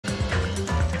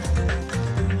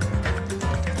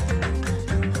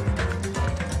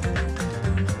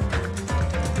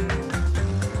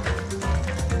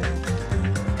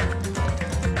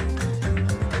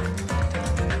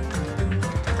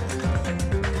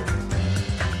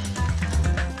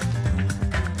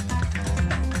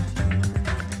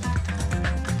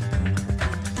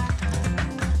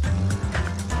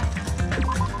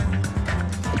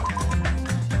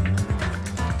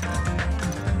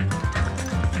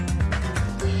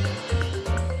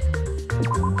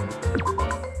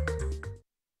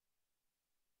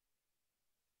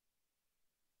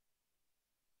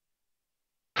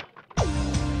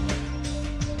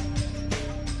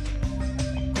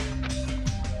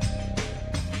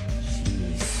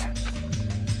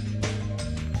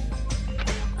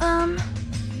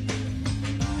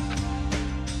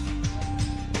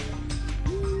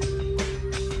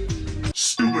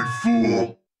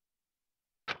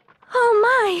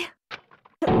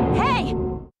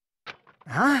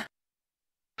Huh?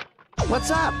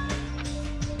 What's up?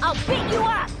 I'll beat you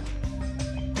up!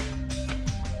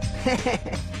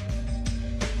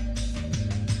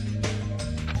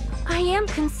 I am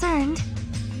concerned.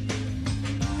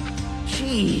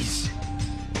 Jeez.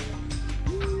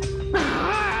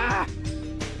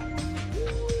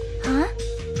 Huh?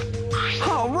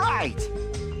 All right.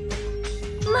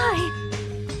 My...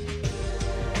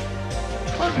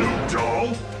 I'm no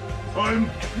doll.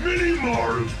 I'm Mini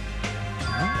Maru.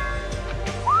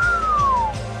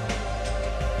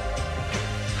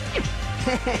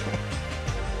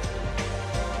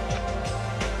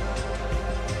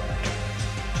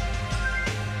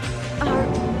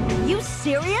 Are you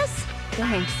serious?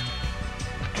 Thanks.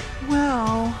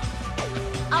 Well...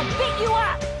 I'll beat you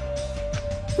up!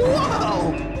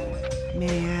 Whoa!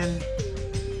 Man.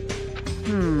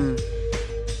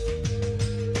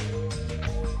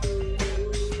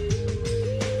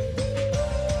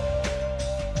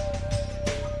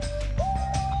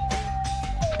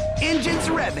 Engines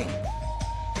revving.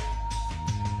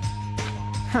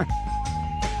 Huh.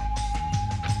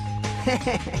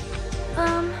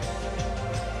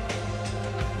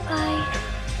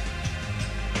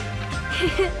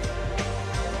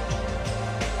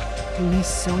 Miss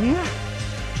Sonia?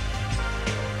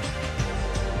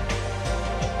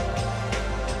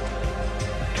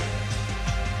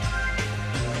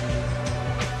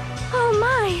 Oh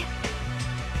my!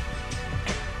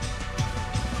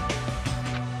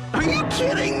 Are you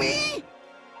kidding me?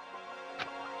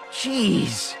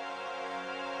 Jeez.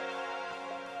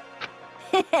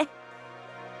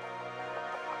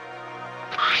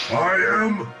 I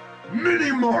am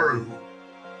Mini Maru.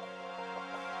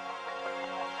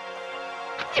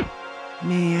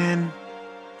 Man.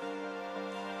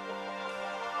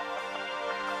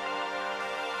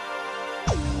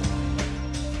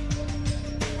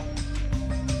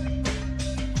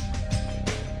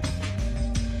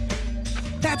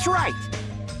 That's right.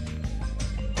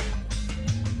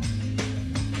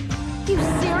 You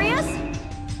serious?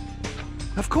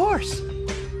 Of course.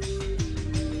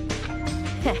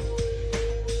 Hey,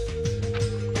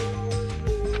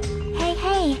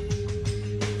 hey.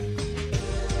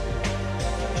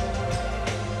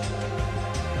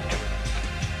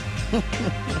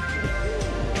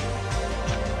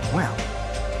 Well.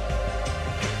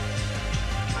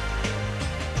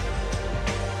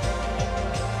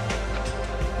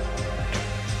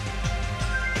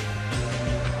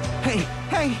 Hey,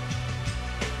 hey!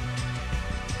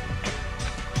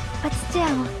 But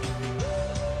still...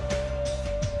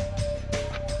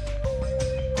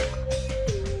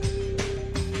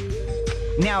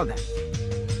 Now then.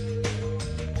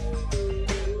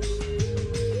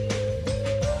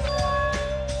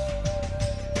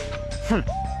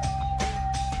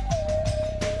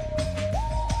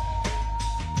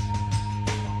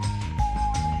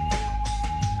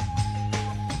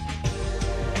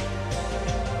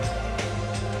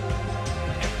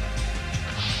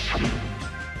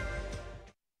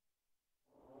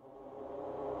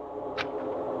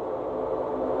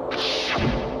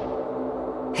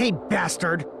 Hey,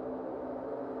 bastard!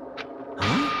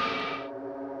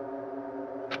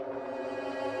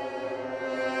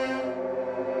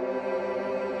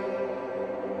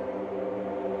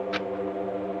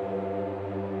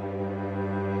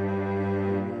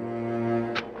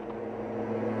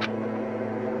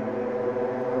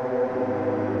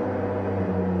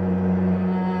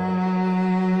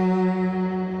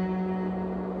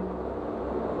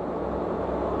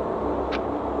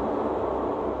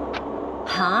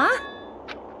 Huh?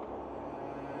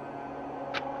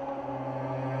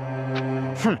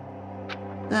 Huh?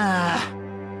 Ah.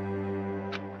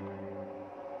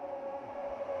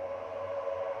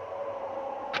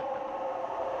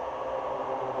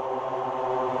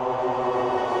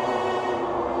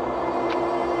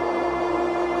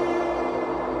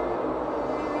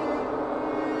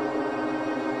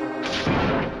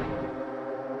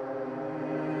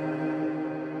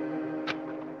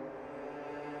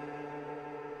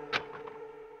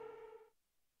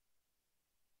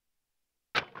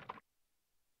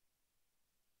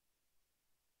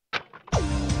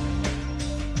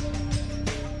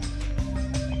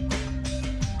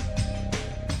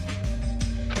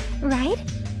 Right?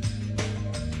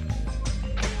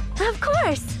 Of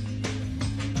course!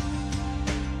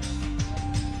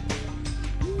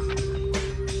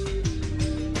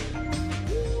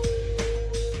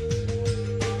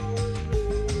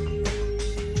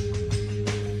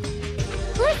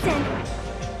 Listen!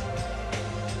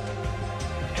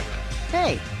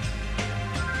 Hey!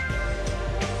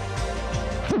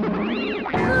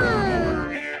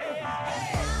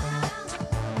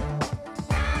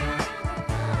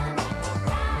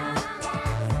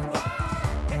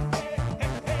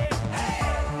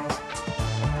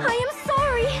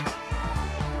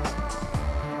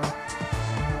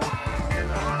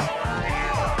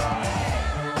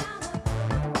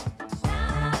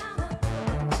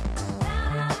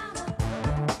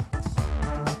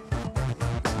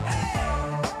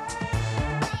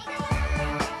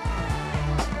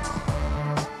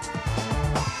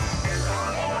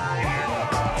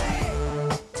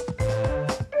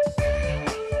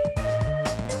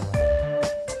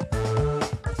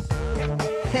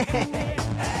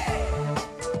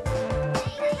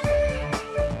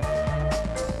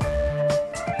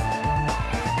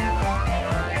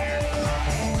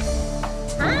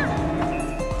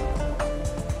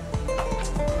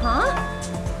 Huh?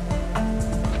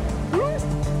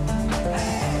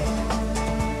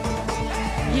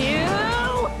 You?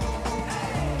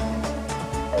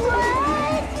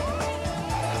 What?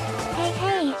 Hey,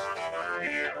 hey.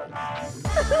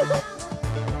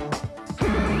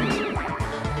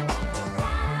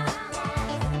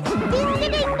 Ding,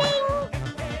 ding, ding, ding.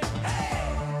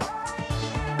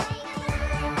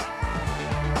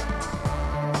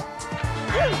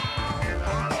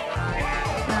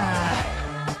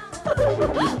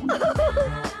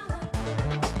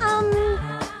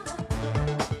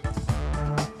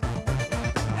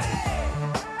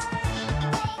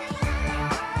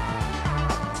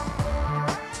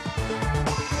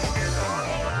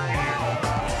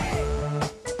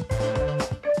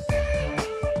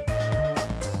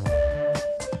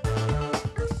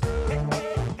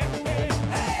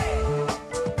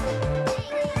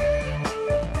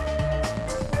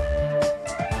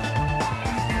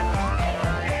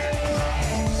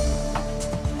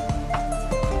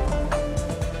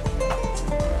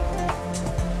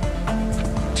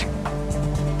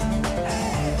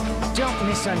 Don't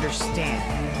misunderstand.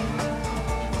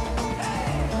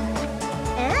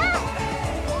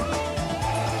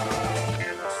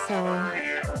 So,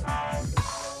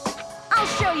 I'll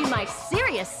show you my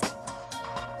serious.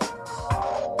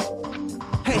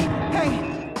 Hey, hey!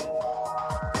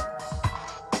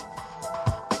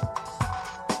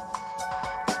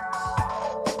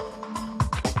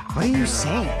 What are you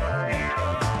saying?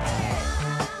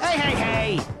 Hey, hey,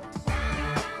 hey!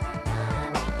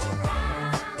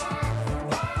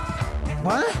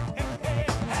 What?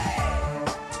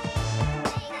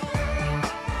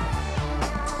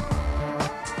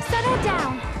 Settle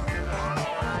down.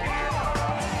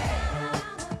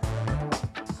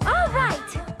 All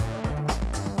right.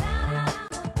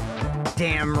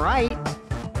 Damn right.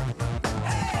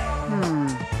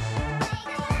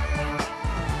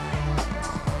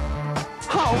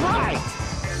 All right!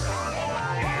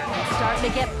 It's starting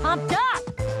to get pumped up.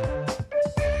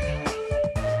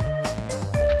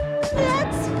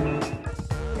 Let's...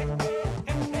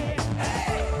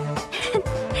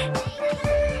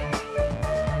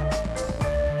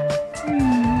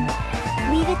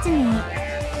 Leave it to me.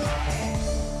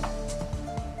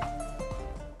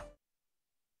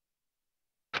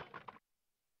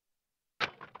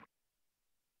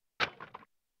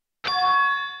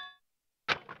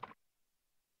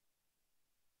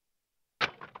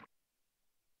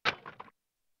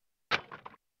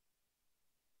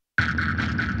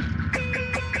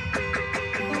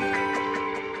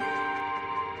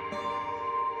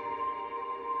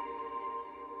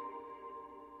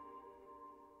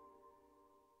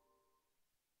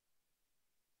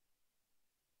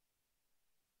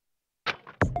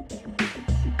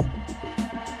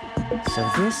 So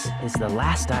this is the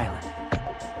last island.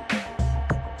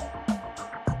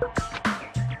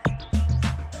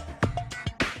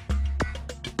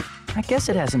 I guess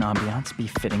it has an ambiance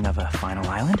befitting of a final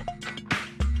island.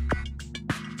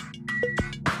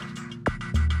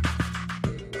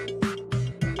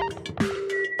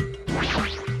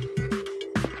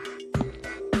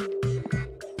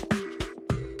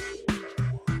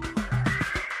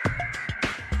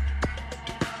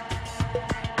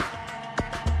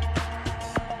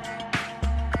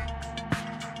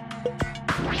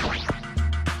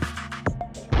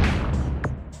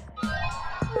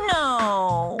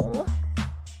 No.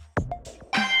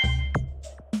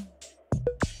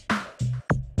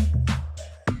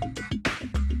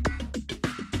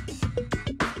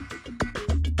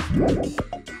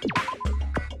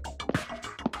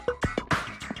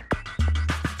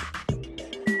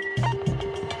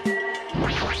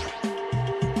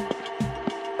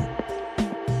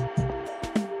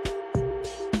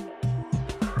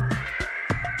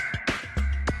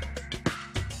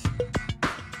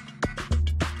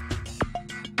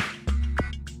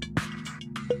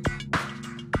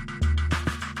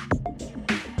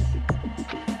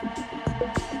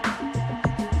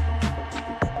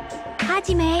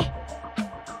 Hajime.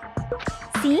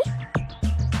 See?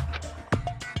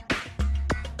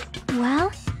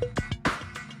 Well?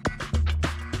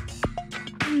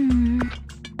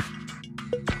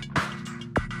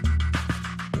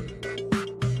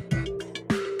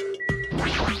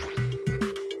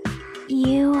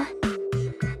 You...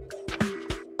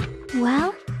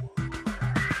 Well?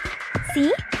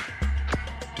 See?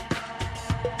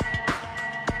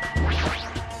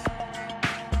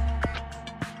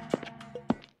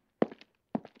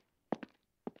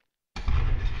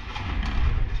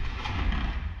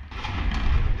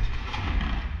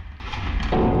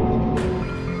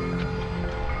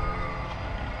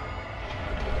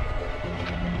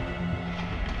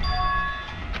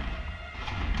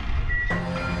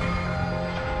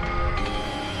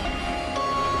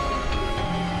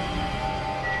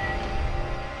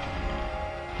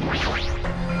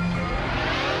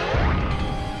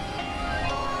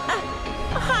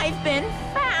 I've been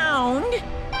found!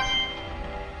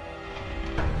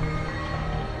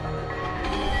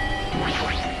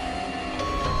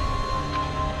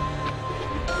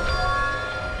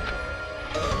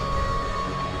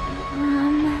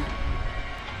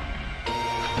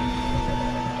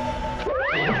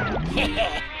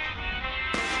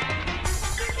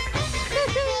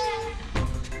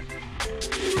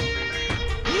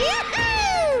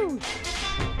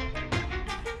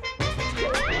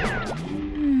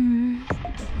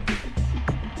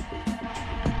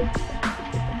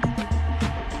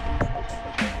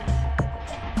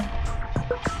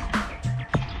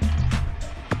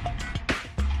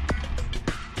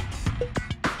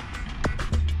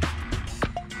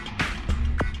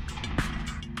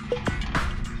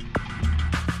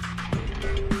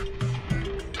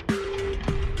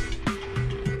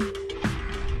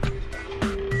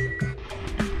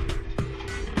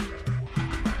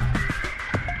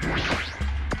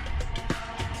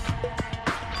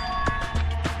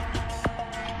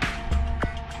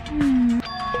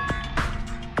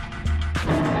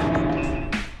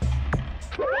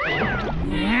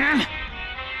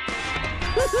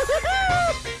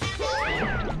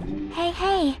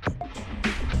 Hey.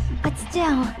 But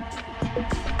still...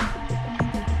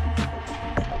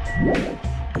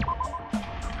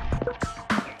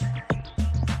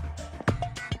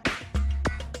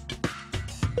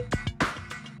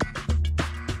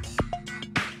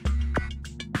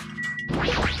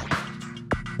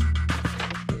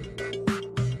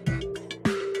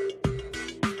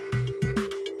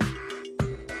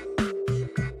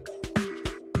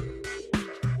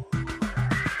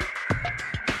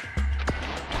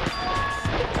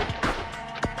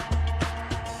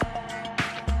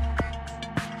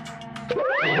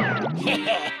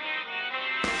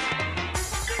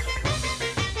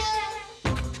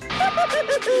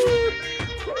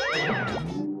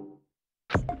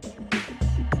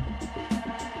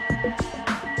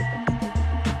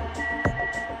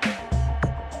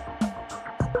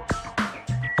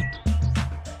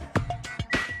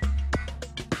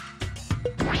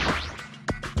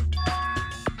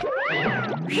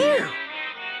 Phew!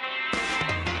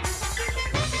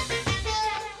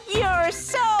 You're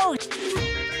so...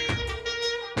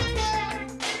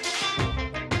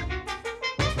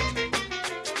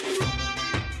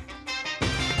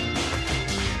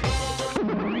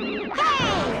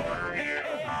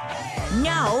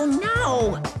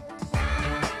 No!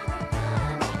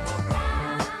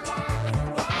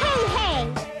 Hey!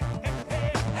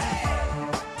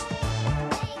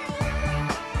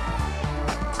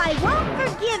 I won't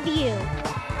forgive you!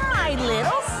 My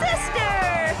little sister!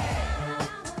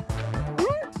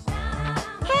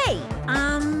 Hey,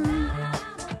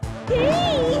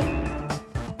 Hey!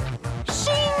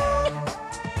 shing!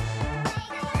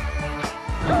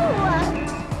 Ooh.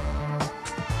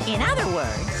 In other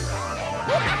words...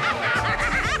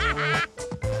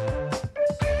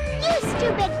 You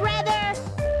stupid brother!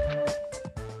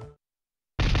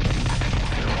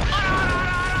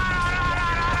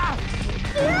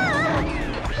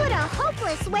 What a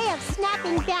hopeless way of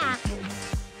snapping back!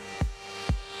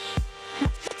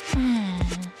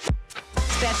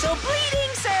 Special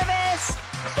bleeding service!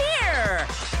 Here!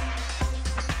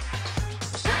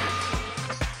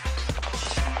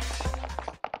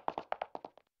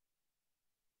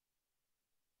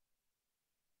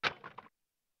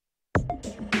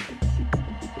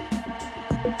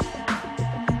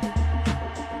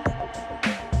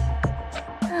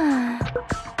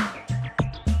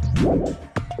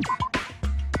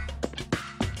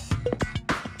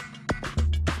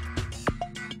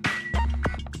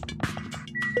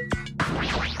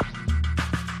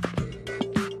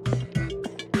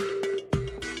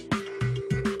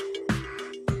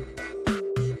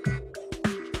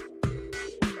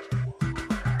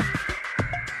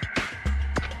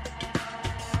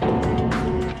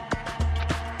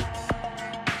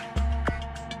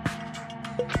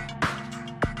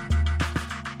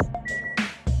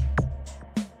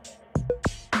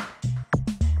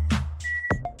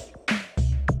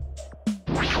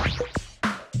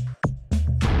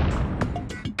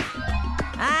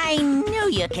 I knew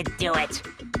you could do it.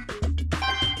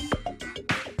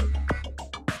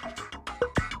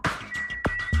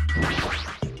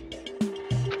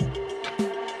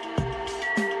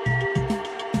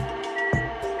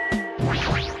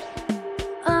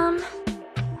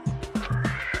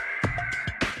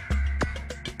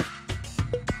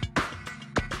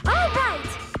 All right!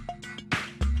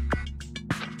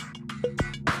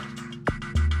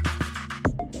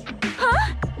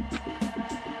 Huh?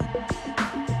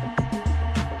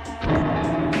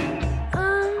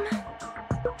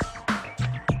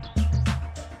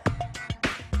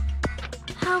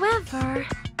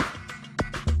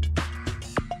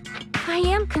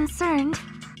 concerned.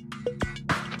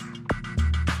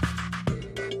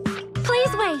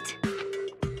 Please wait.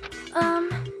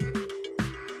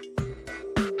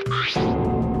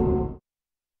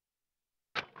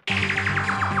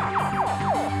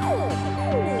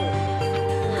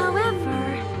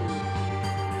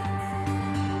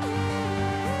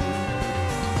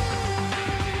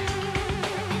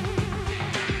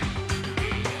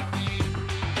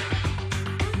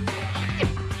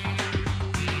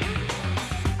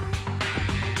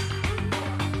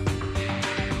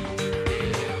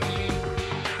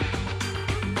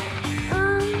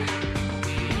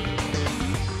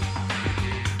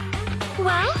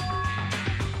 Well?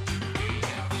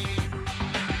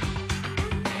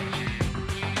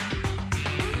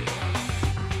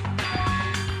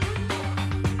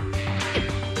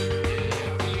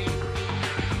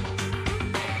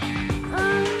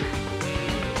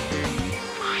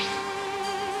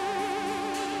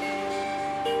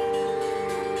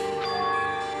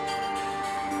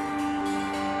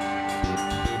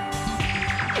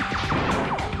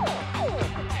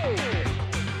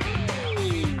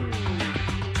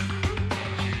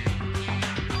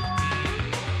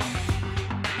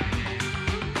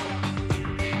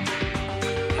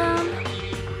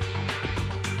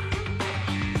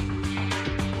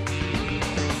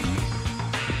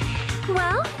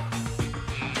 Well?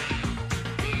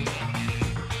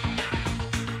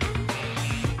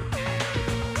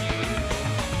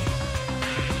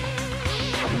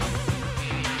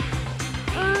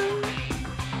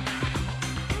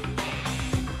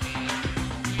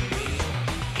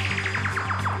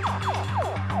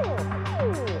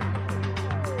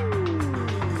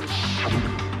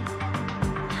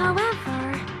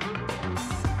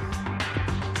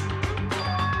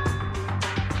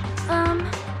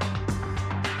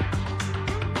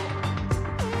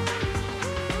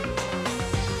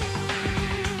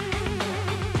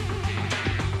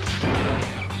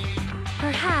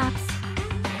 Perhaps.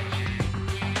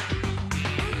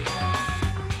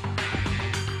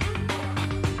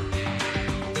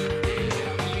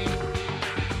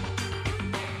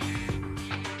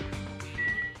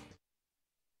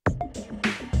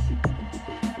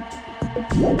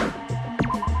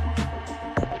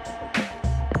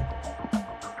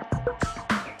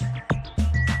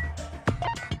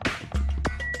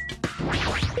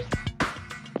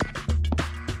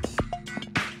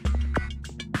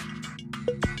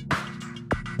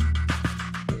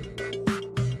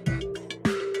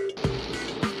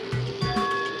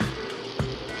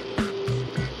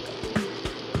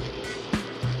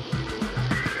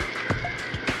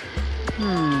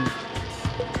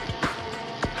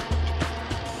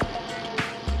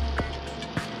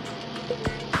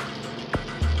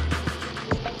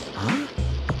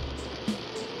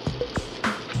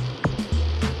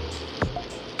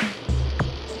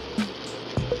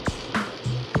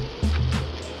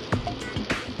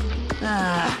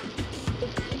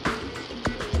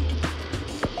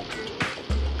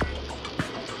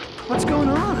 What's going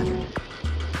on?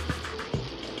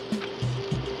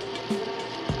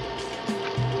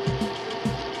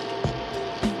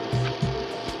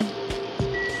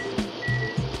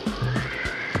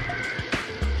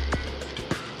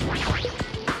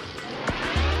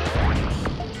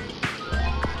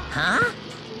 Huh?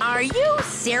 Are you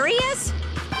serious?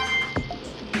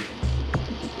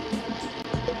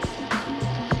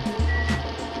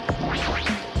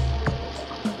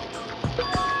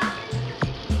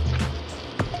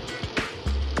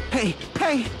 Hey,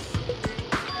 hey!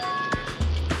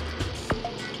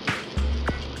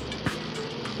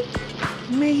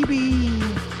 Maybe...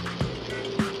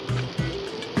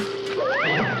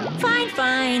 Fine,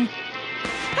 fine.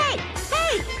 Hey,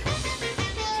 hey!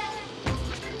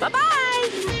 Bye-bye!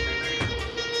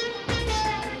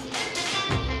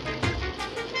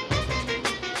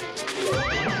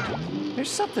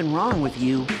 There's something wrong with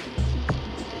you.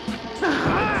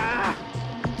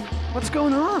 What's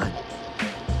going on?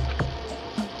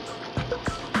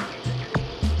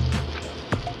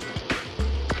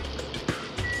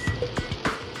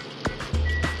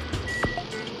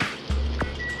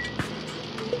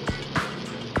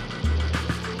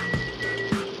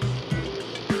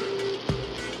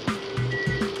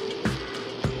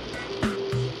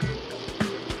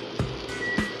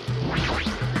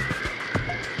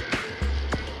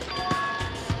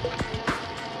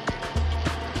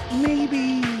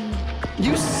 Maybe...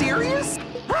 You serious?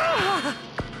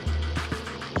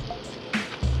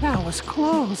 That was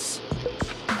close.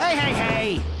 Hey, hey,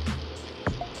 hey!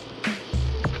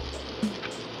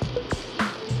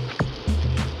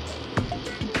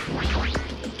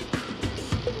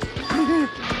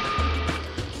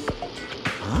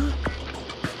 Huh?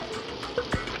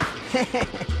 Hey.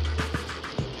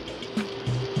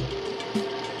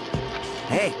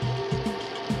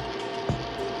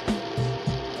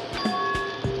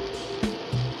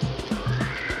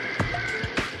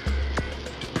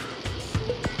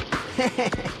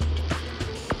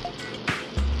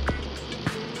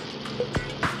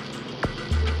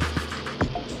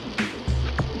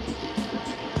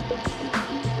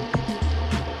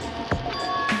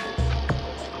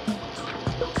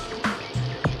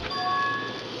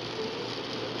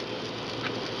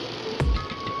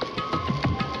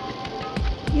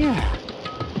 Yeah.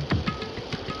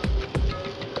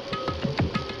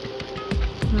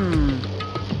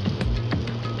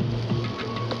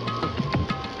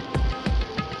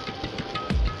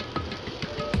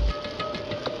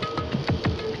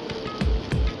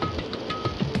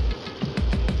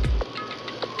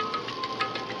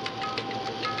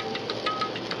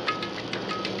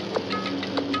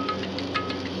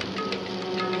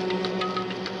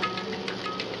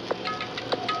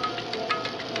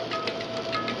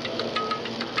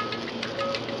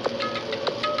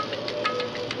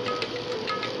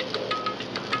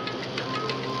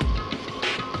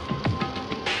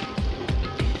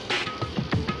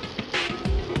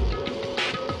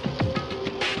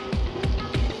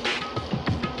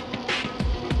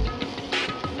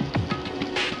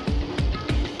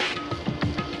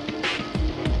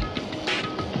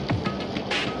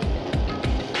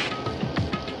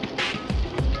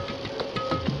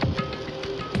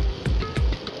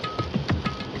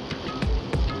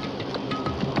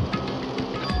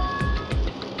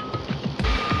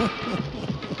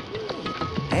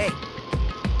 Hey.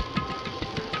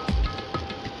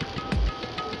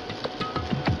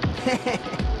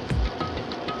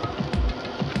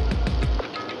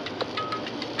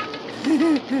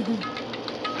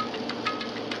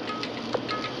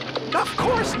 Of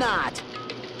course not!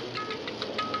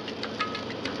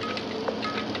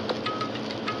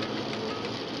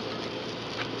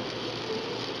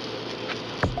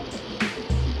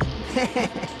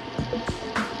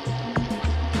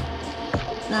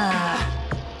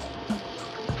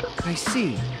 I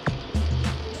see.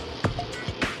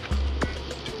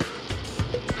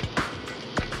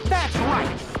 That's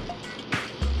right!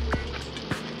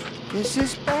 This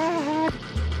is bad.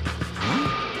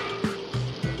 Huh?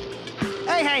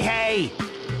 Hey, hey, hey!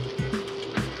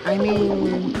 I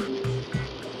mean...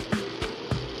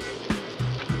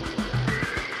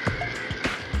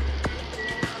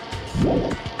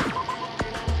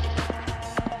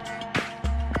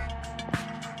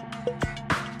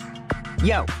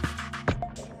 Yo.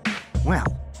 Well.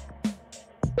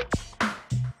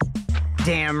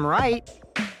 Damn right.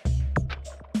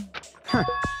 Huh.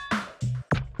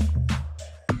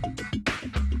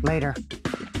 Later.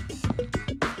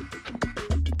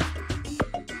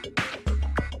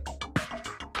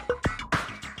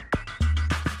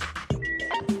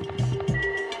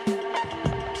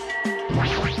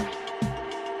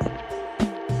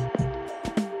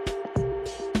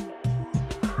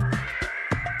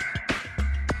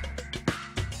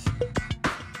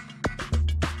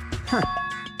 Huh?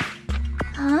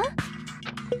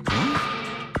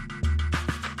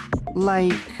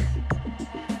 Like...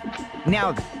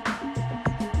 Now then.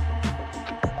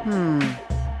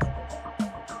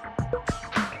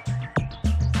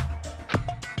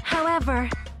 However...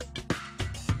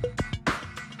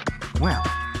 Well...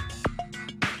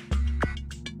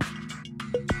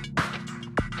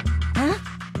 Huh?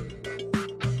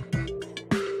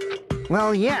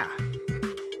 Well, yeah.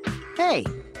 Hey!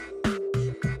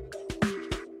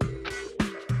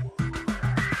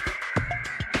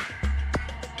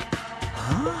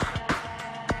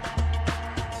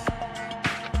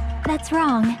 That's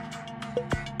wrong.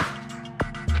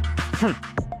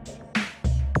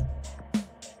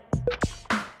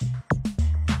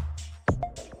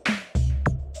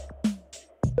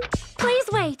 Please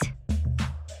wait.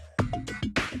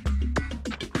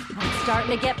 I'm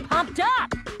starting to get pumped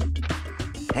up.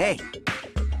 Hey!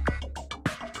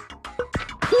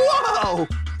 Whoa!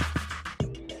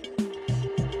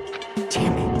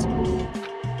 Damn it!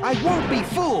 I won't be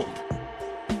fooled!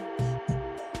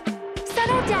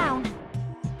 Settle down.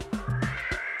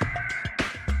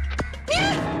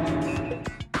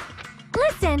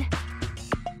 Listen.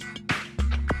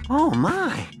 Oh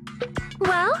my!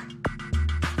 Well?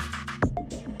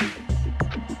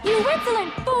 You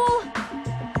insolent fool!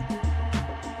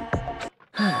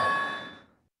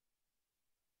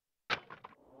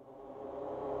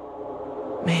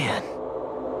 Man.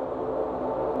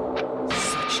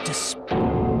 Such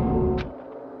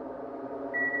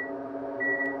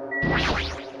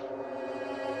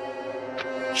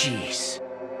Jeez.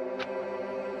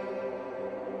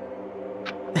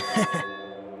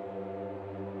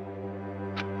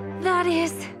 That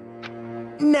is...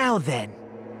 Now then.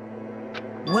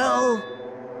 Well...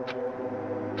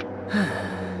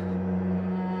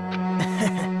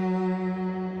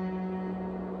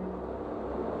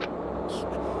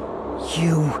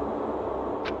 You...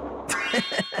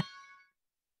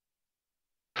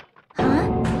 Huh?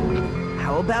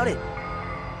 How about it?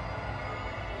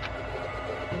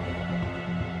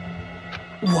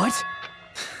 What?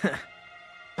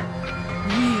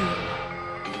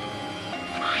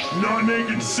 Not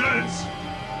making sense.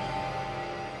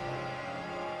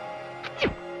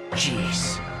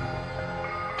 Jeez.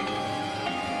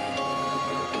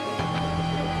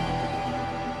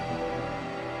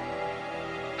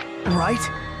 Right?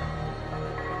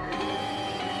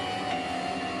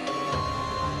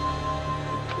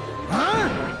 Huh?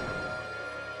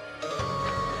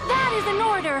 That is an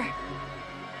order!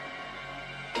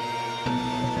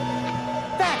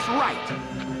 That's right!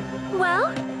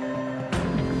 Well?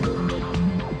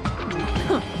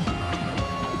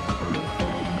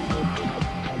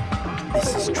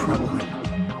 This is troubling.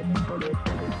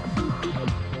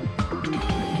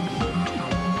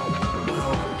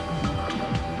 Well...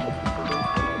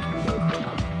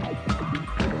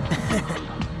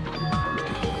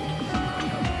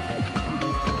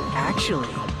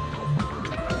 Actually...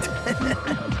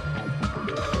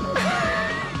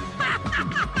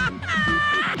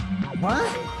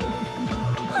 What?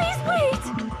 Please wait!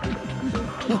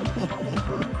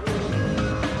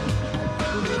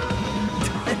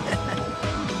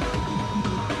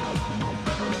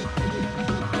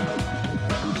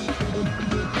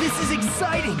 This is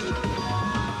exciting!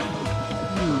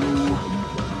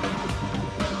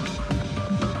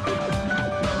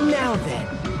 Now then.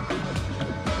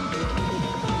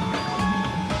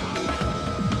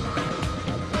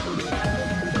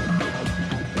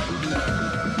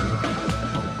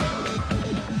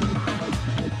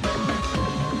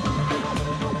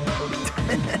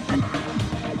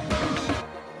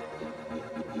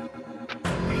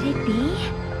 Could it be?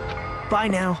 Bye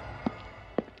now.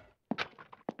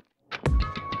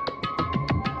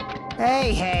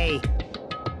 Hey, hey!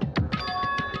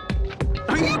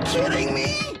 Are you kidding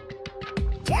me?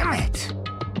 Damn it!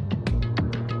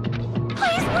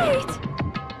 Please wait!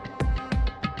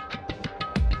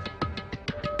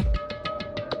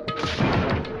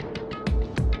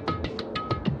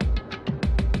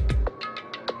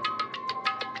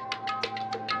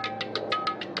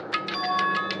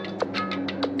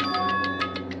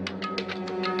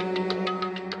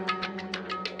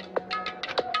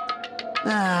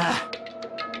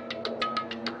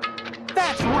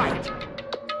 That's right!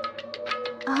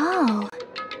 Oh.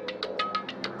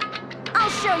 I'll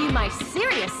show you my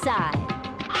serious side.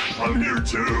 I'm here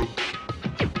too.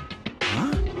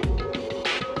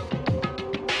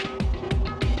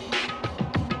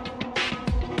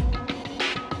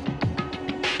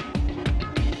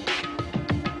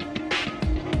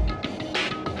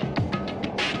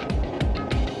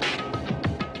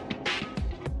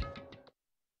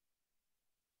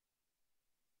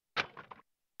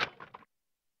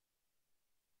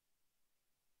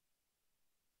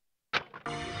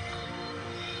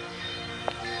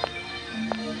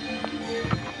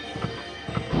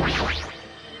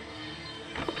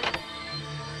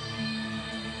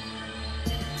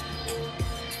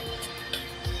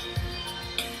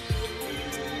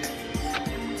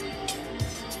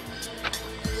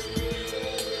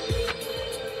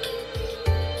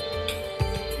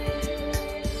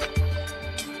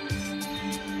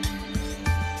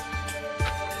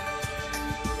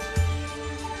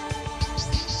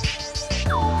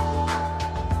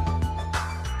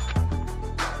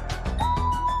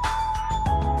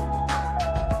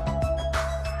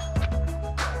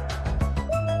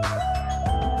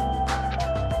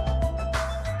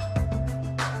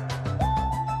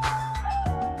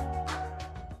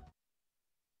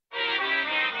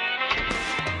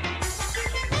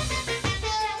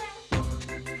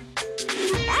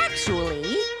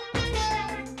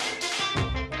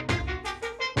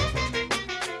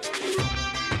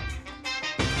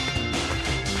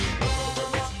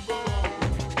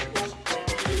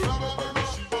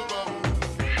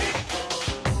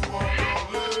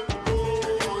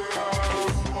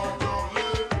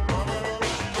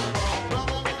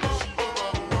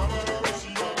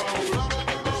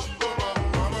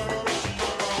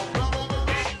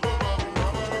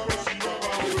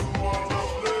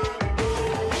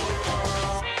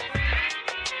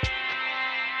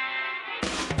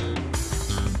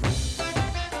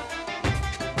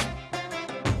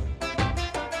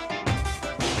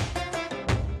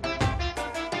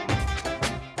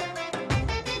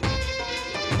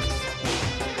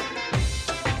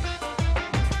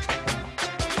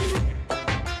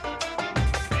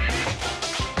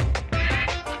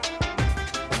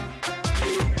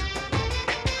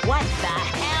 What the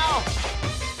hell?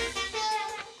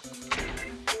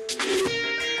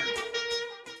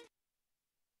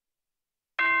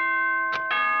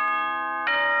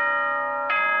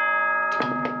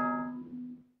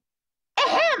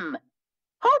 Ahem!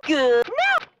 Oh, good.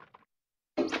 Now.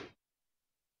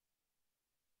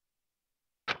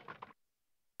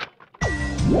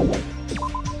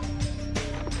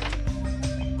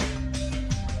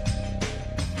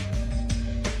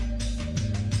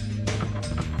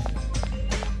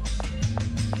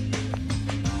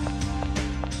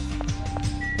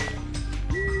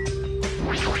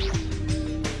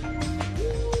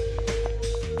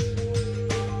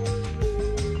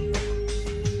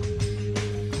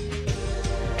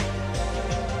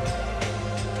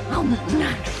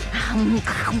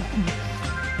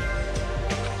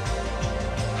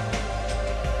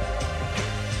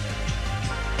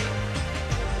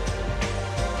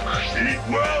 Eat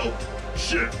well,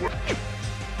 shit well.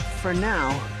 For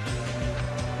now.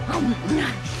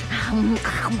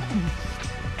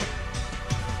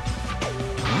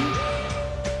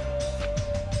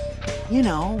 You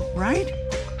know, right?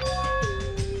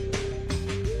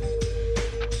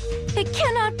 It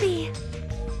cannot be.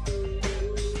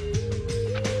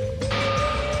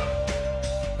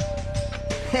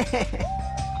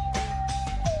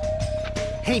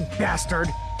 Hey, bastard!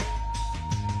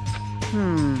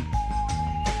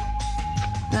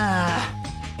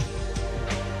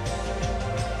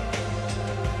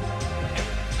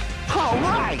 All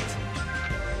right!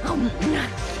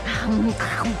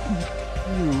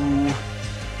 You...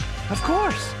 Of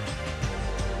course!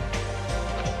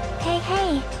 Hey,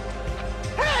 hey.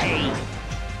 Hey!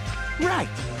 Right!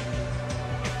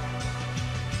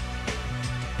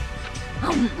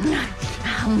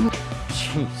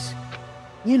 Jeez.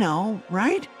 You know,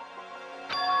 right?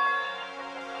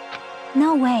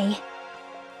 No way.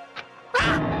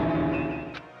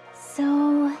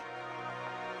 So...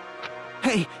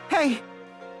 Hey, hey!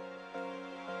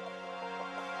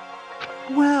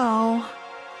 Well...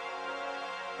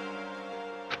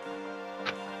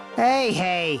 Hey,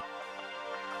 hey!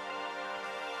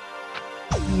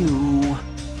 You...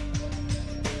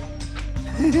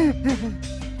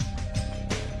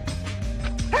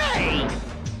 Hey!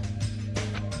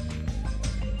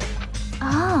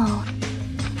 Oh.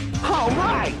 All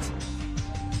right!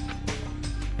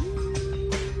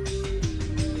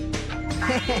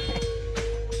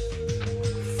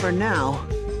 For now.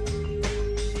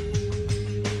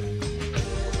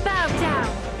 Bow down.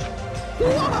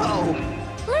 Whoa!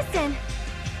 Listen,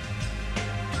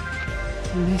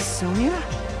 Miss Sonia?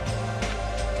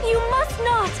 you must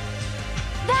not.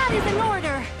 That is an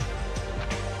order.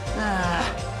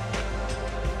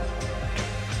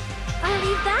 I'll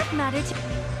leave that matter to...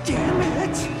 Damn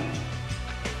it!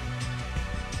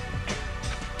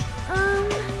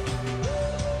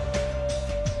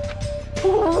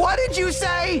 What did you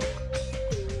say?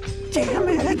 Damn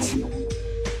it!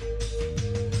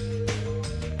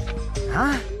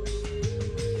 Huh?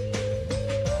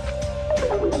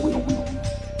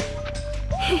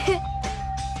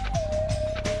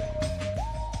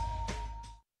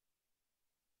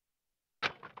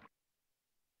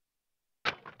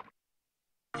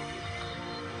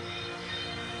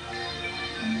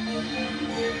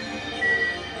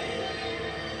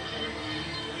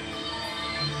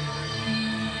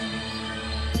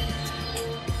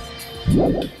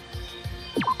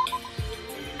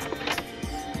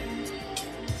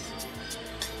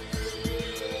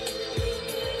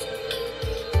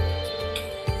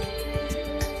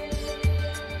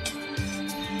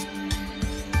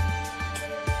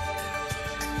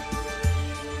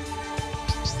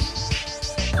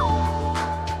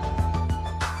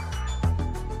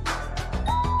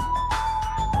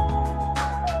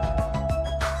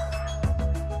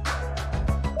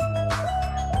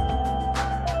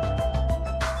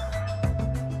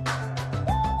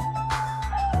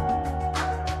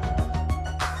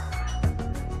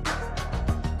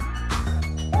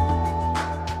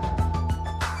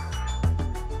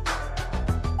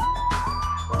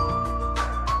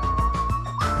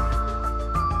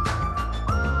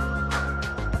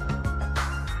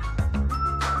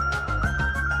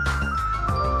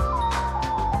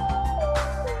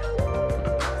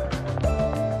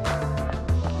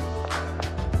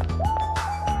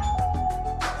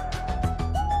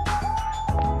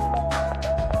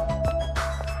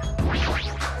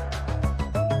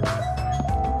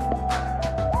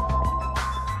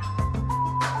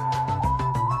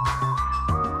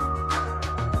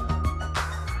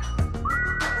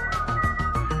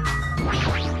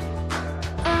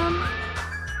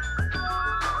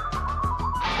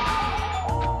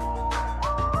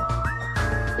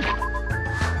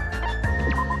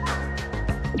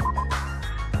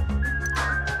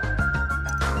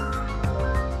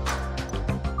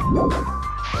 That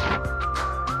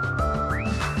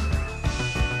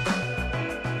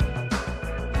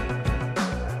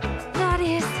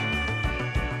is...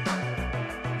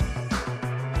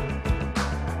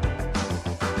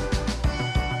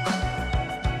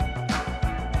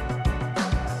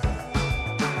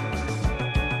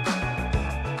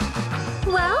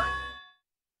 Well?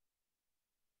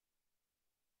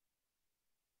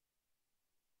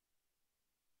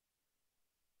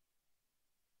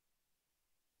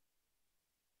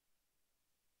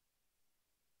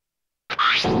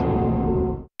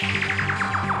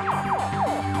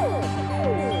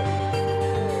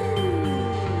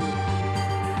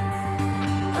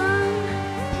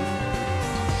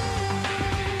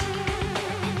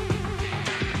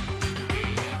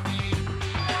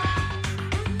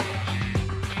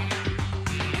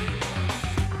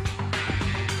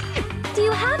 Do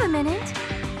you have a minute?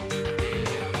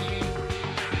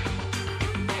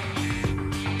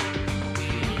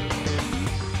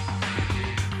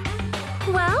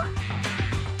 Well?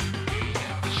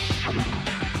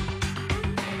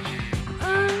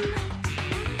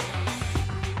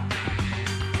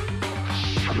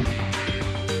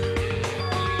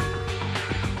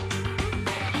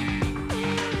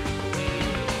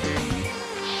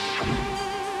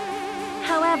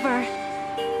 However...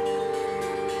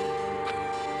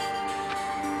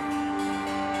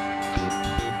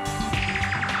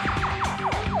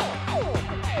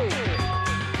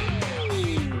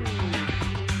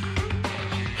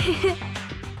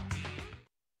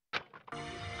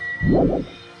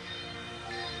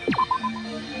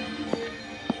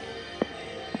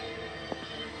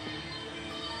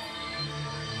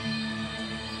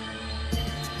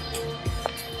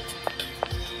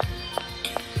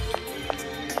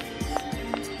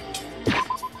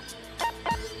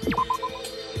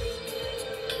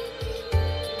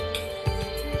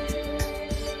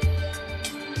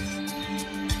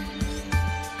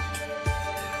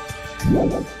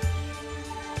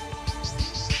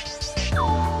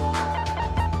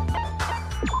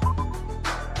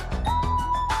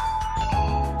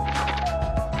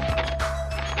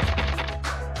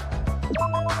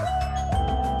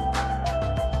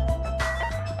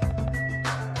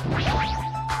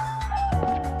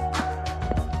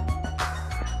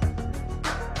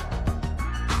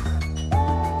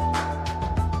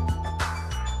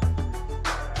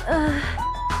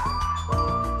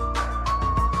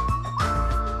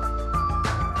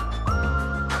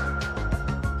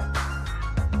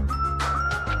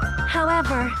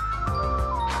 However...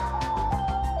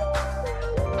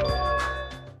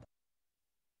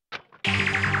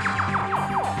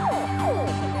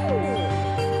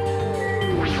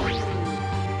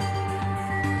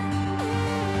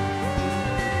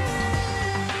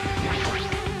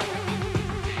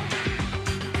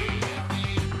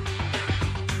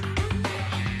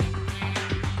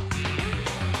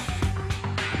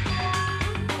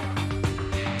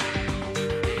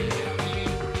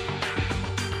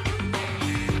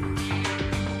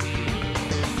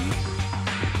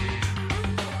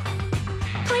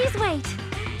 Please wait.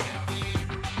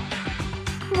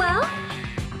 Well?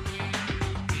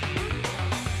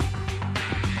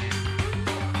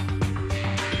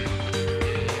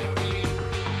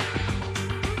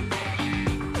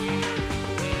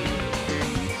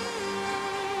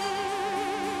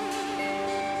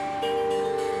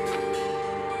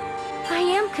 I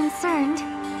am concerned.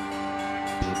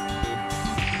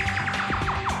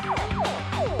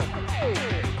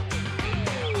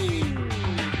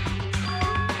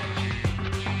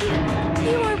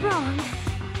 You are wrong.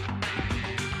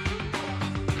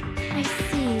 I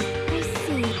see, I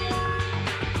see.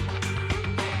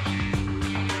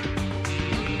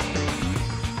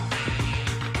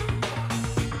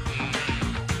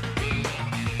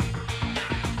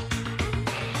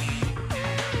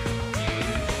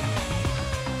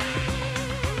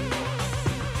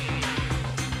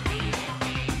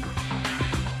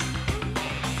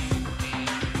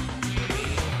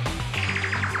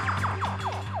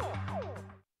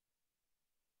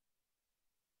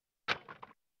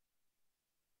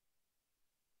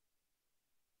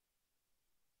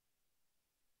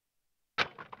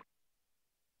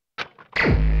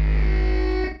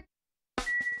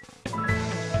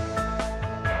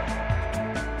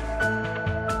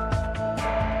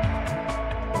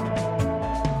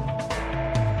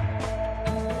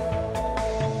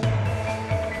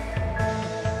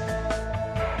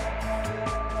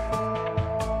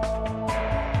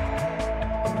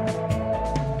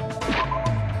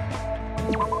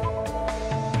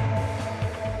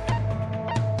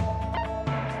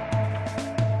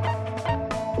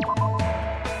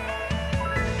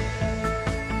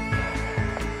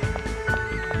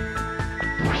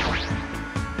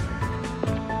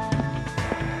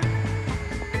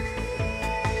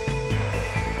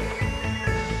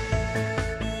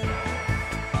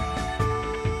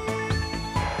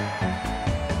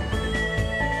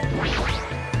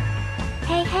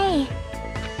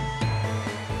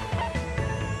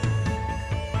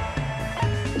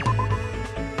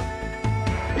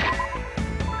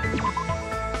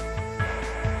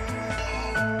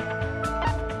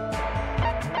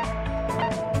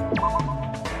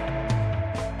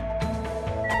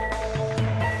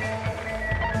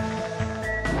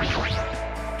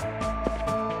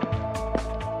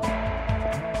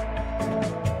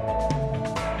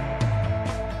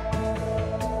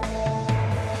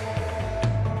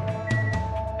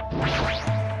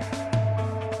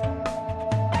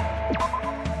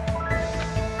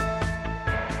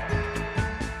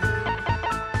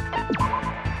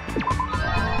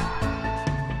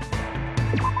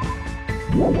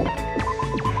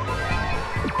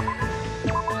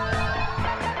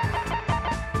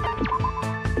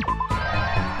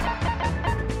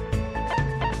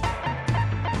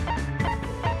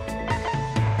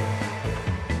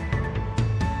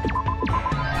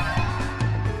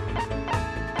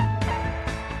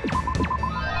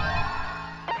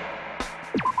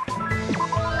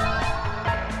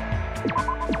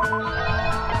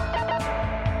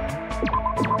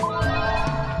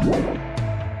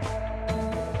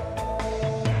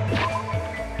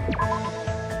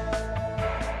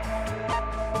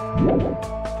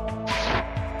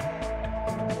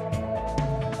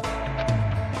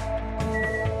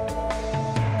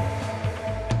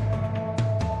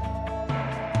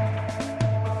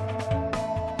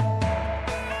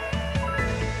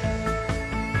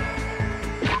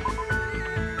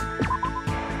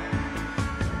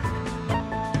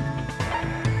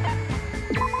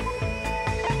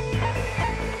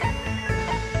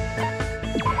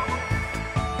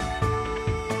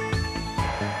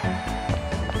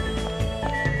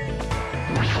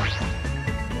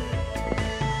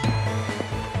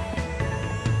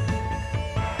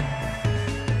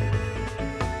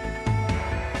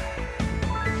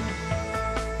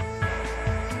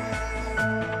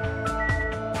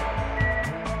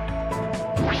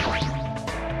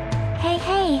 Hey,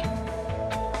 hey.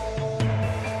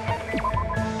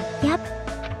 Yep.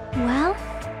 Well?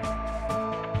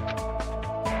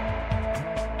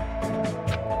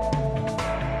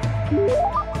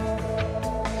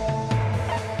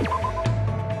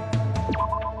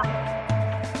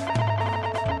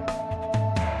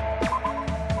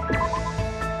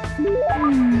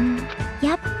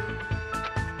 Yep.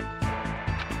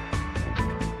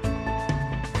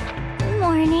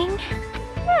 Morning.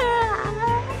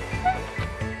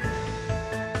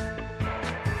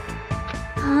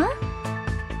 Huh?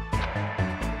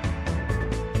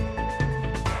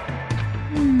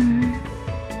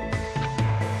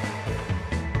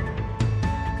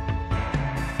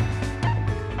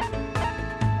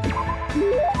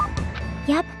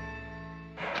 Yep.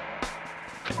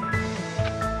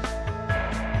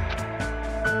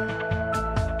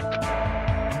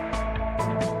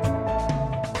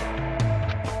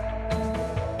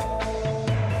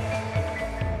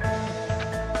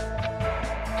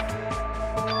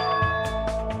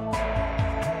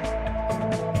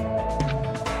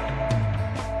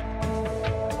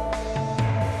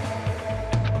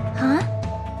 Huh?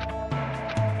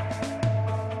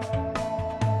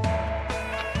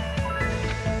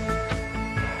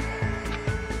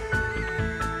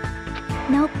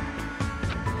 Nope.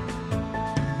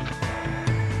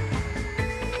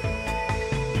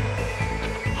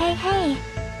 Hey, hey.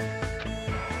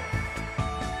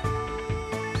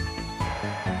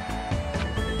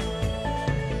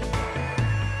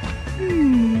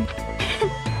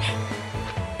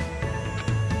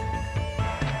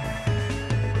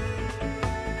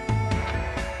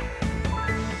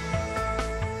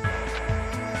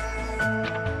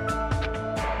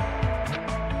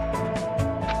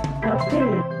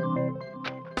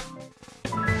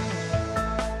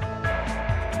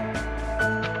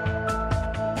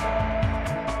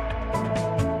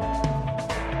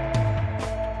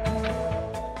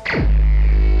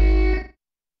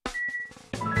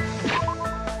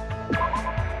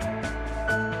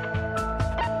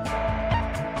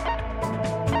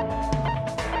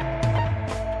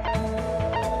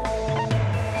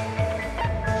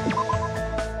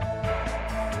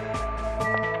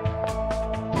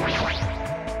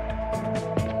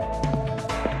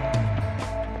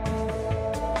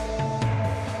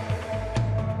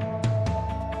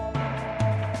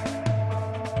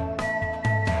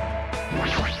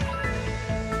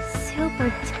 Super.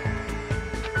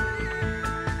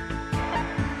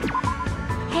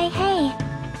 Hey, hey.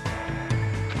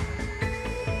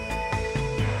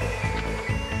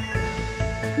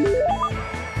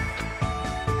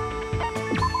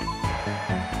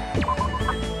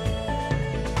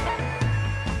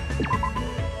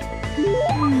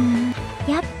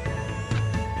 Yep.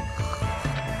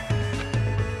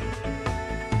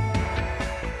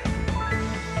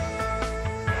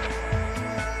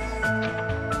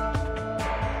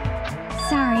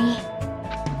 Sorry.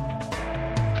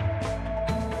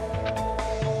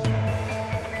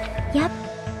 Yep.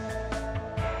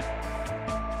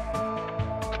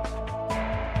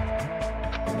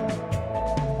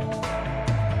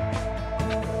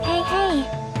 Hey, hey.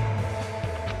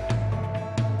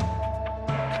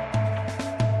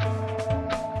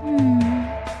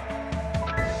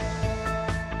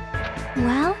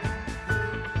 Well?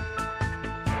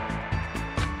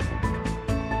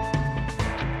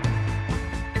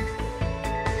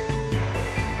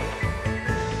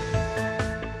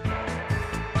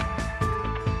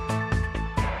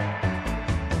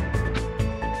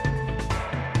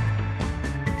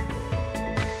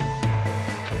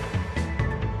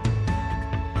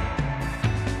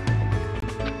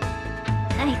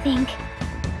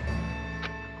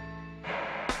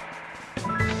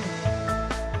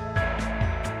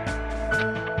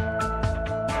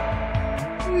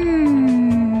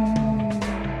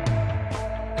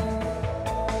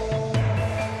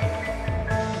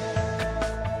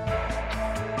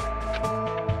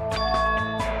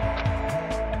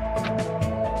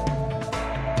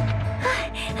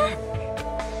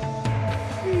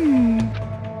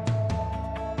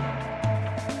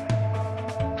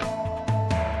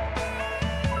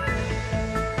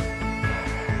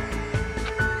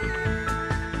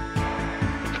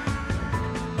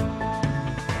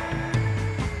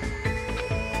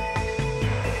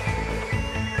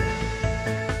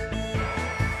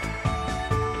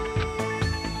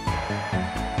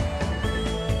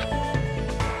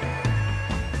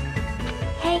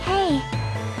 Hey, hey.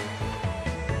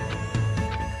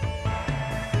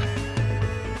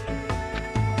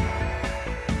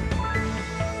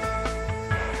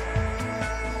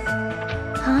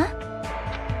 Huh?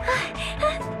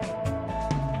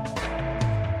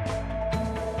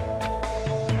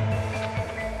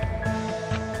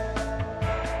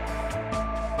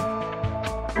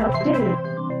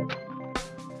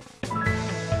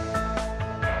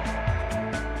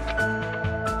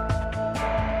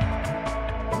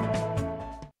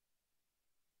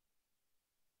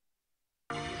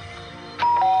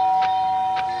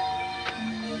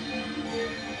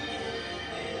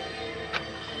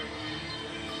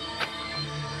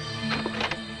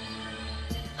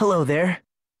 Hello there.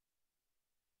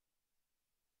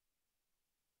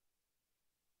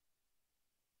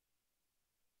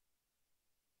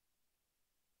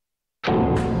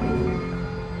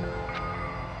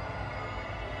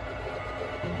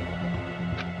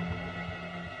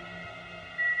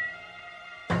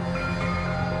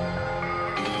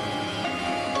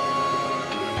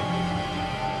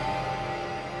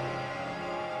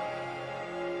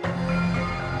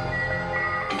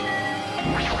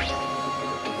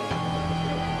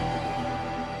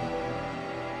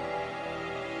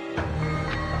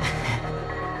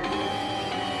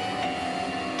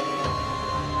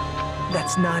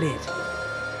 That's not it.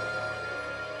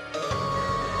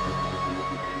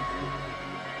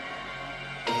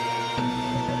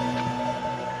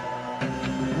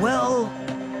 Well...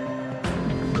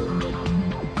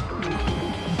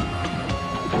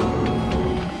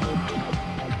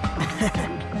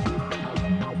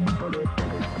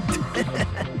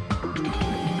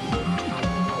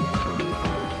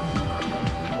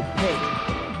 Hey.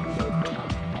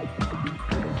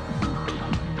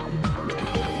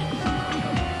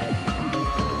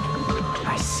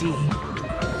 I see.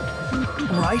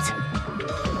 Right?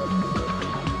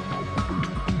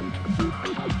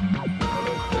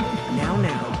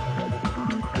 Now.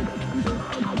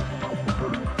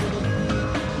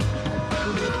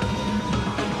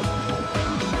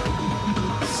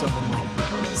 Someone like...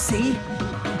 See?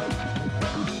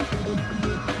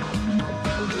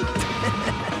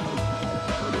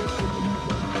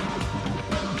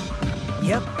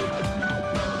 Yep.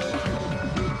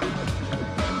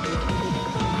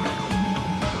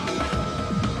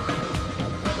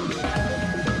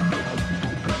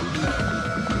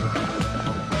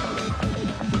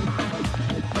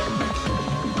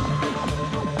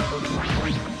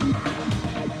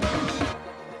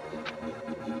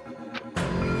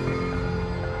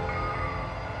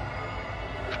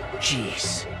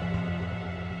 Jeez.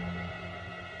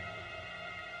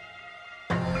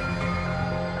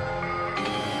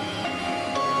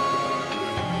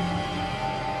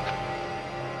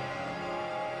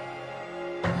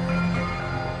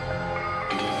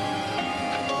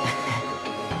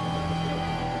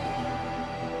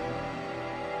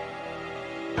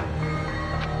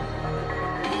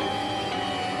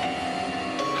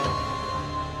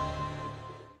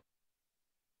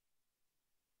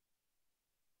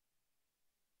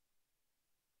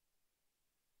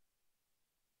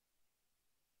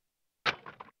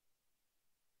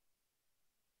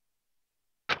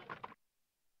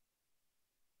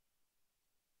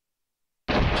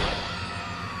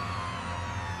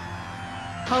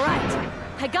 All right,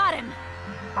 I got him.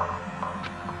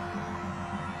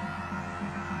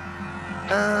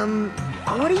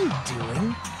 What are you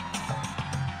doing?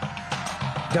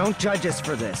 Don't judge us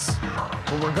for this,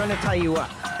 but we're gonna tie you up.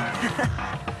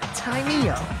 Tie me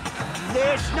up?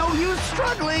 There's no use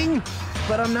struggling!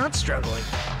 But I'm not struggling.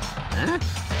 Huh?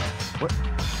 What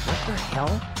the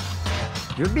hell?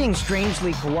 You're being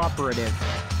strangely cooperative.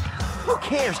 Who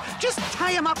cares? Just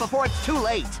tie him up before it's too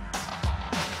late.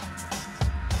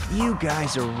 You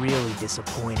guys are really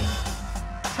disappointing.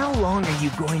 How long are you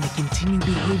going to continue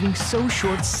behaving so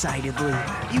short-sightedly?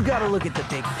 You gotta look at the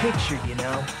big picture, you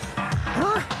know?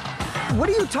 Huh? What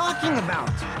are you talking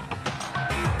about?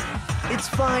 It's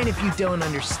fine if you don't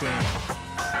understand.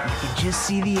 You can just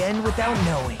see the end without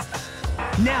knowing.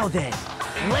 Now then,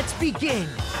 let's begin.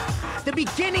 The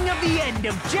beginning of the end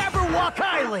of Jabberwock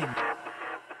Island!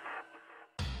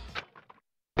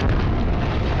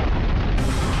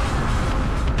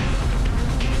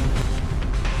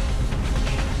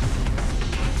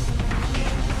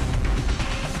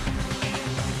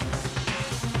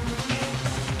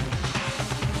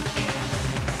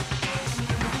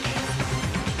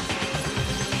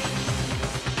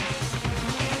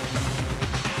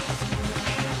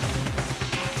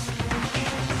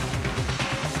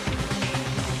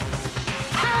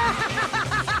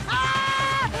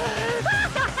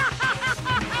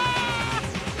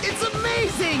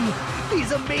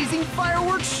 These amazing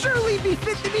fireworks surely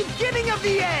befit the beginning of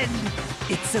the end!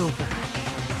 It's over.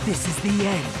 This is the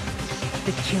end.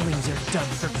 The killings are done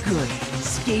for good,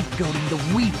 scapegoating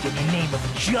the weak in the name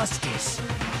of justice,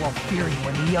 while fearing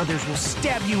when the others will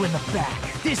stab you in the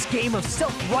back. This game of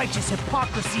self-righteous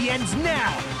hypocrisy ends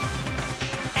now!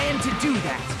 And to do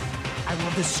that, I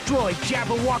will destroy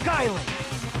Jabberwock Island!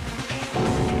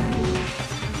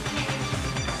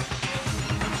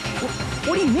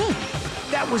 What do you mean?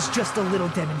 That was just a little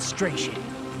demonstration.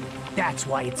 That's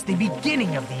why it's the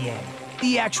beginning of the end.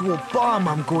 The actual bomb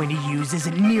I'm going to use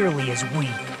isn't nearly as weak.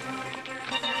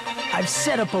 I've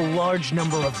set up a large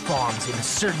number of bombs in a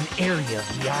certain area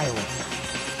of the island.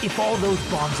 If all those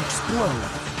bombs explode,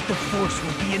 the force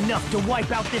will be enough to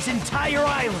wipe out this entire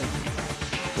island.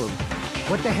 Well,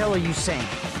 what the hell are you saying?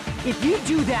 If you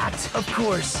do that, of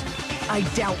course, I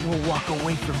doubt we'll walk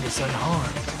away from this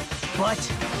unharmed. But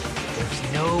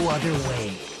there's no other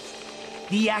way.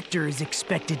 The actor is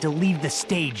expected to leave the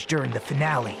stage during the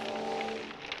finale.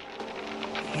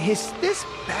 Is this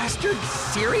bastard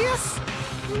serious?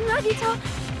 Nagito,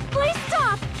 please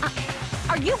stop!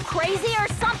 Are you crazy or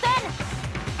something?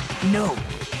 No,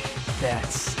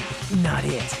 that's not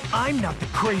it. I'm not the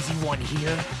crazy one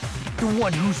here. The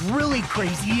one who's really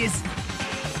crazy is...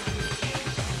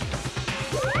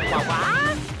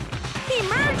 What?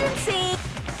 Emergency!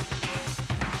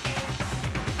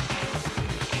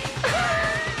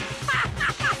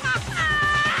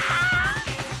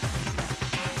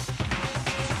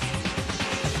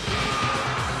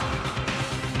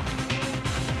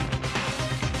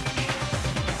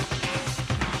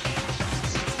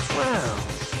 Well,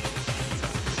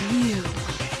 you...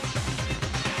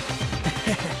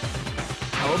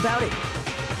 How about it?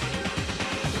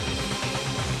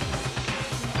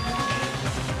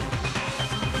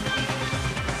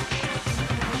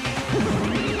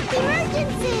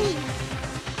 Emergency!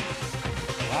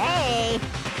 Hey,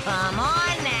 come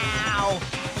on now!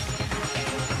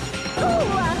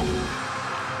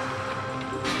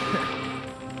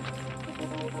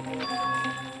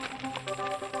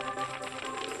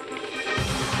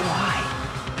 Why?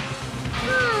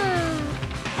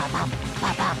 Ba-bum,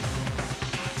 ba-bum.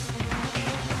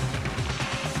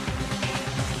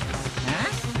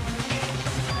 Huh?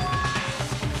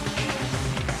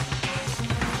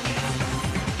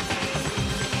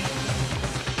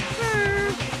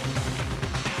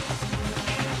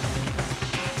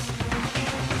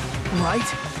 Right?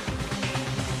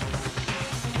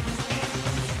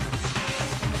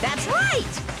 That's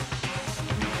right!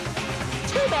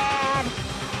 Too bad!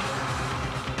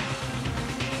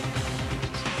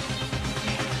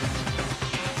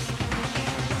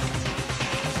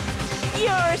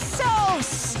 You're so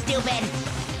stupid!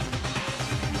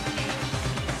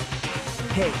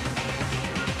 Hey.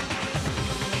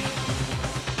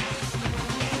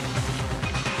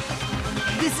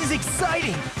 This is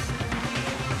exciting!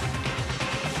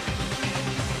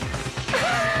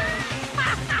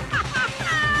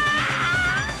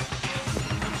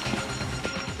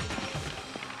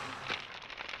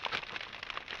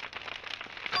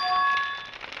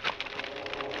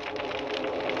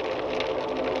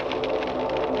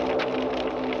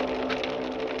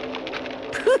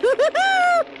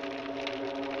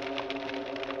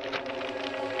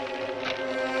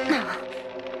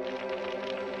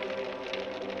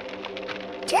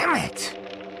 Damn it!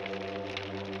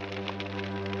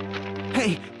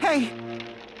 Hey, hey!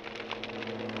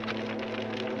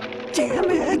 Damn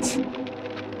it!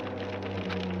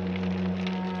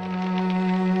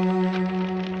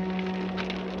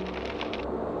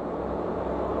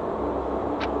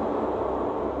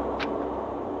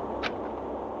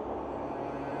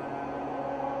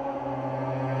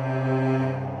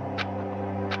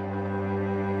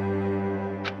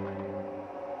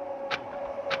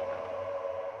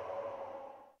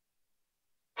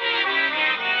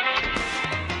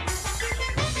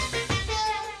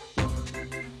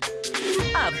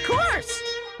 Of course!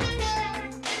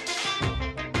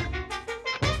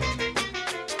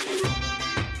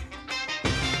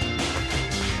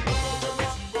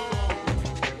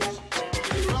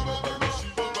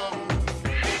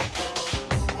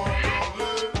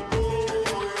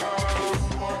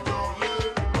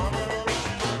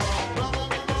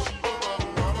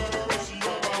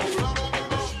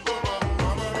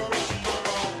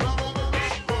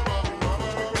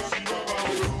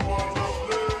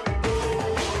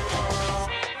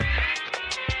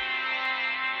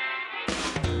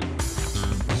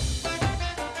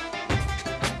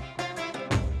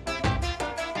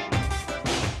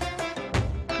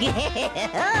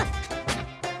 Ahem!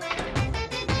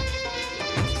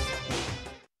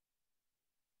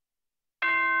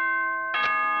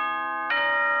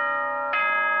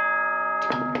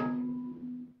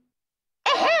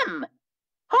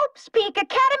 Hope's Peak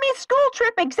Academy School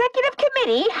Trip Executive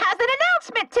Committee has an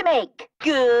announcement to make.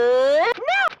 Good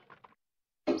now.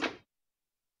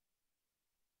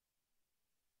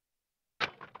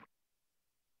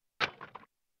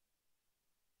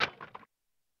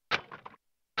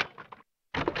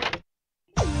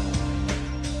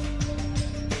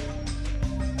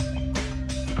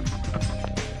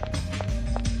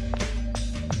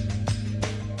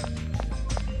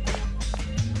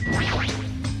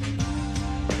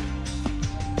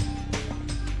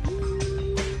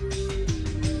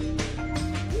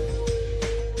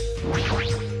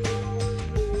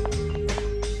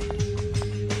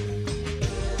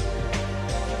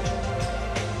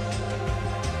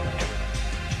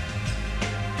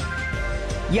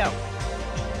 Yo.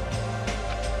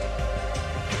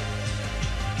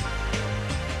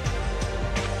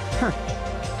 Huh.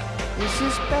 This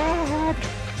is bad.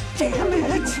 Damn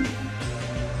it.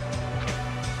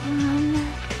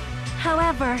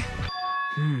 However...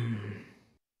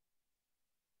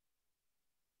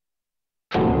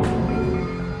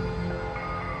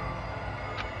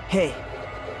 Hey.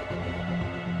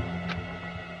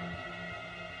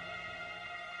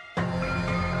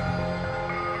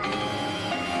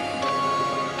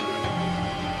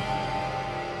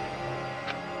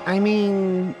 I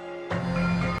mean...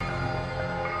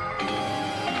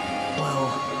 Well...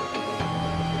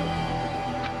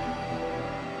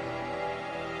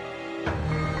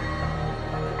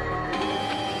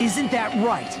 Isn't that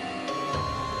right?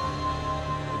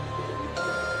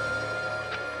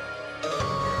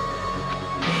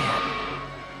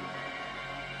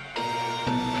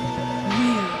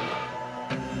 Man.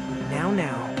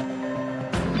 Now.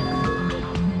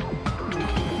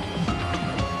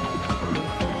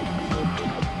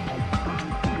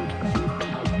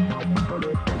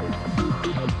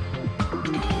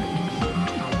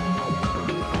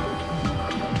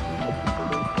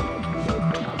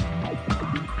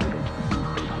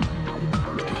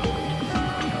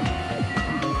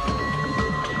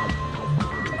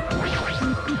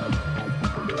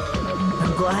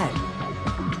 I'm glad.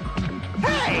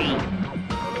 Hey!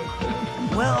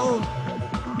 Well...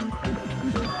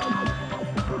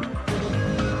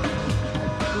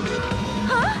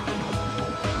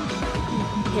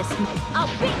 Kiss me. I'll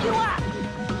beat you up.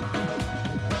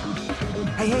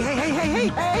 Hey!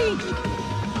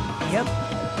 Yep.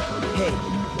 Hey.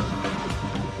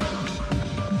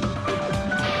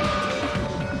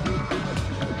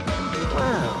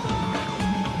 Wow.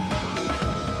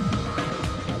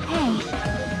 Hey,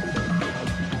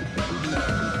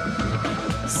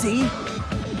 See?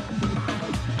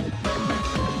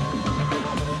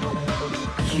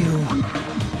 You...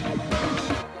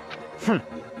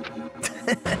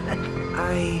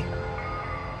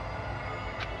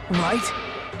 Right?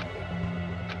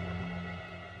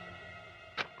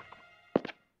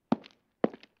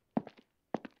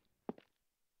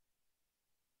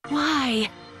 why?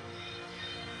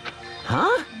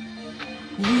 Huh?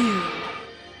 You.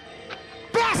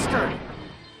 Bastard!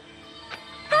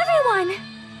 Everyone!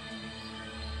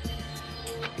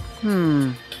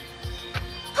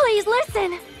 Please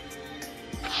listen!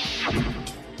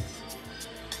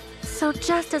 So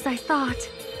just as I thought.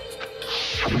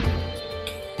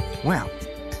 Well...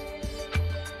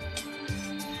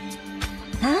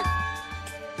 Huh?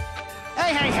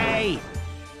 Hey!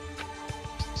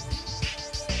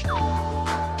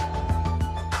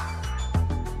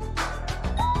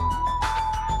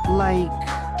 Like...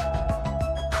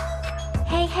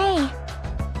 Hey.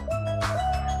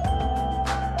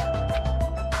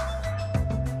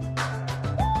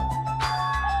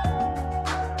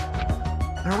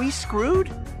 Are we screwed?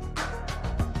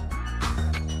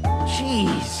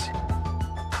 Jeez.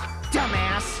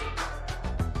 Dumbass.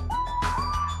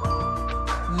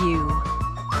 You.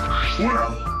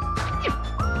 Well,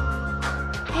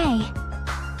 Hey.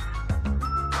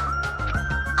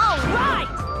 All right.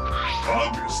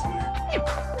 obviously.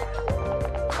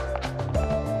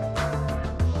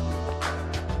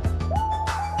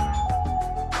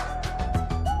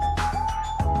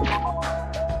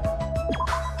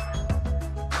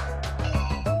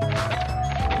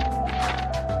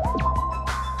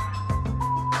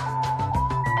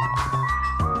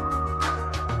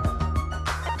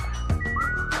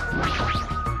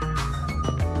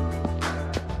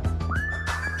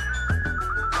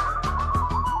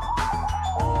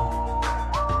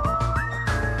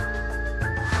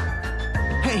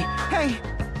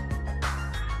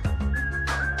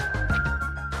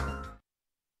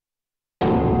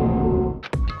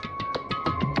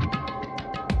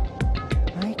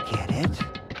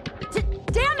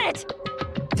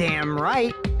 Damn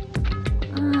right.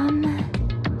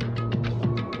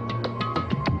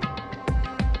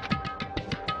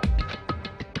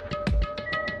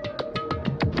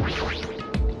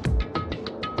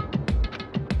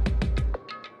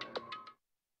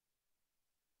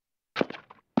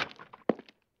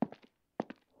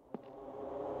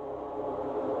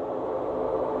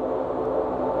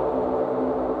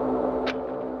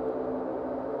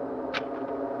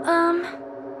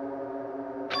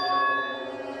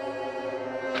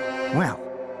 Well.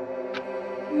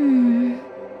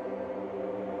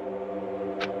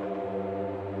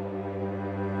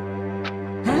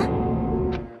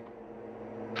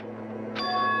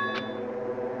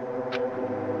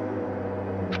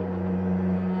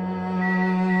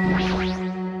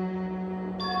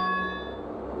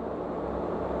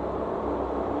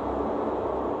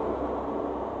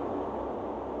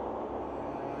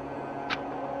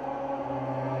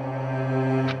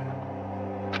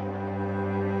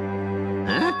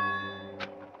 Huh?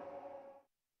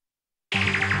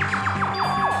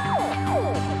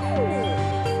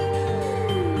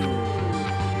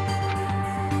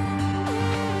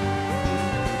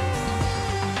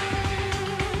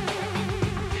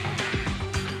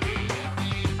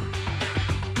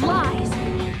 Lies.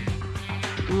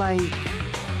 Like...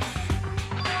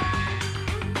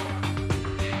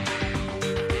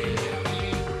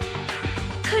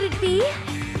 Could it be?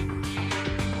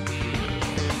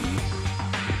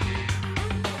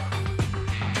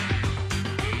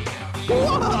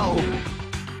 Whoa!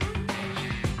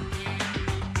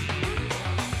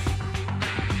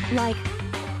 Like...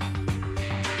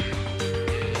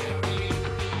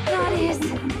 That is...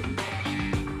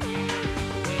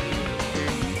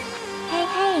 Hey,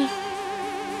 hey.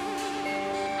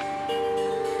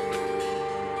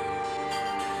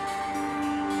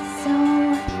 So...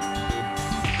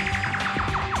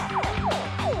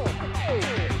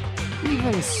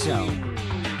 Even so.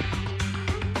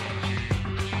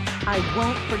 I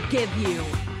won't forgive you.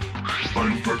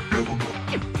 Unforgivable.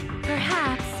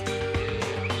 Perhaps...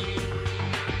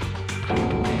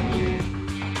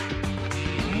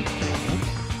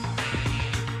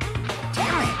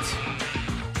 Damn it!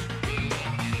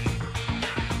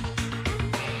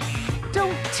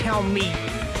 Don't tell me.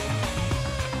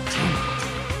 Damn it.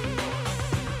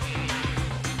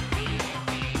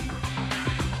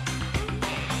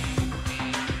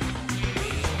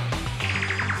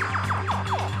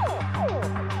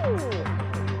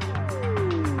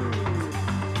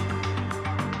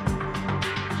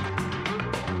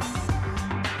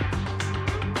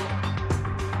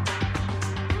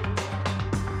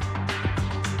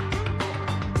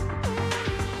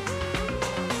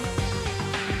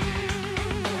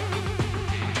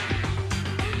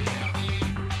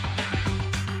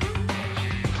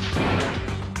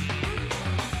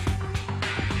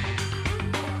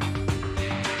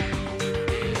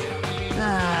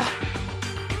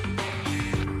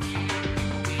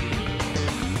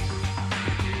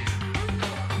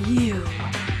 You.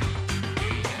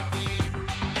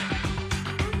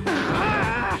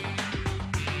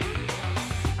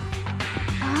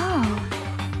 Oh...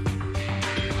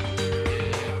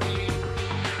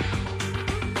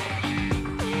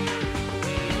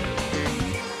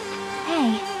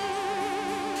 Hey.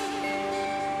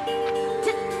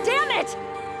 Damn it!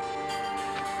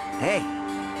 Hey,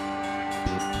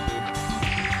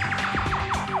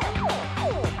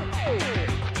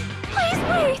 Please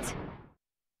wait!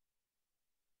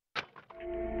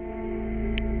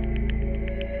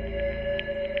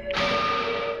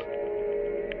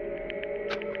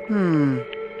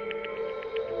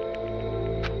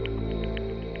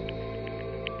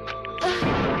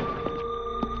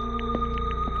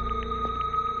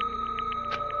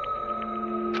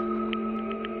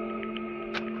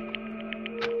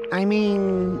 I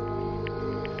mean...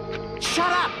 Shut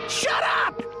up! Shut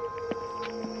up!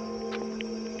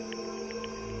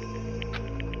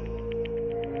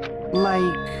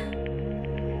 Like...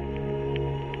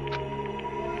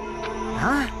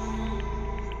 Huh?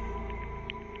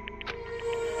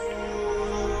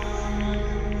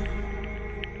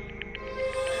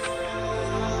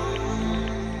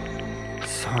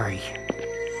 Sorry.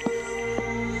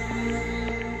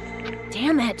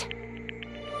 Damn it.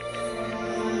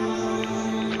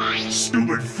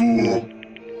 Stupid fool.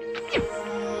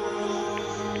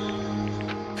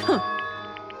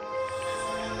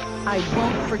 I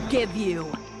won't forgive you.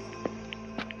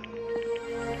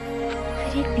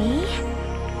 Could it be?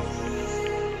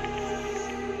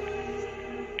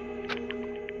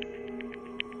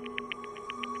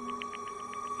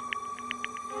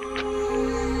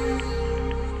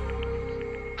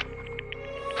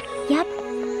 Yep,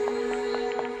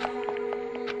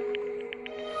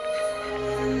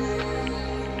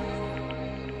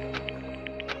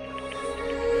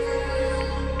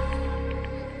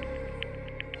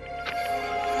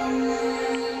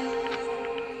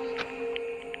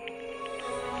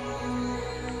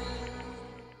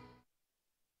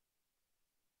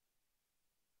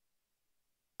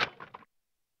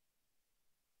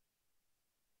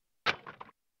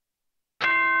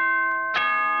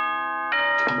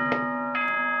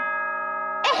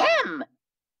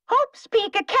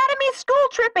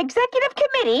 Trip Executive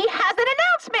Committee has an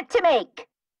announcement to make.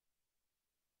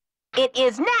 It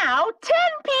is now 10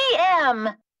 p.m.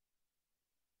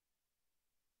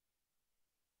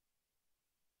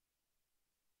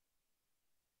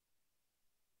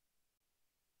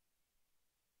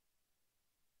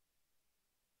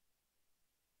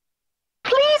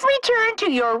 Please return to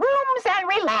your rooms and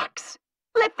relax.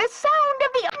 Let the sound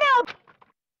of the... Now...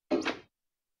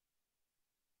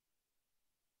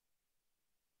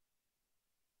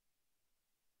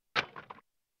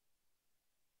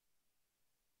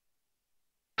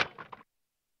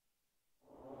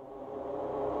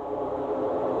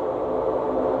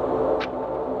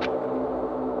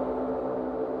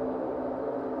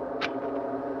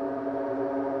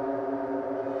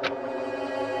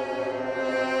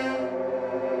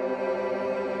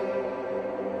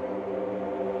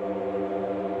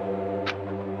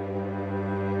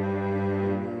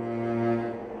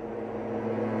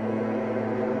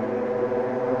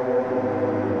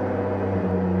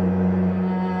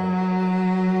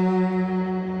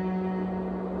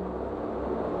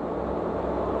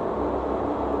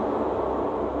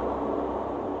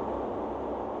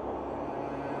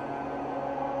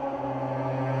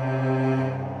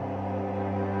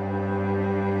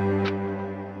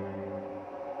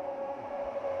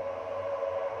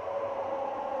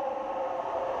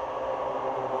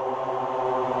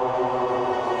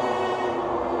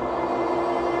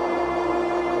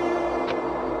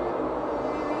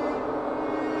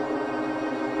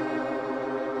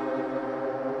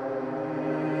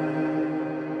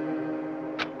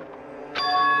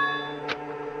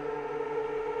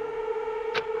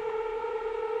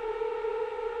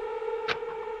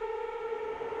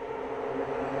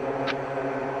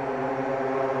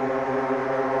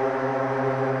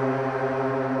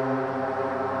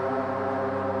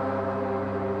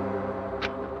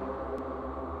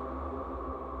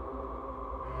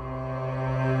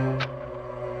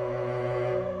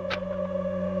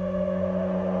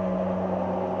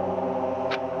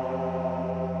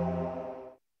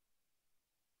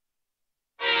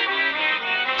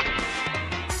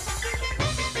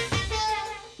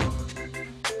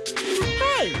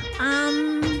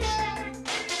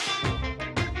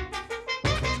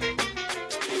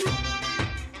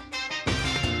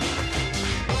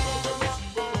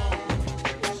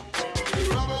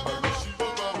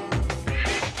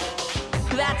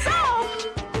 That's all!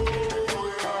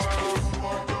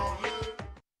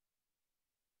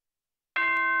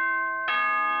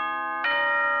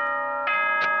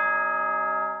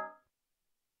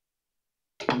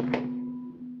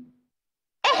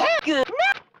 Good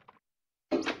night!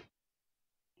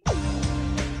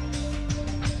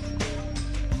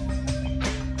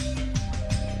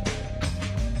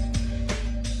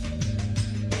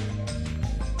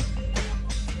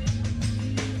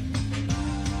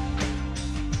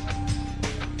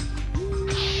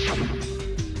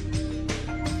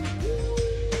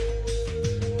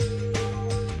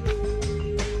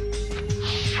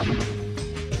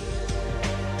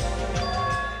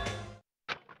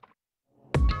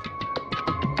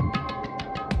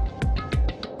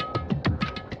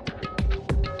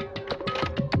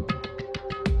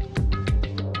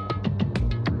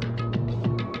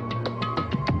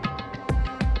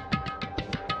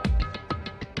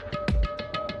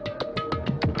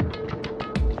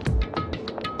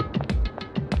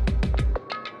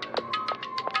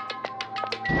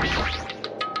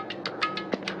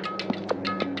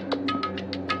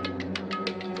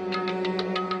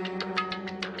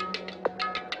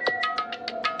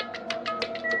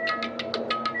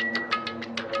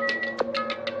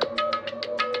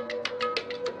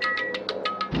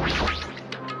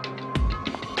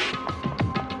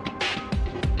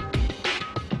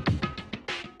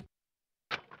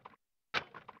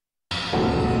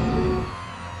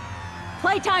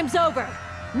 Playtime's over!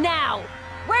 Now!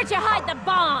 Where'd you hide the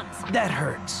bombs? That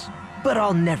hurts. But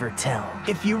I'll never tell.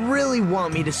 If you really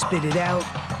want me to spit it out,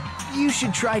 you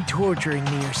should try torturing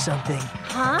me or something.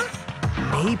 Huh?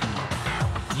 Maybe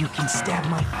you can stab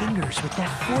my fingers with that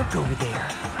fork over there.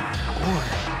 Or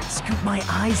scoop my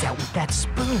eyes out with that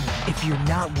spoon. If you're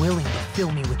not willing to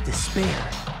fill me with despair,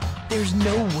 there's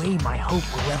no way my hope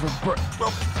will ever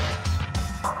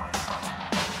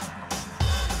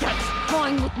That's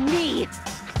fine with me!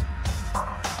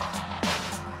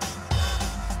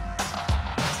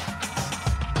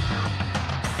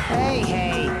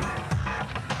 Hey!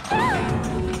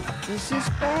 This is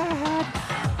bad.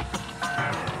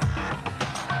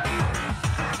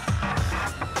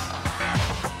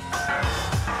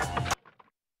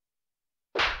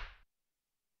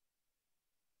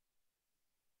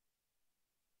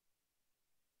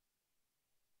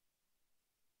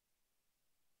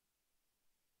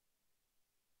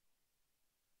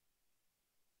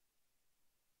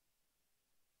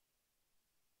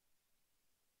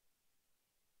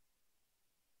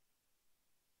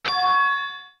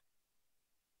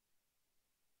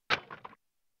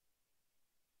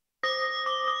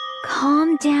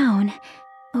 Calm down,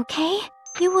 okay?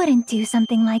 You wouldn't do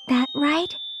something like that,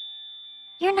 right?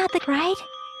 You're not the right?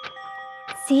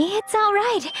 See, it's all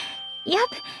right. Yep,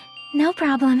 no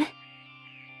problem.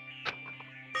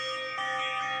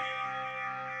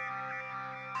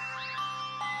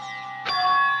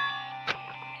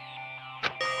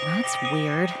 That's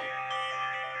weird.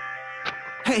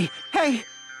 Hey, hey!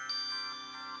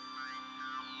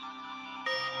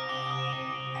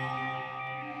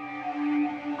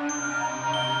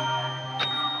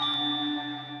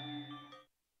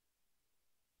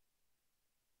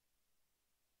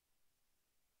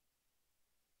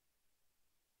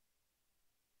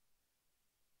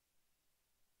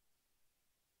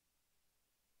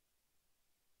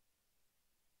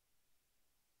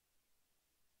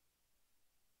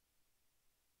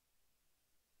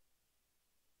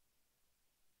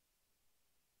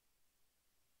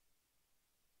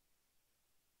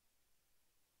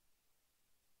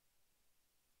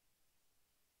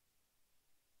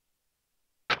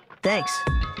 Thanks.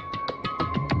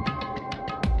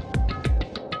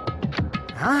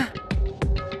 Huh?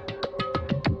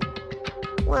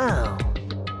 Well...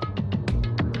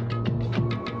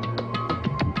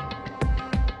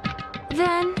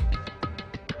 Then...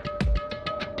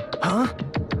 Huh?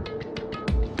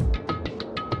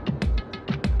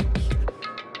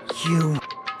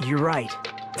 You're right.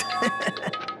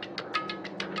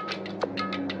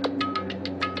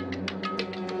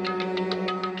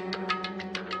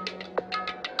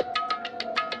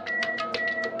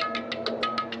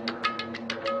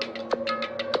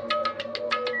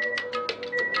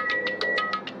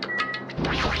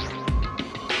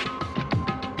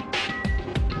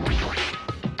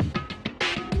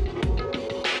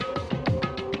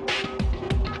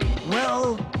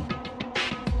 Well...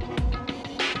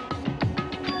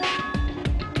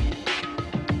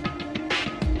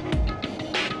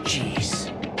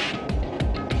 Jeez.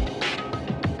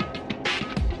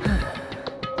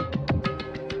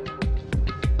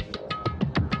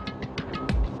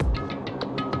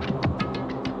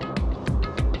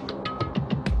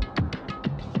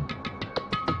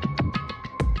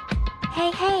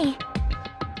 Hey.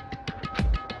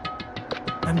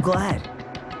 I'm glad.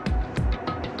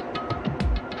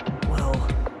 Well...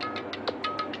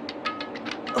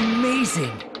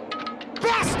 Amazing!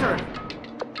 Bastard!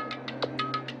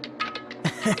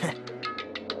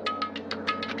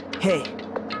 Hey.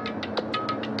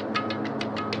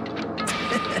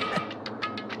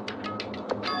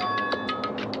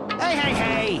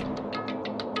 Hey!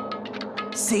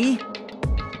 See?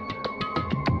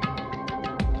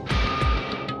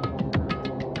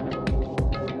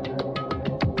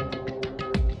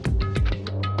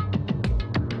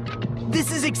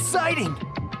 This is exciting!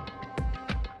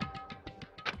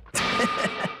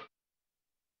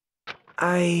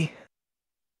 I...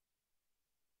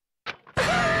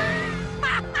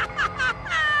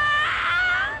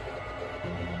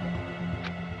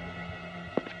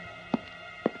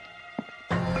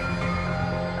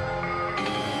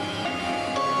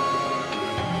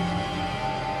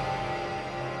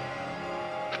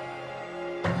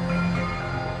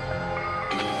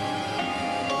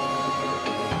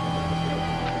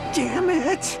 Damn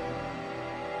it!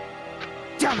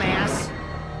 Dumbass!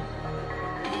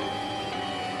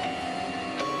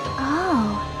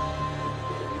 Oh.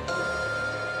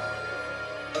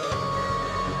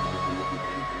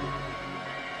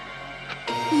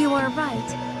 You are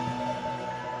right.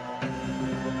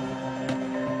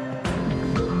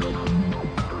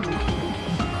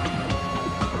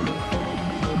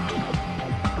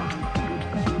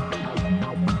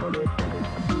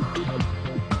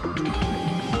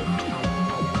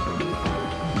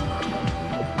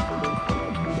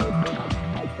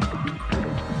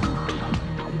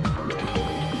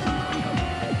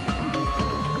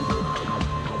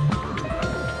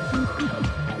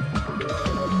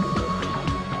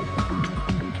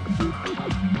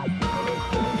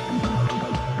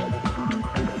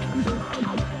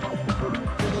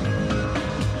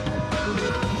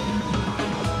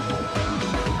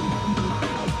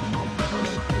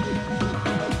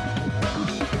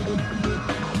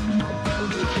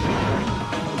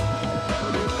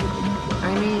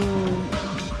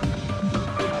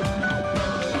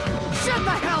 Shut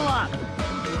the hell up!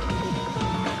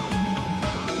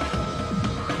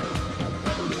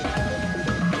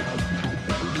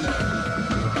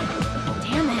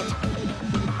 Damn it.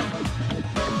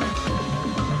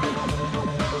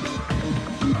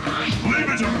 Leave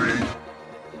it to me!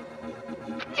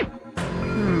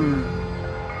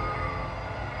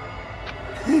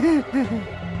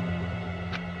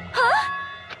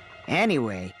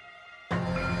 Anyway.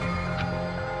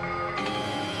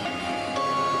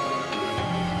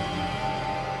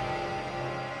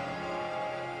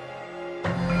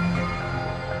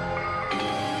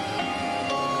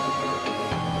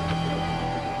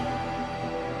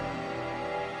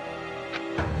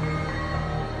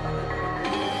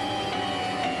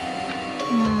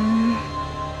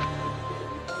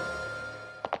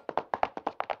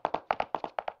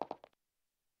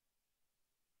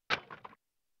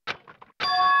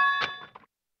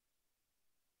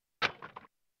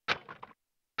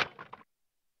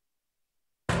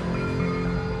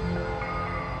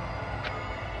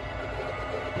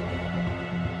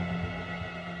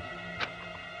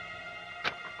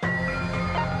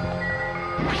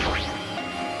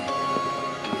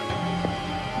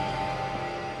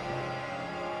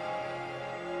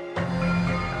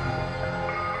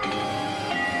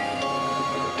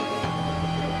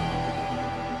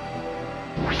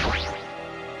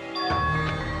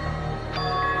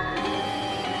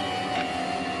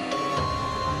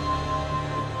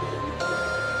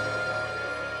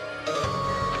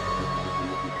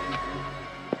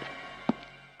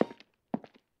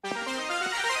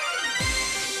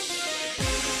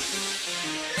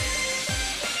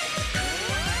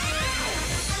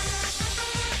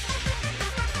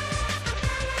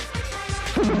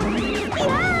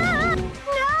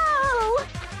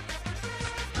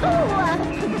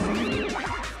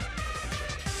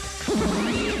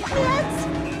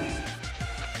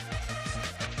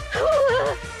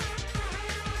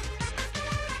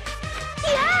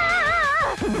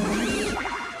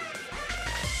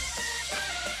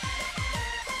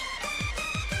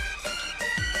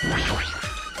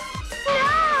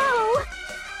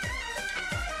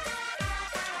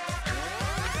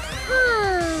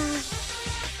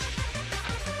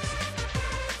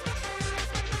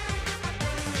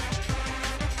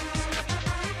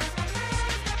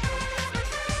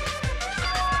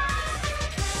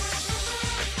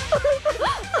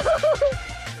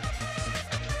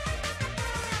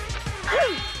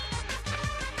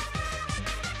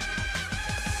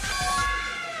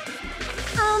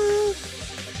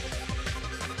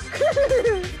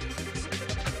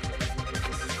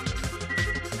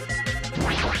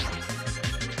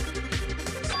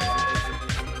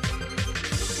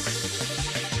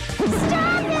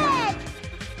 Stop it!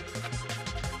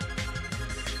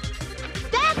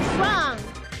 That's wrong!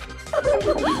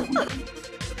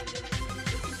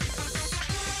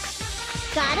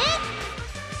 Got it?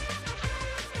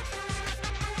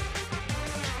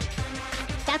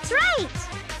 That's right!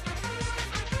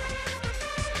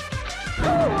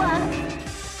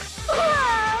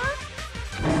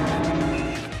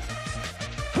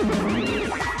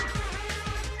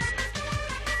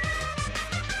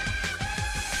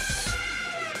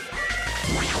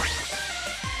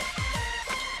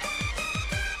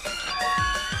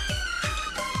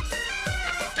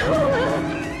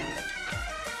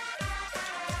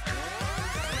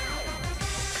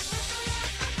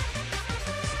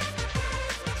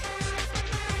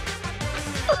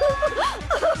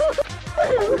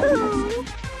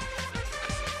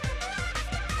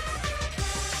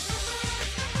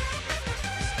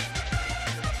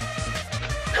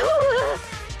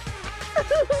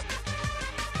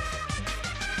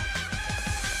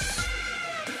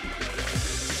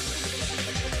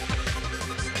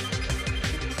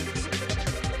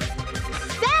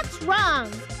 That's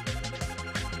wrong!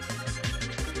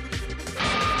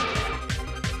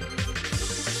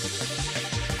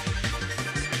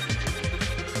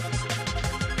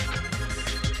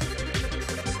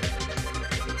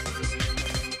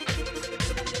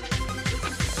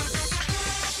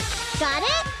 Got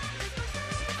it?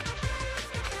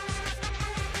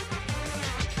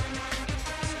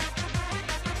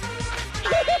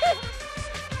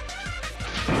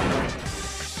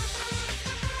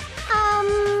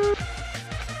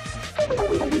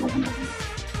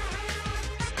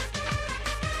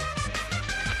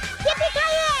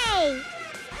 Yippee-ki-yay!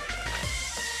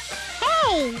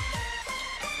 Hey!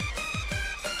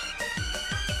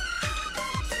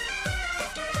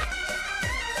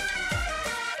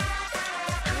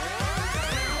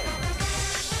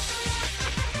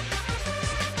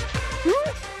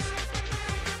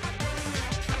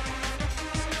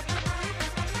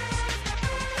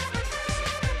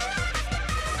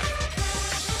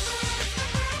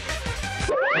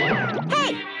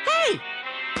 Hey! Hey!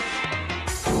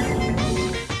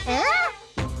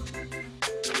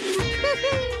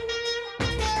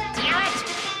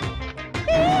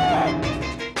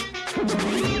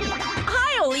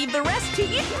 I'll leave the rest to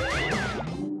you.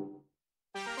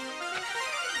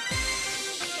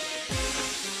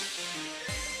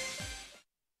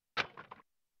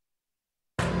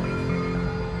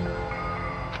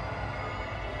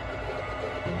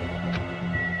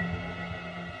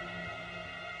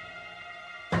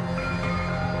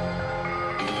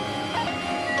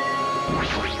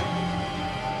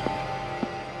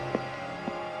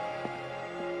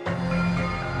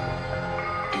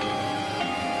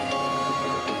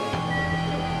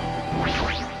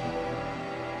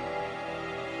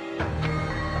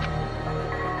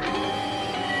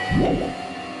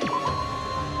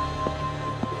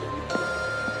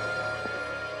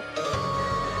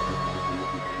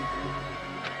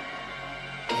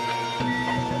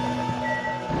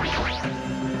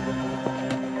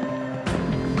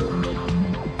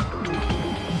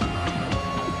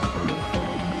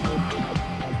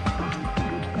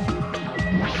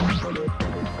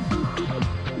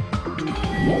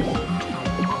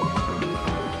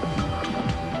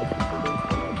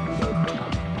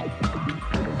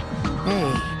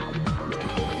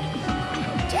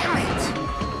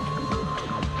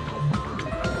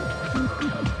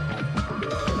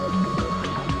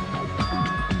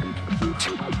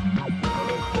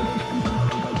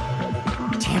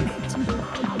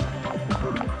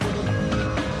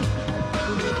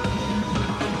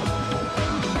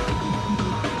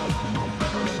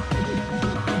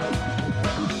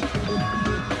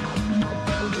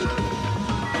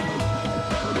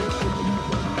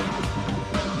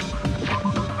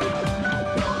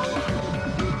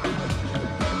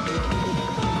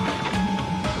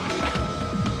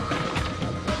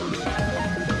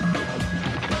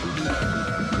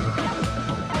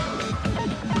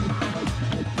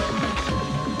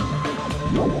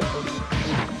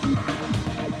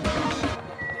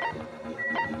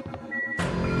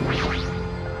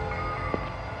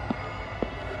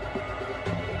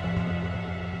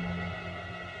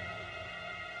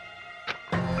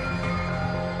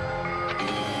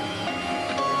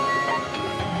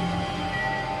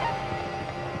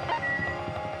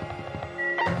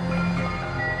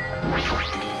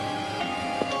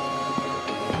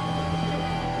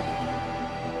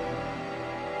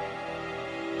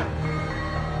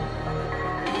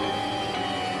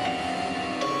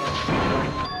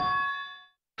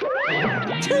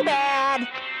 Too bad.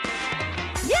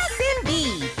 Yes,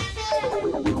 indeed.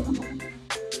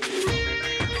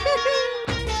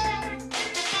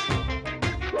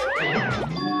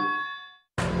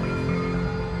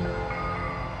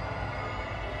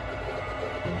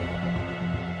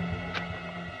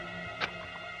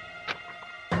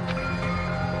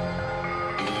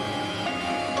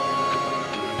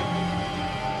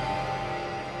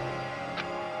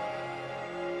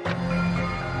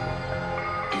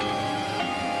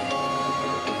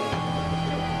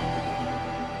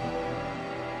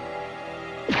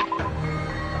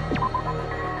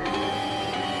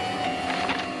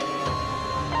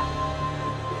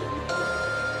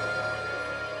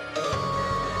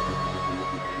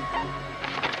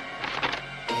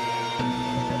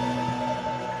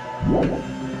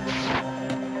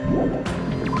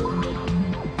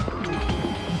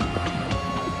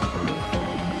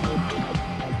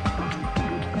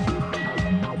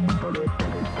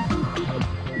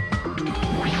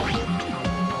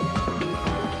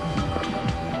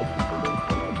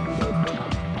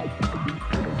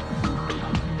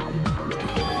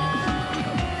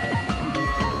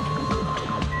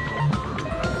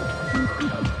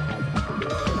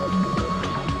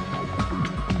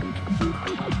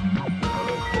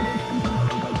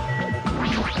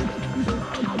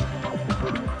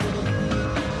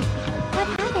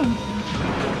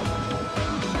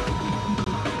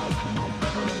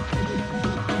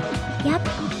 Yep.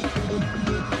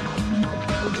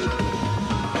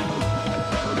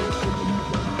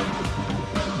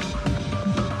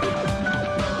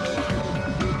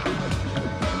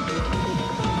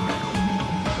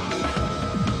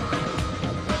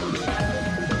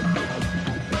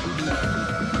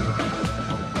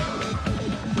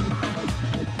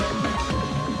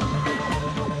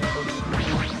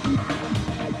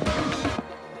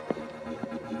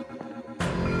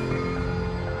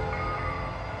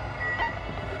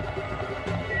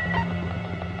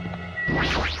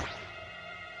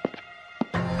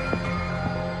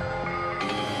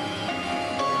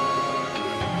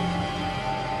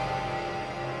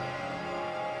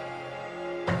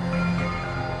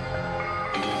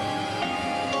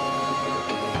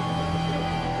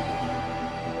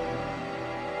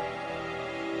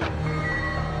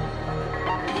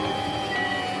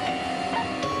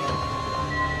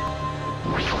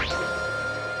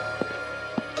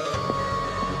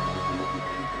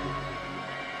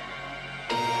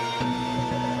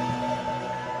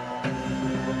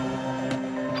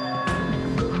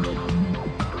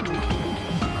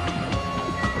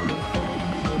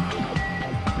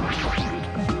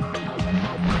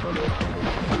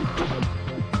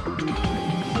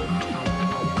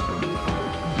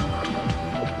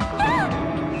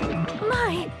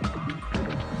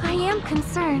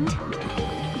 Concerned.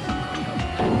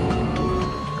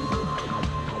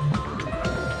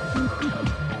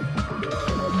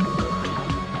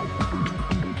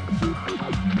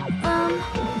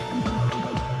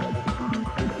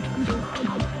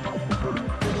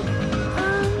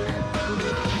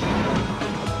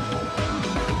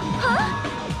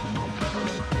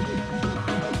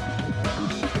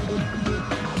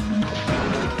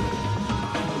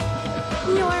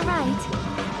 You're right.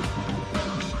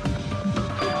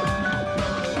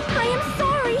 I am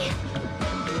sorry.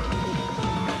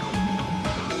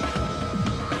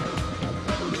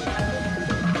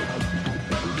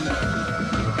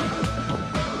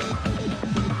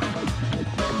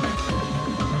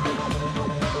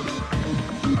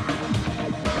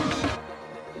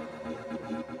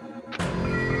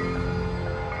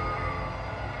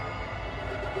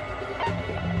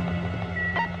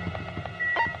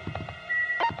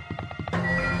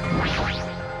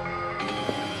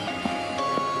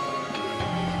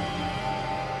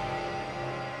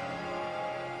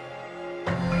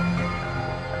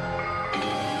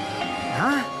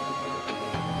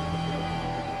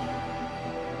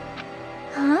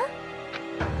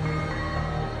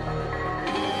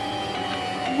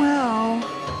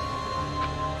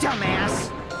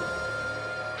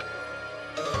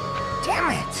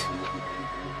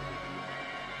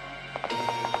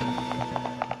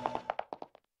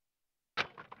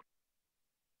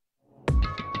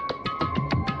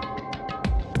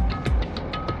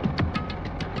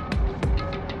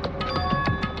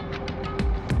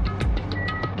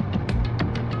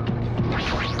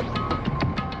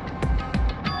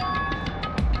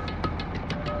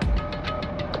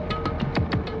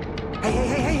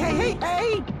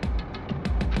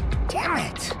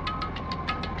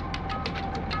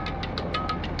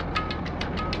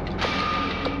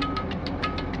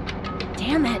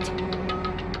 Damn it.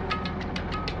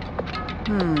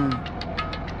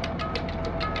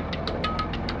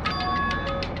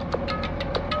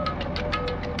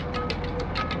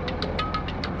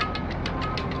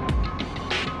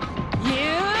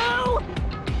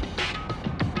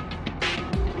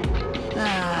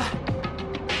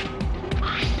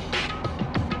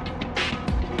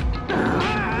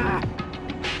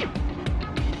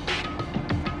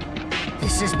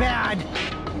 This is bad.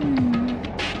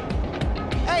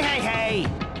 Hey, hey, hey!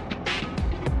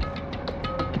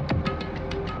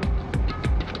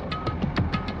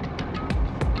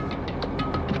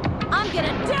 I'm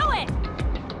gonna do it!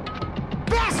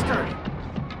 Bastard!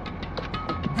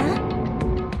 Huh?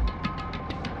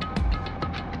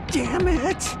 Damn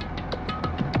it!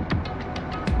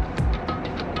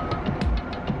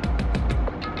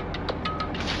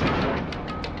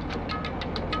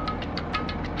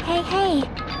 Hey, hey.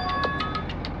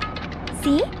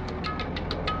 See?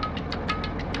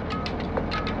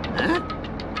 Huh?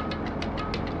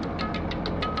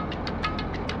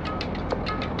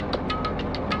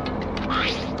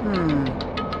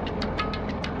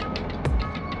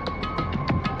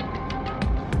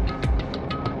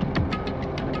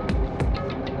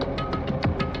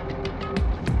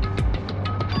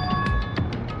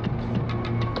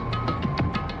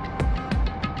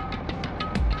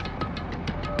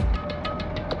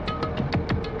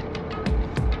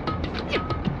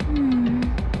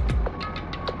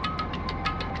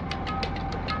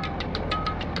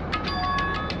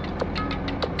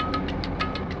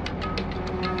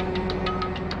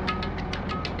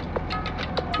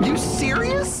 You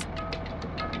serious?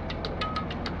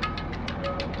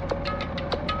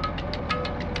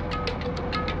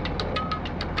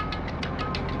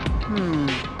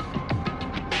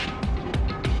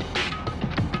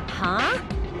 Huh?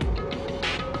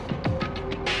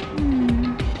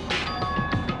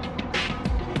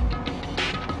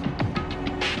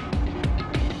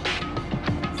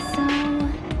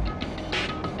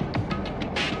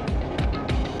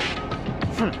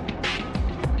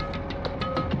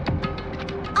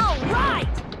 All right!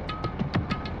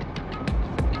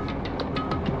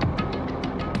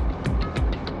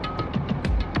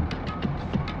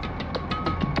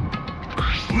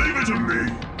 Leave it to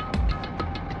me.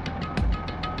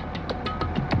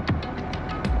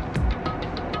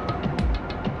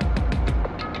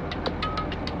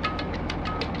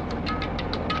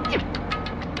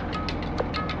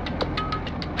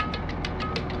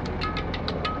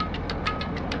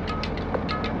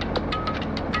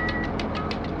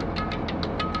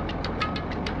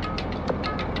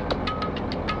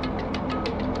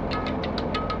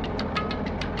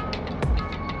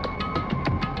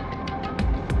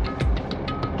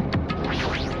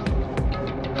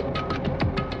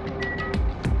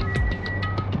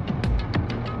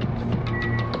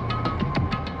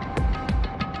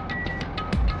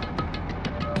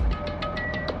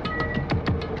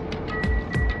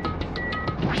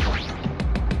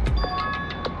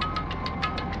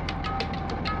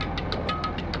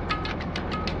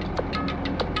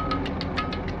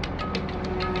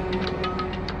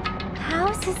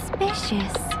 How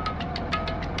suspicious.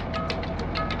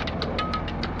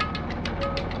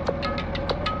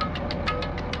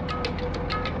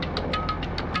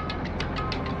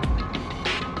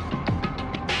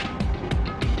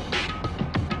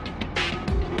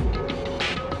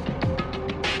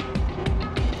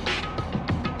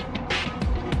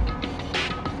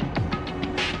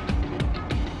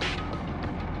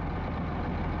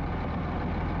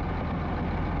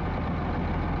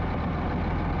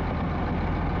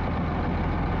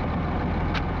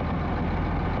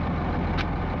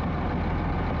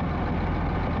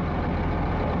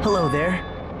 Hello there.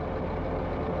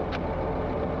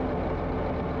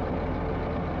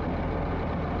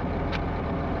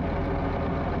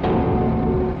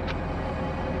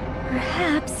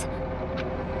 Perhaps.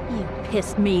 You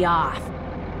pissed me off.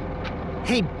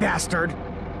 Hey, bastard!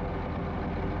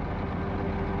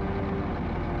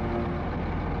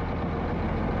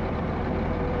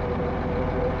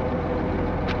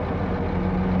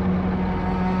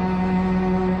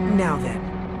 Now then.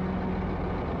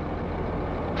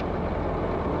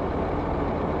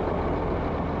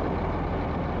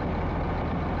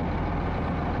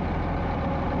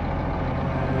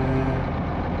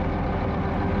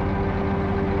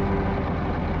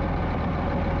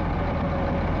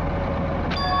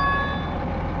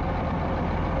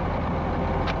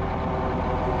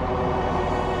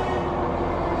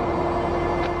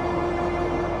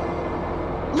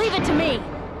 Leave it to me!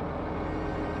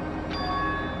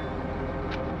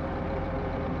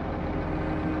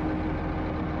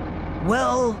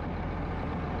 Well,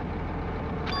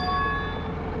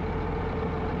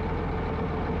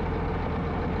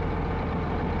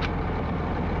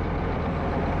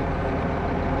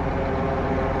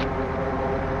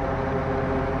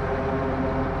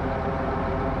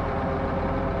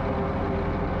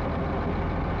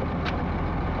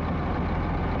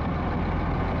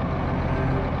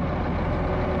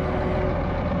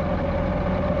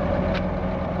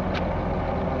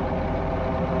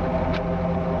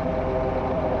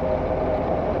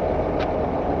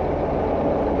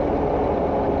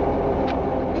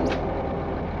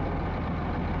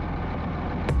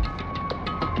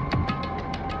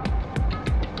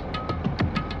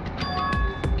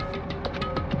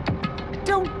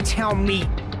 tell me...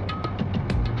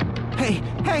 Hey,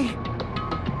 hey!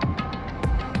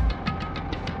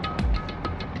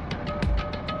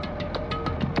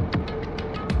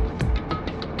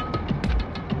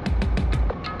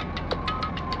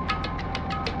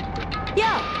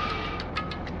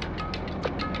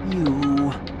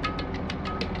 You...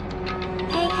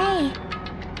 Hey, hey.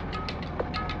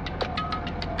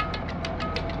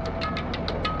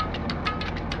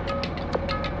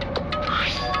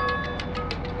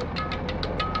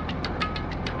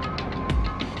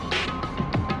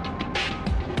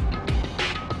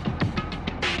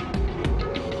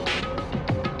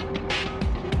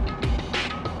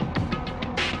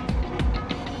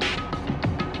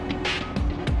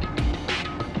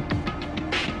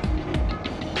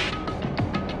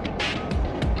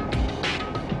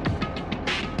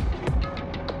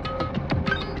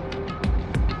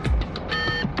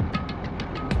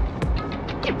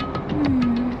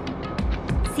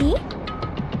 See?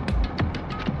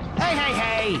 Hey, hey,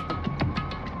 hey!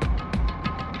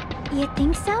 You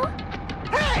think so?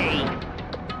 Hey!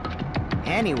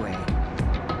 Anyway...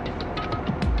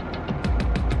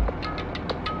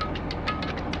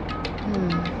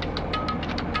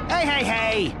 Hey, hey,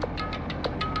 hey!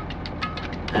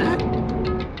 Huh?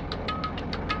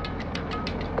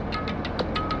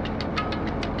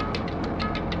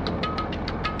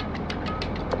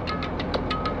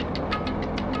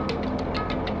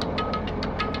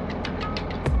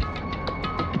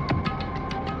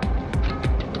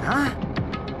 Huh?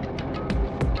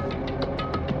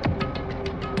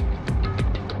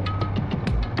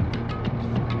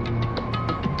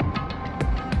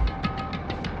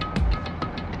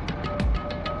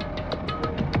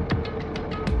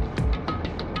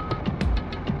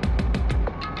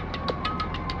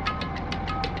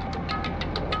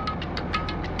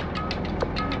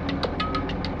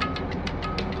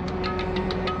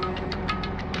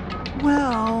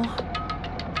 Well...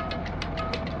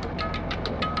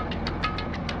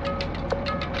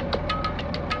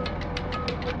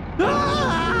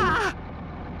 Ah!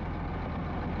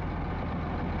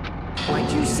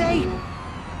 What'd you say?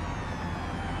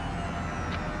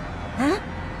 Huh?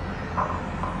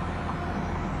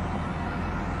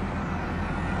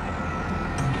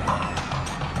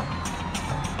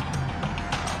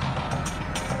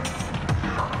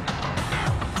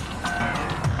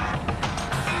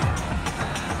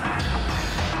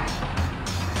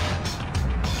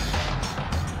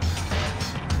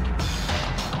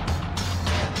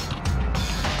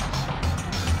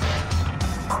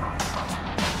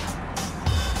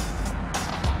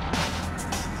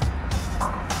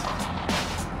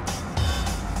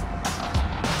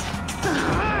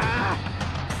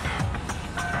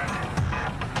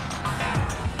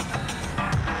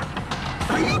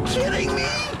 Are you kidding me?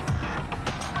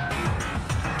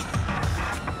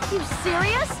 You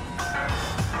serious?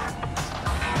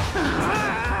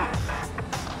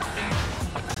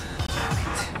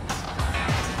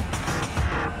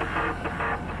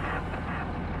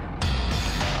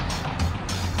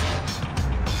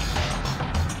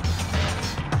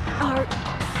 Are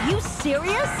you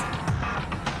serious?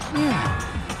 Yeah.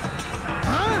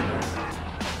 Huh?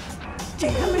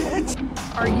 Damn it!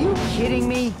 Are you kidding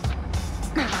me?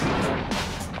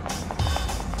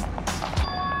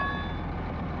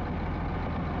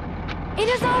 It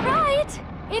is all right.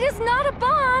 It is not a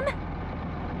bomb.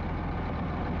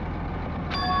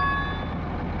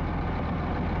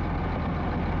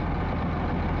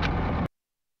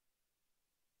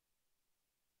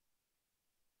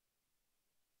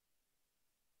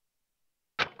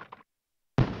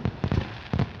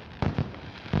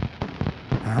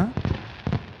 Huh?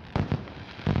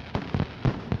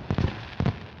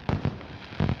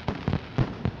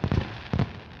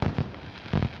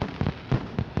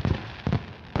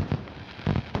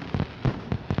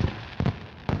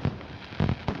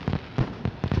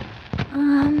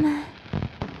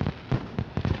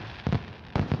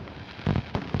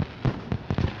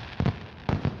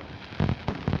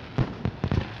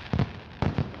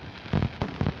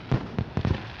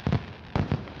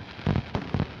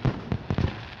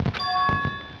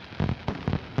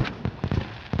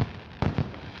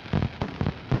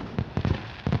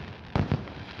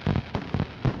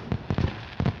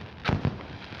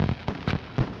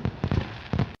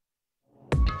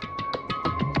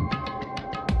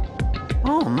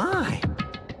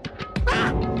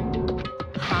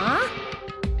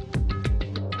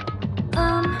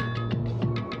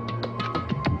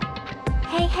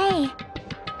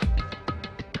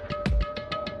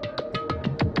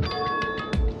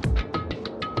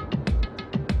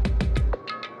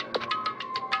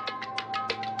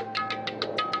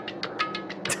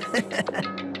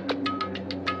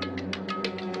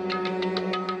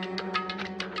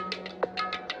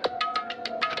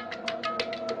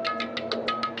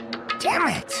 Damn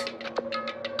it!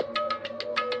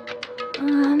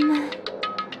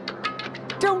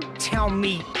 Don't tell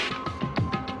me.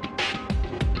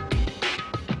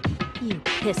 You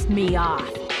pissed me off.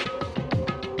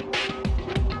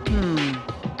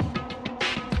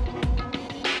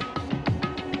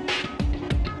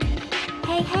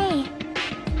 Hey, hey.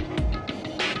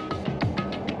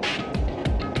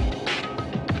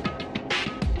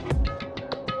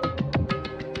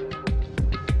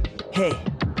 Hey.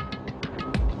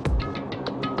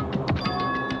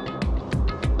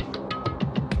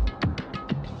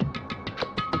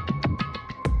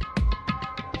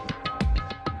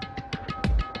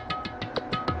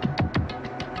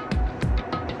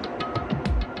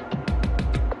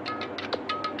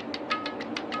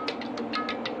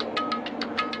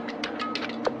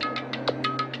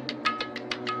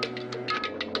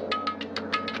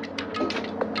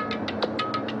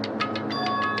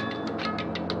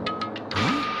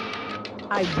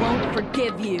 I won't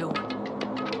forgive you.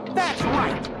 That's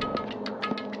right!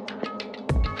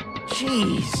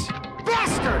 Jeez.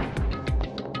 Bastard!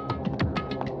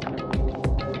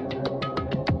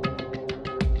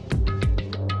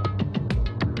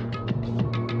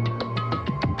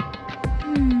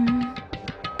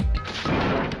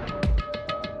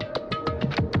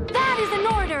 That is an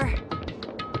order!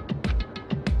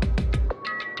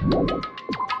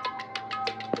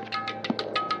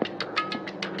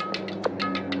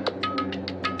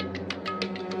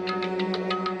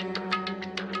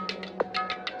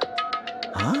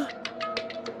 Huh?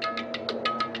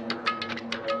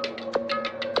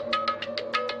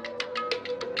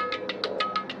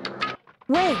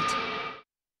 Wait!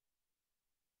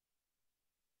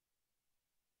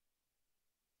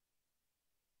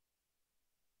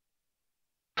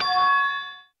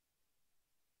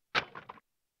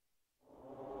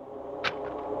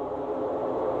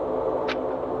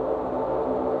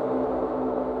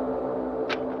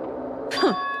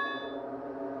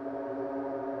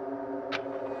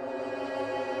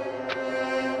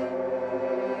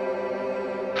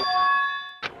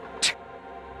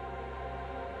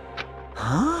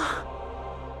 Huh?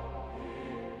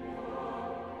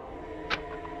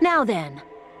 Now then.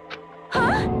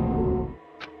 Huh?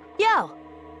 Yo!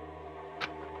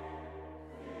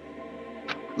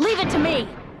 Leave it to me!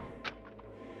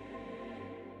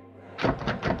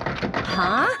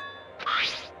 Huh?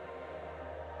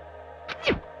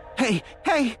 Hey,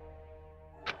 hey!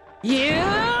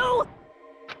 You!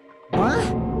 What?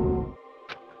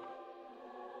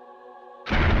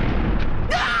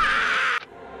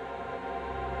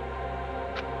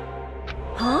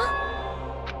 Huh?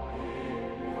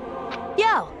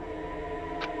 Yo!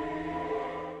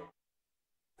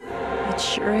 It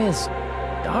sure is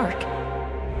dark.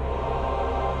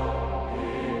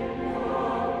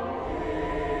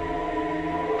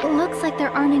 Looks like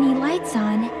there aren't any lights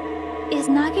on. Is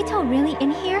Nagito really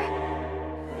in here?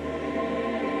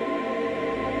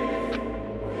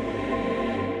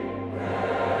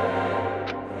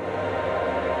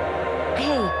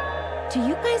 Hey, do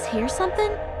you guys hear something?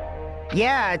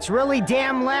 Yeah, it's really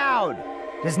damn loud.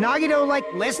 Does Nagito like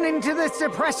listening to this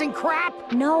depressing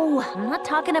crap? No, I'm not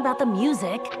talking about the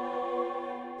music.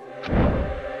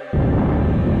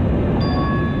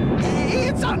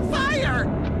 It's on fire!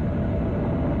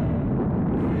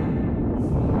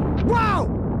 Whoa!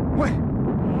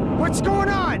 What's going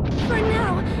on? For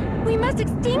now, we must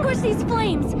extinguish these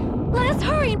flames. Let us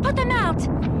hurry and put them out.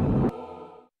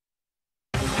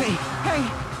 Hey, hey!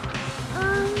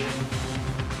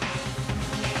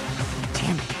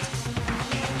 Damn it.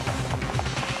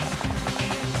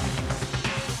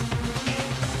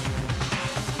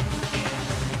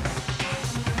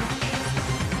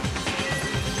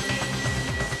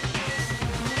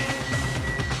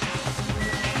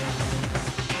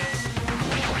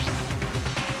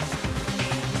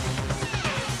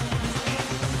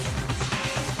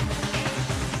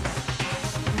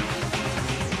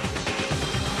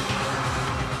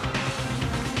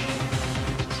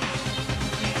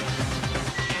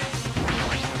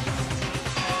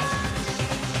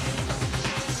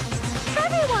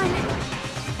 Everyone!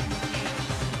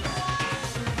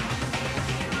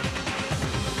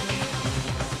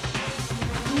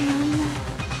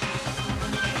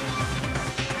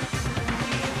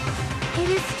 It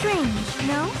is strange,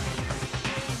 no?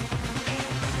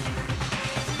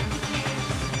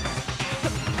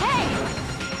 Hey!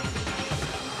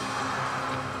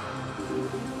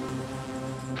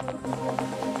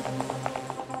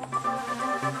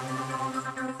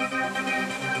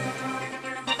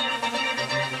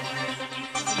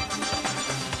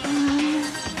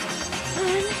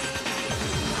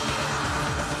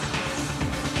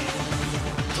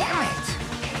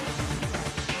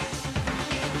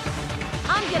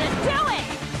 gonna do it!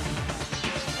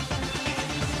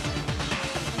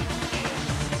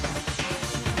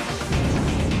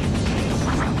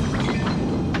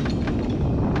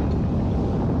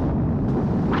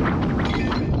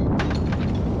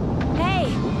 Hey,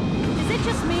 is it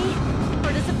just me?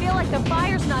 Or does it feel like the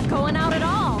fire's not going out at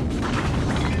all?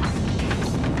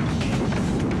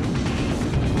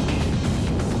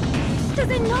 Does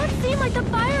it not seem like the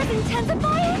fire is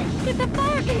intensifying? If the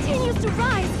fire continues to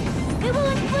rise, it will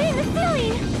inflame the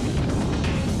ceiling!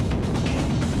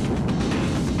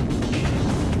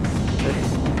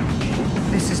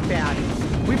 This is bad.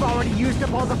 We've already used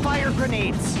up all the fire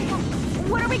grenades.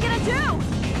 What are we gonna do?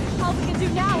 All we can do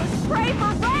now is pray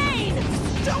for rain!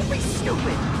 Don't be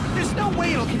stupid! There's no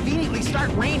way it'll conveniently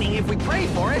start raining if we pray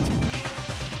for it.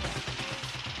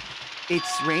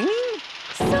 It's raining?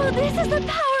 So this is the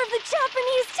power of the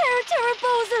Japanese Terra.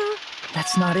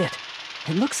 That's not it.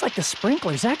 It looks like the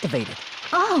sprinkler's activated.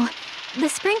 Oh, the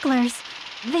sprinklers.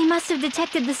 They must have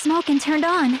detected the smoke and turned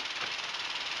on.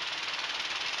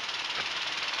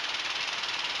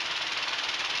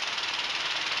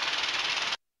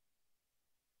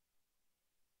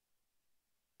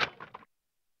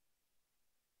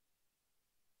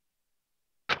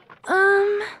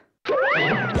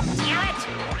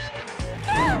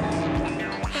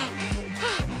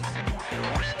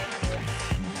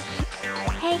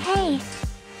 Hey.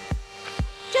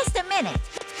 Just a minute.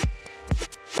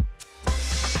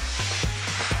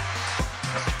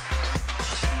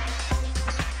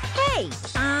 Hey,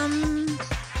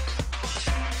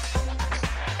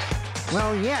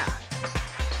 Well, yeah.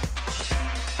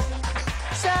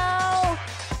 so...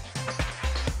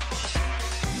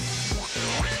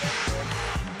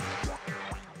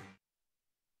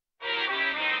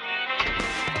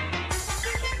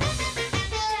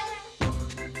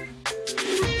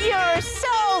 You're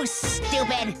so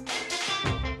stupid!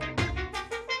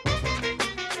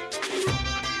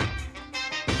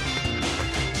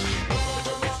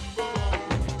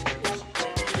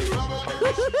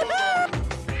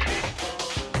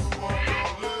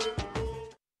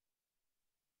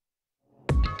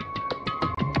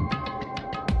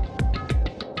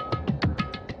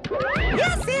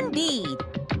 Yes, indeed!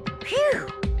 Phew!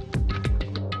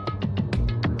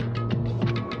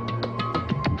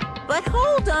 But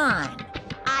hold on!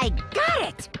 I got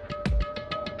it!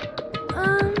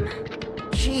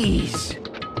 Jeez.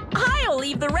 I'll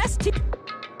leave the rest to...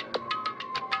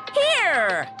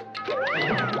 Here!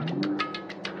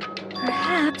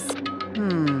 Perhaps.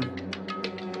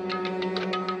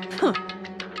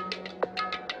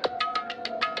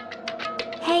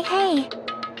 Hey.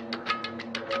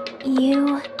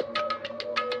 You...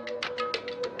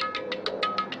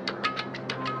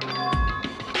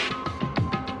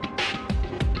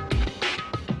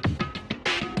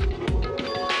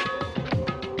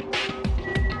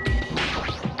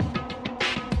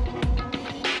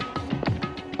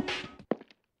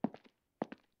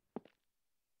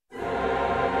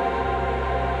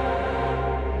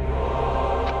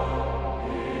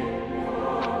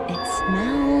 It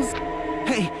smells...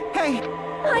 Hey!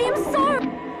 I am sorry!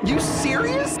 You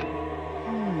serious?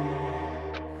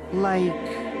 Like...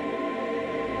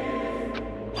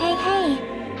 Hey.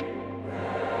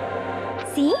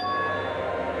 See?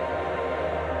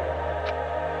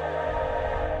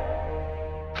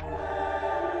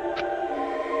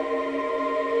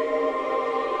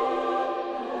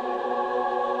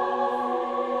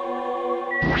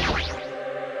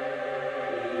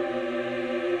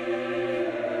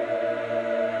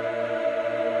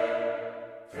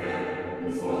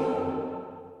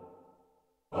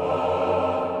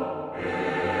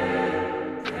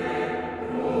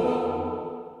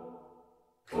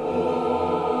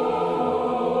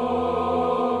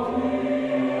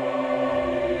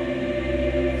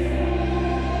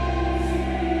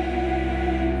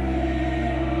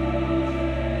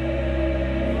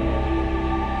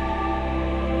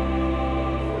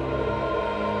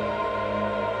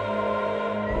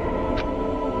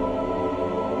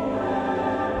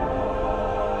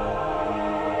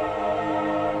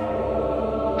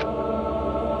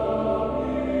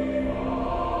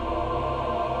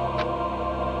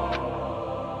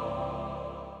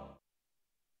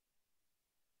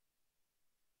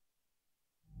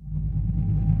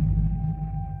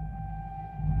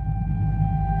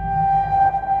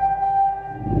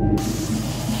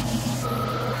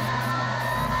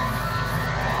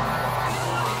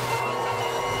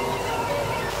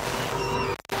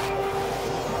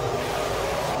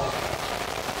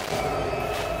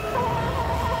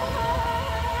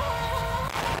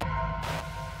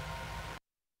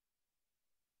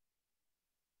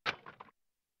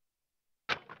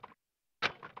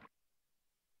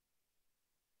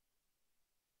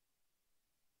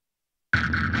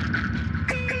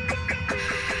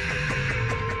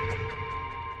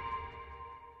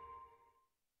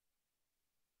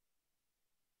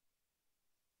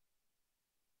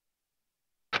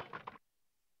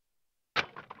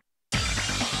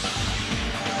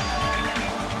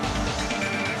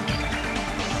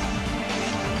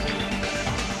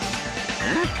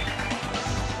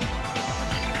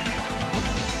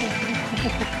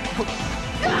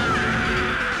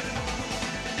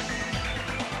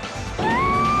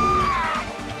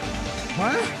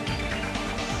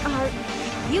 Are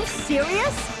you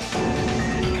serious?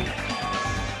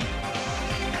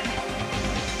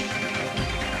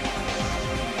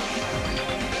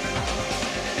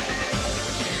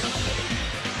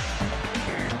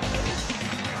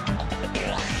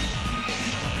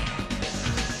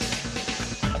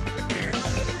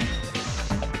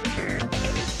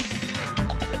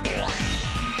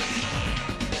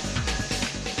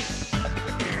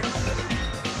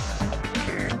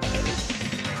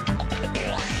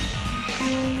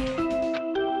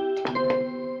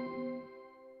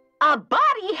 A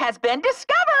body has been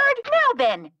discovered! Now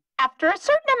then, after a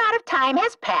certain amount of time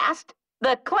has passed,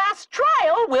 the class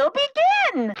trial will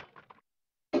begin!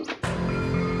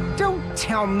 Don't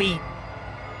tell me.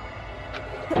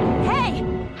 Hey!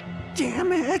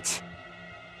 Damn it.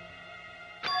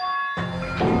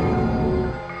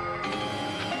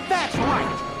 That's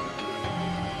right.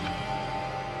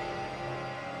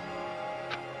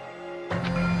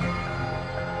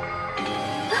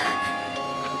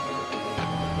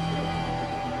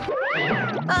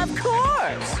 Of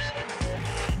course!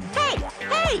 Hey!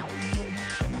 Hey!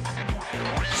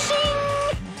 Shing!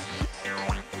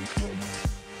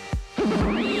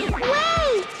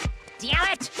 Wait! Damn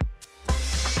it!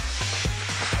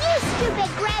 You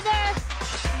stupid brother!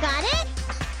 Got it?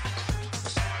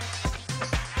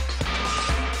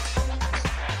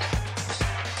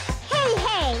 Hey,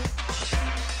 hey!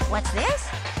 What's this?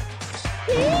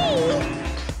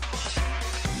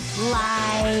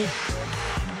 Like...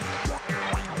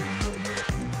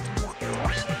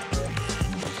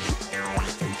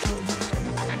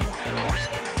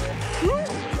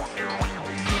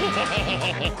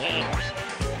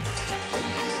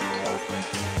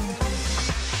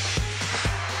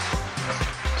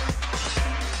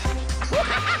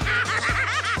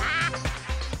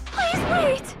 Please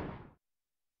wait!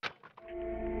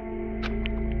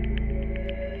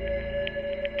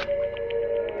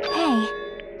 Hey.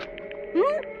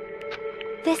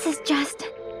 This is just...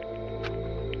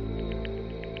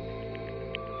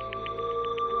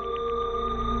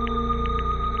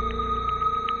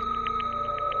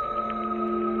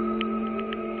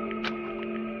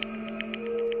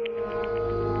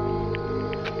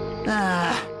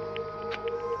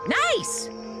 Nice!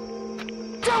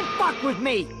 Don't fuck with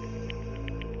me.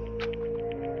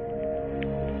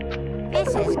 This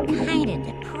is kinda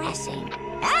depressing.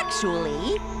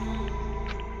 Actually...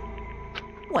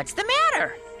 What's the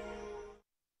matter?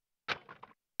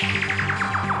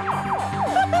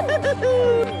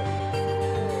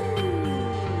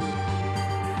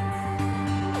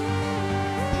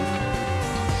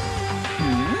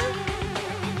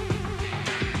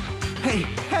 Hey,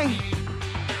 hey.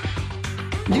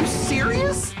 You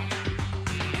serious?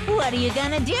 What are you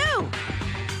gonna do?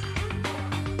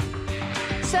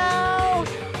 So...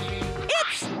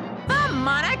 It's the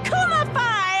Monokuma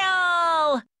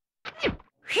file!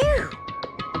 Phew!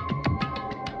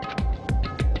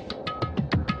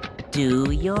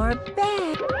 Do your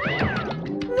best.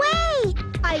 Wait!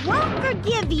 I won't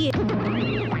forgive you!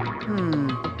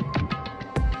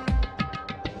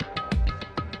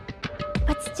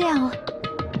 But still...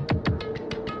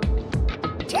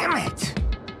 Damn it.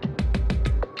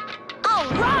 All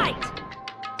right!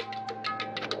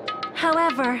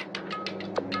 However...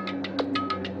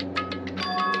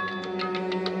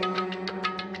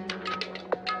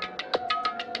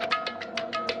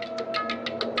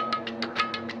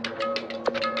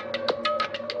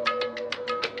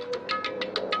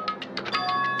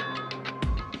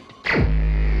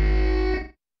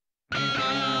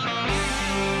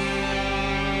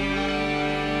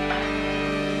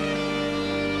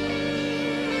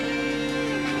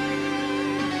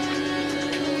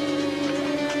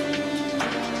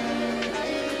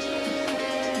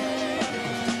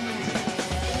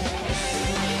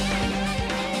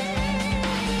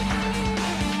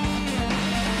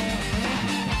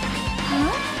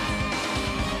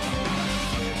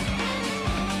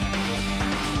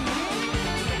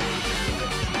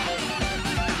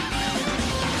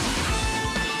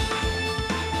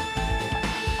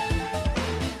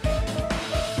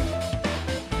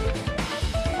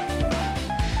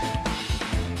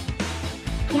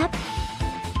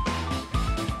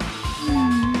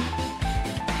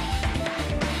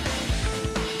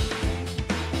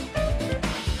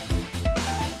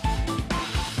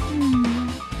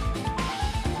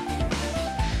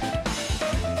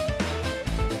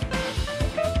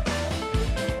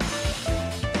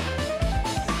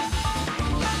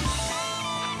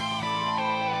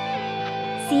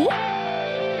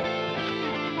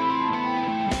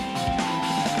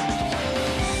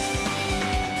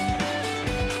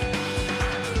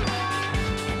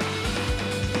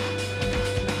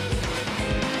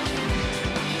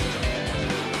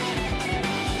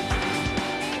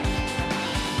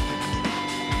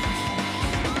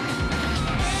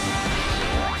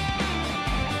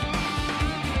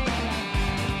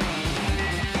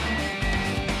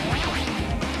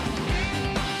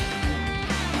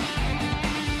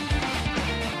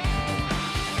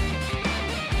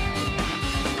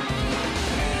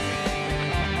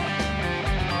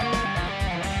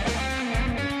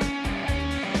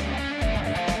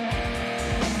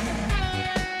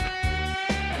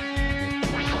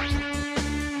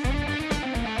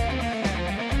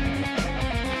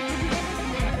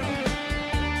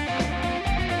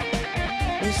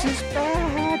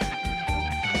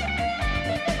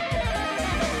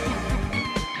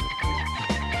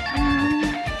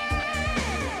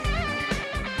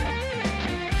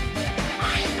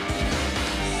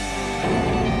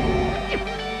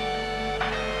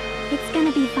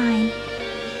 gonna be fine.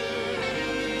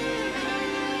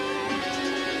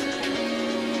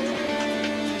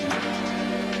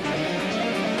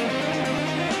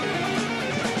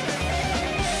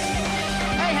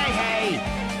 Hey, hey, hey!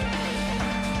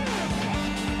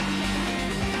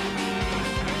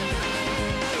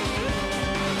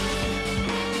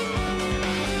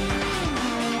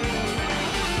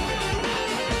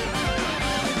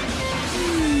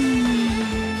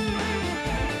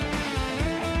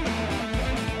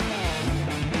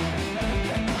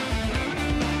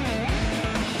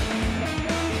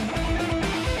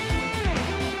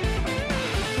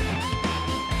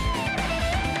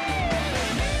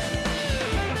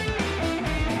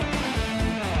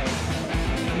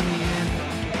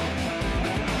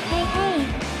 Hey, hey.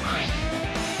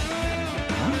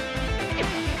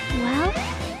 Well?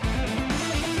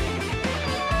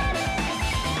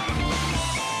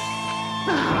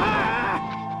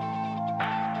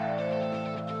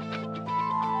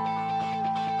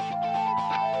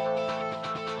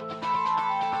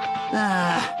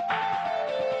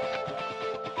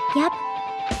 Yep.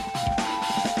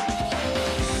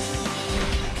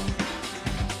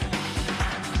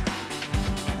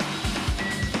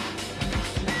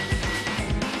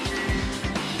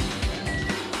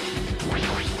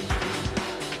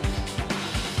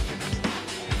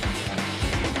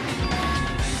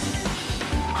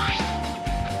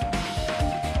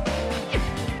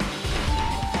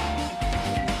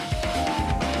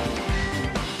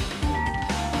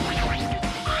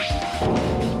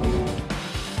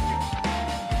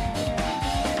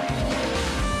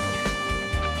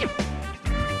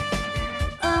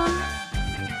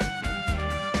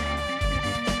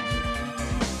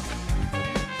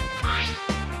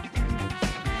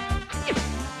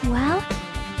 Well?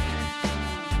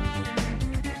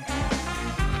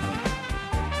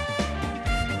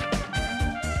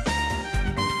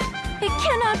 It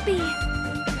cannot be!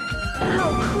 How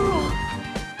cruel!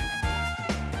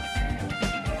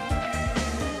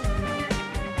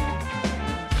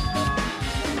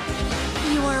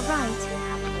 You are right.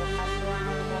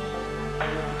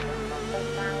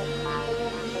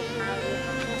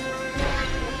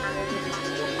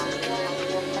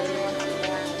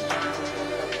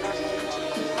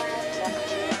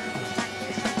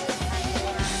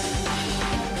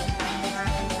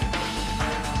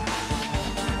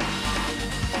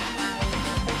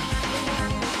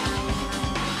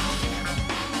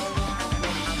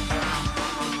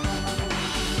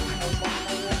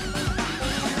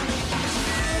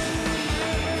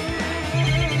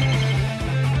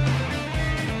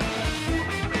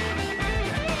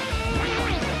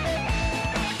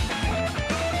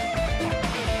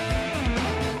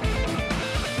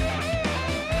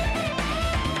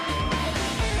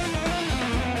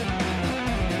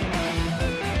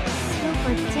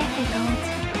 Super difficult.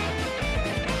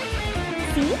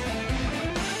 See?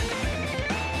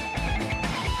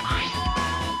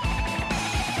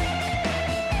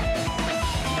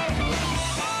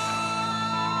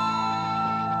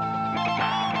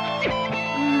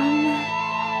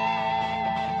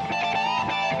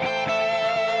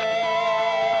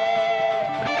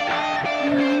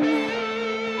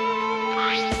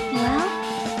 Well?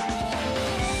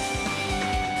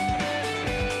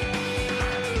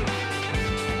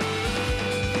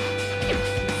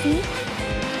 See?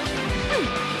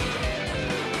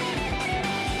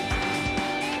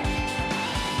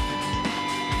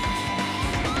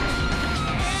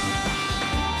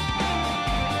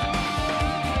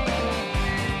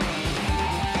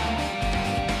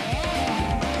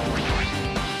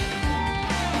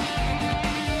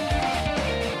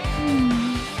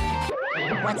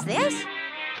 What's this?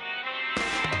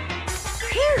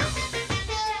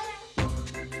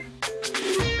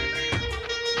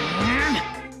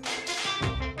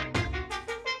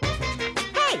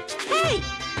 Hey! Hey!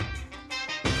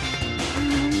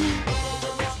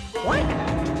 What?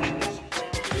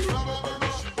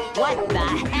 What the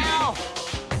hell?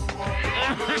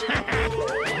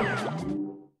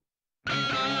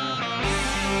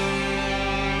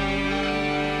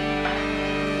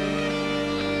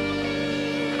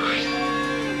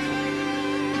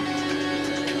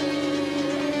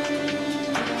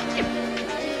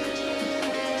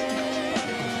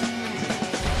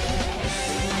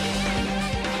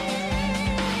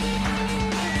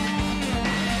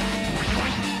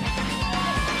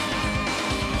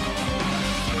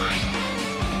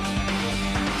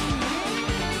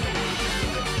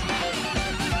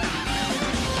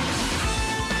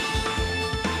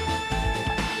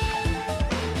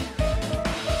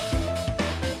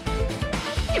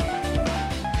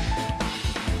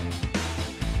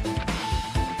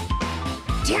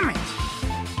 Damn it!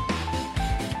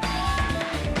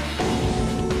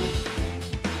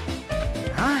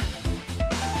 Huh?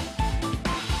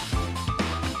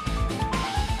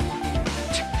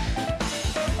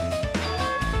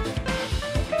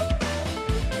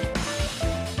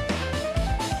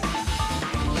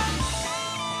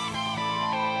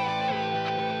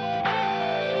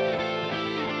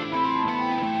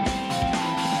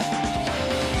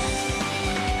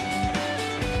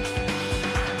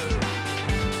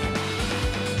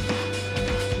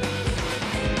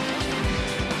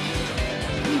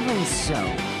 Even so.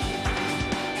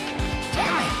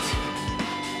 Damn it!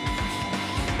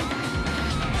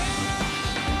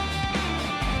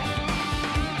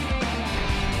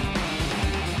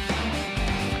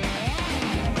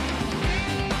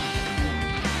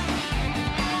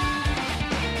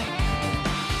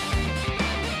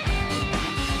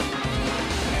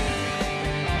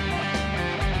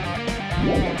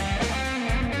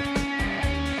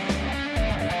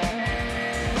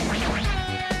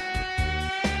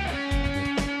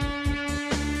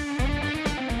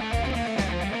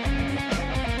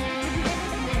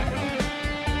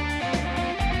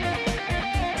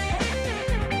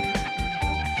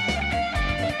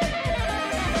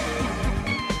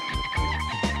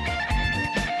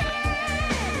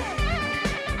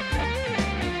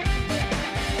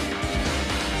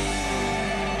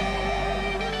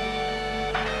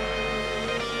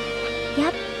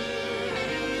 Yep.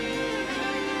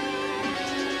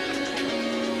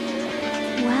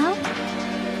 Well?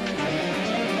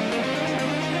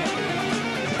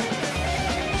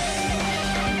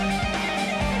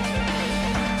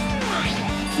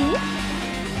 See?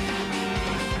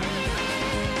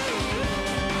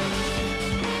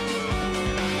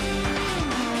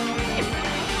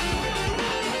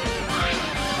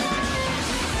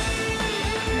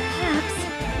 Perhaps.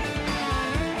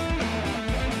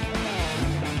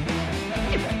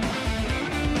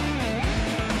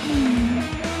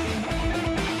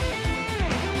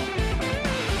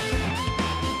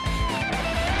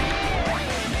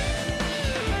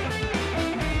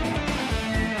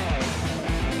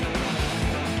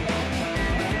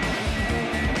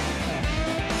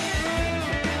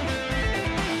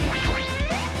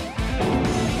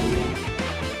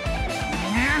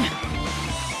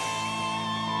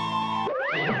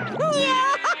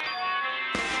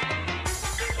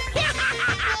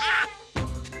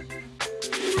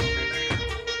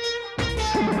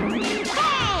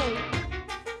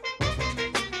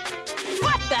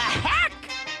 What the heck?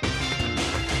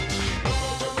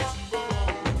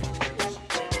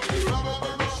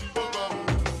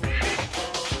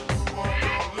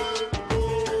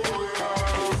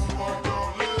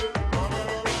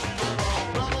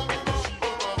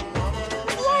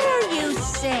 What are you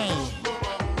saying?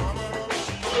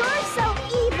 You're so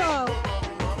evil!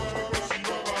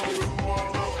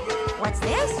 What's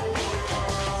this?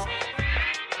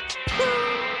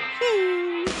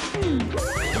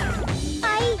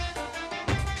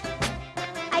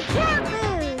 I can't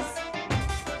lose!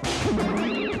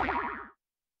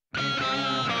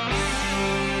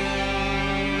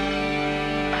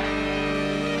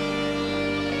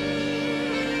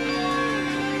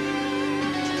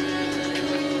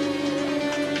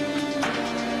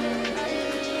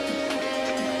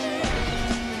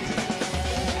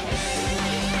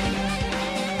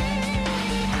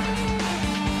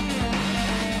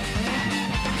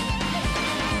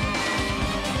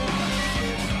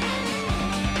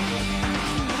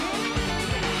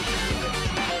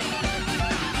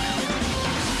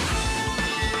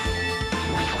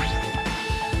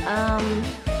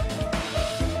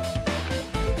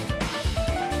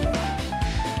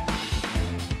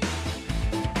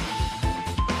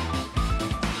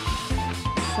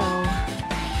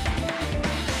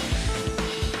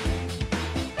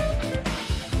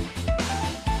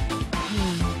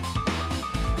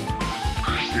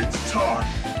 It's time.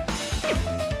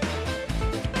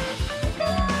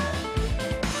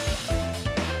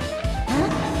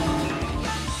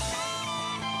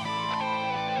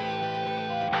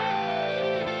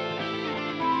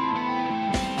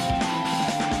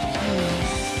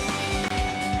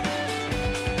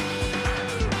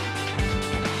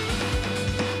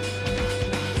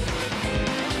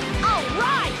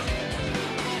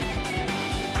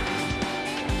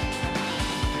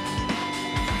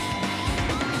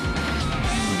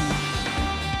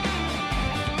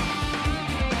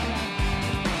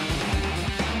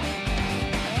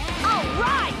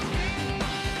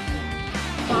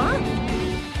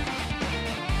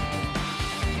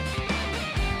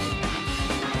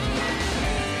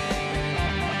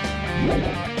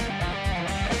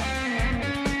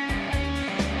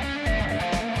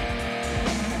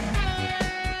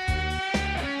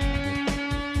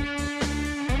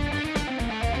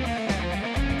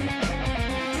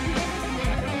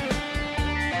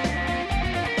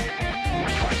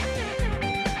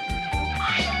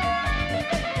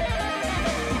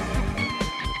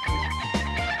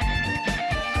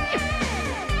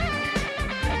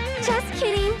 Just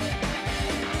kidding.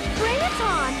 Bring it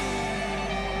on.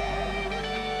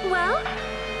 Well?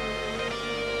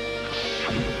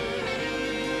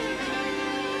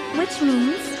 Which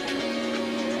means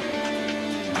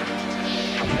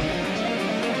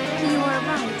you are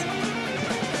right.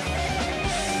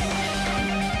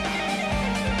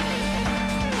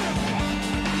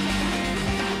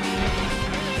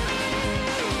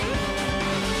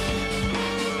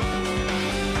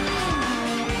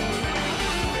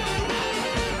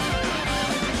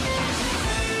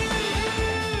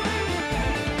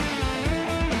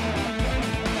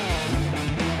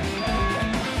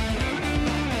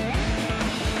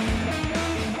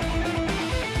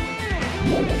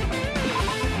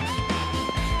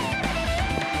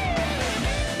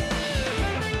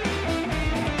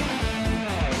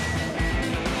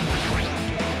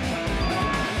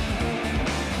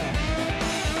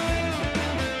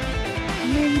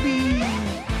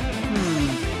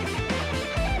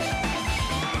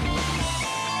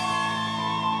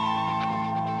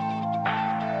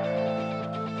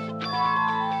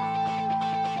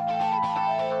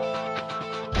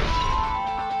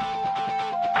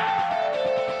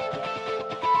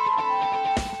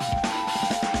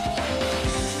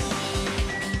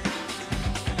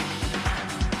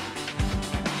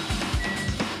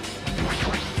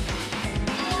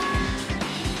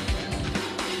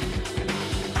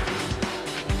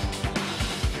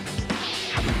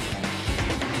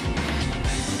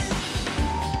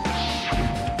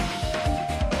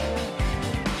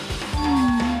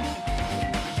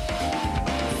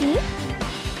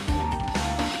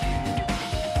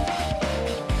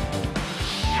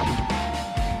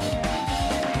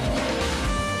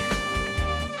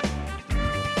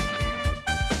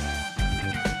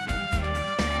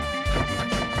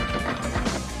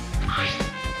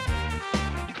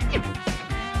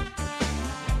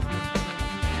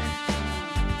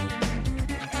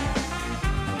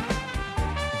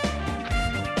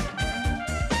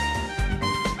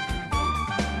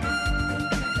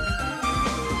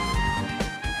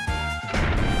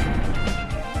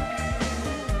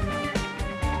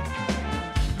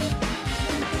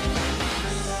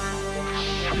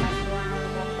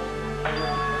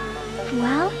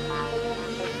 Well?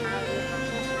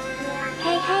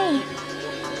 Hey, hey.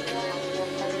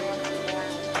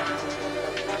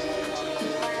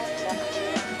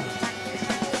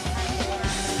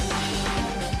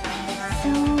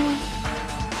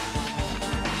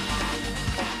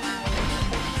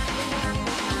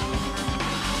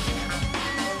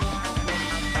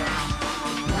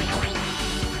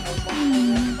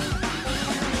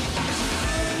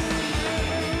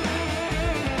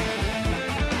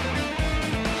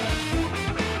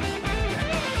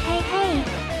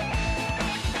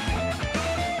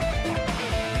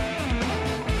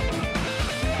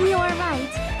 You are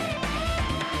right.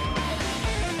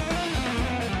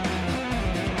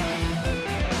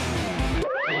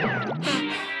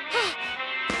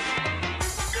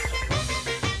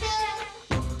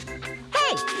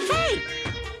 Hey! Hey!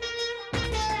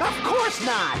 Of course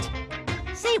not!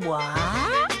 Say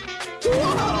what?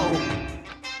 Whoa!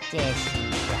 This.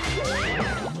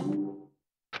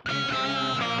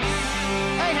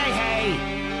 Hey, hey, hey!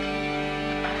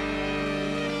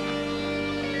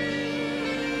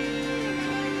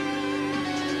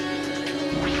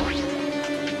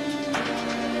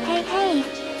 Hey, hey.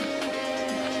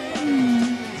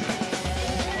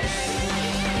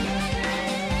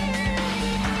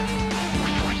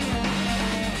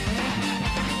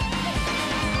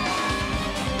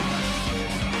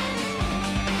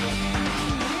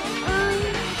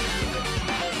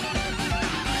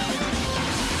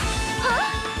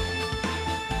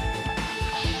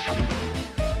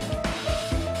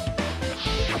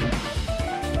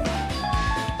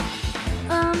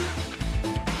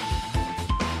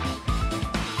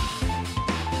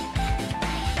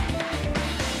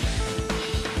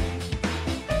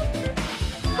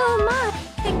 Oh my!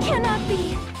 It cannot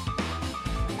be!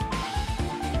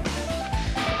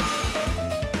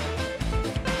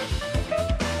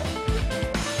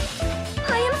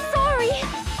 I am sorry!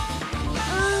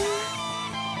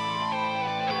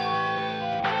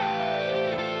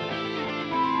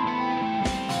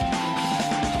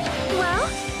 Well?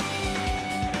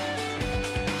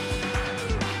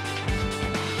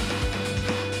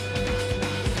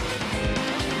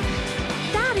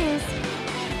 That is...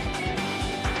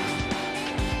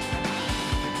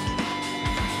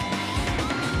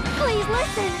 Please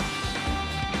listen!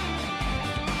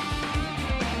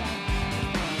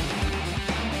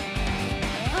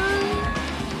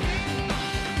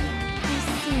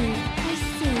 I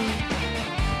see.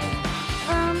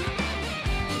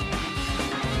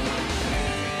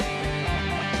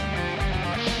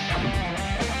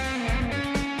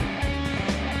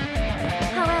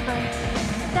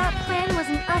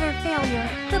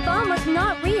 bomb was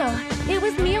not real. It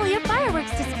was merely a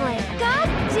fireworks display. God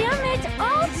damn it,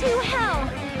 all to hell!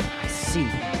 I see.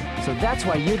 So that's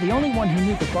why you're the only one who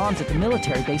knew the bombs at the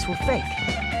military base were fake.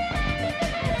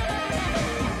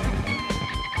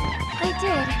 I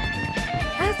did.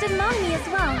 As did Mommy as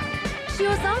well. She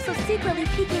was also secretly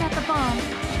peeking at the bomb.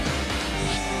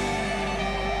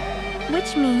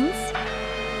 Which means...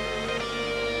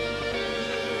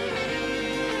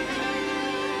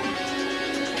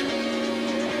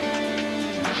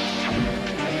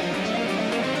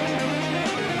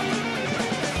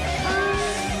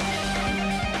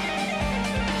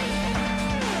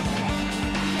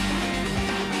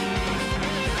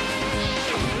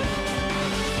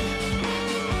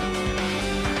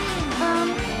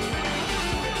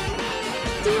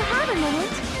 do you have a minute?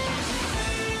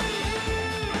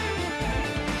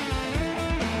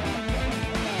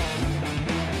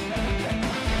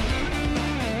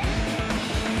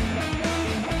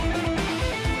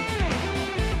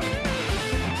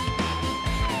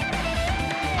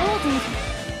 Hold it.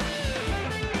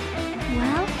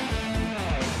 Well?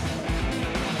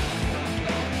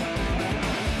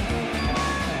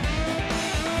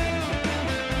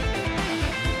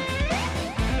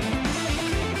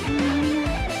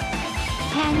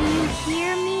 Can you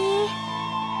hear me?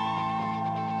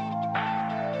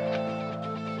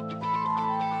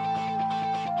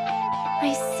 I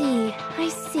see, I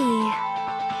see.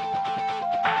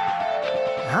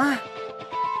 Huh?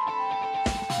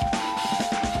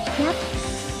 Yep.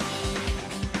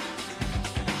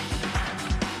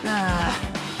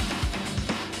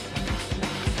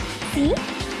 See?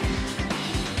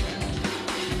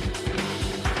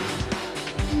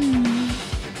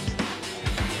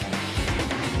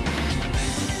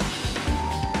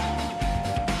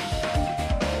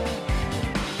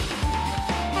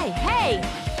 Hey, hey!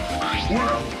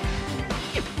 Well,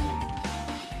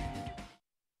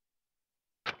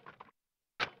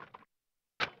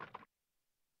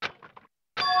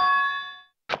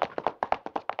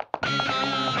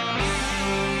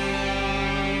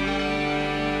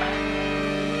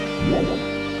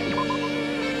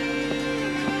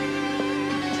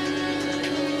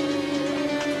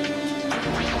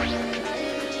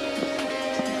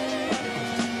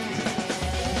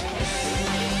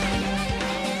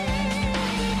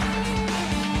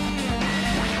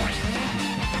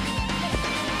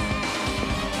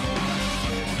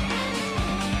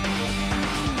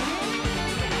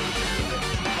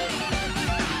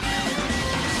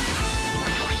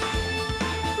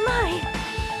 My.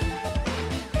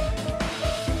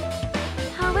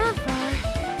 However...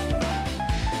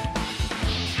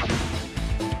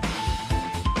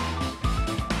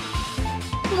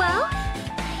 Well?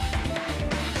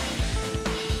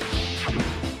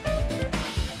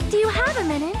 Do you have a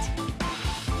minute?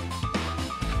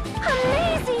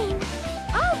 Amazing!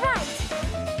 All right!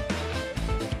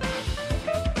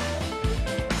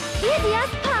 Easy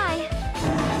as pie!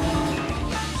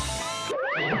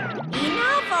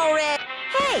 Enough already!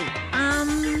 Hey,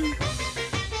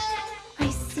 I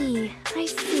see, I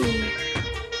see.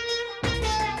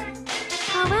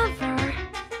 However...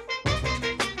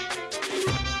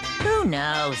 who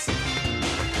knows?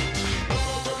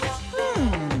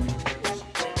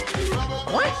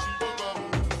 What?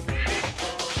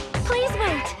 Please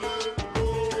wait.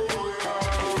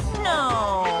 No.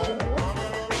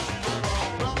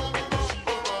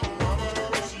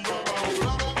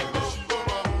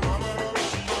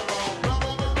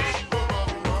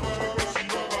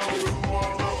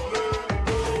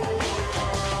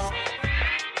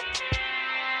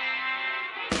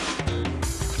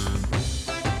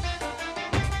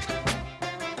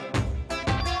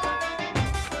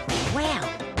 Well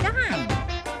done.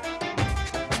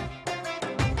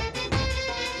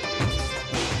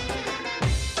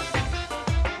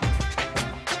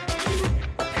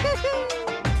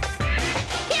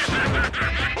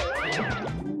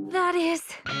 That is...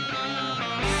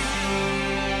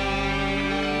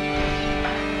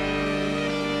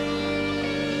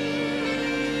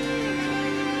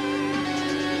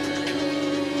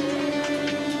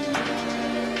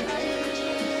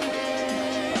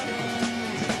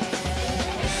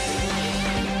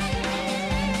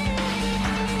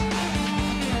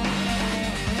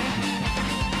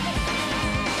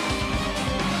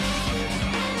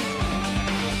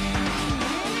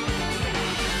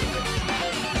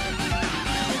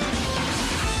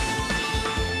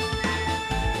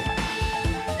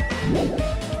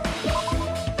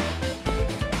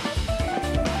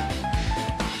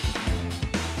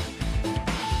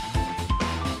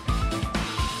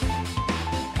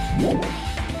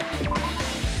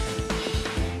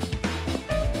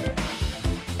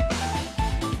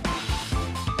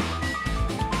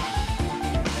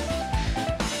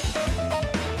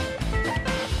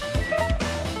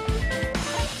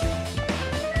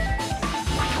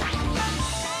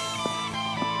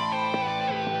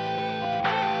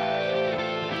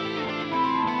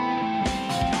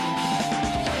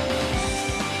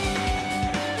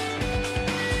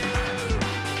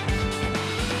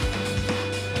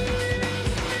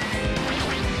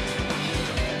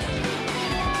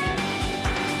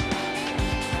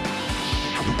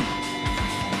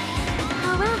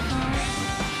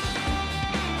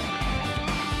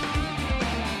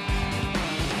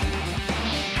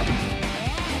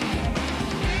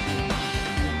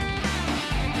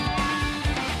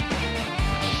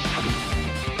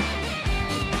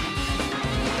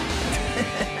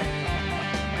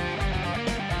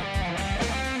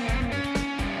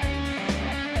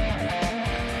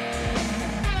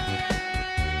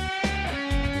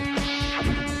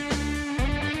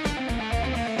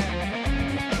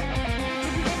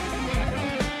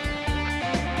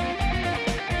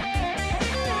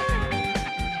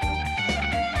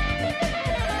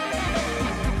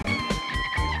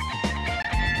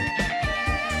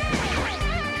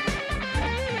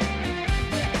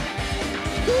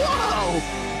 know.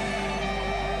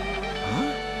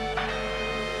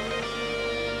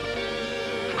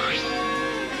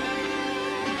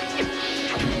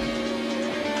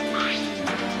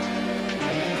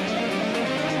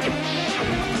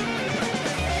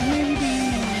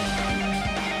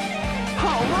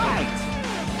 All right!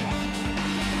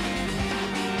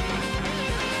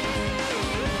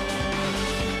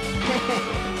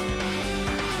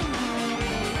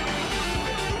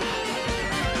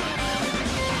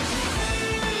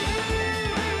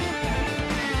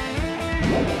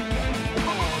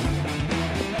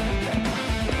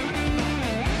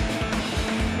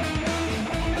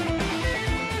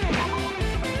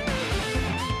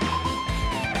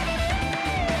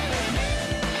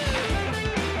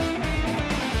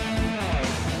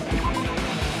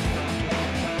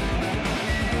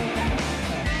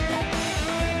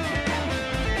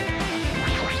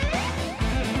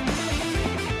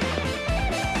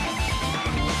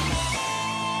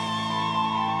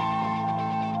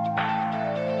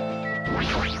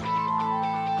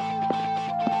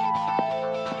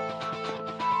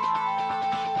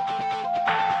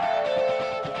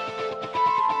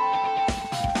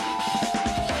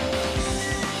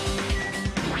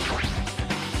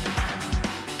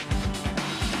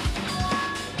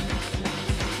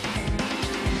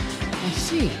 I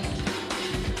see.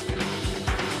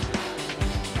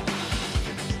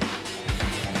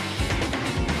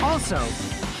 Also,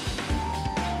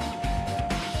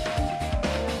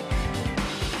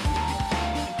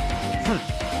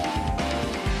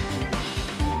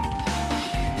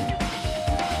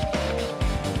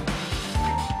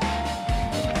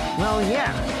 well,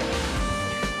 yeah.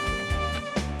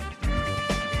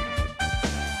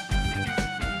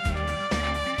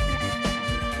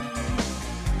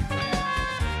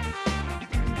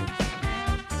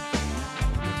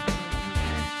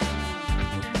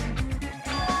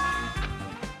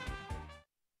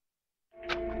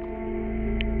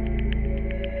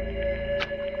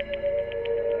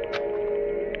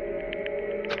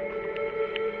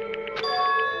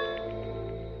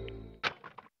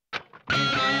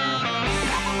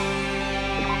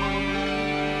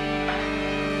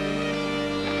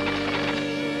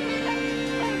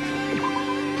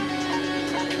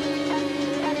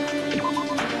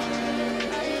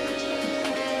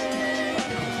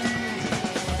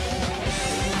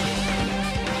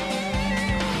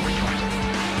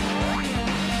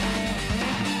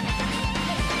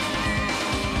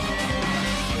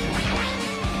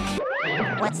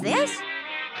 What's this?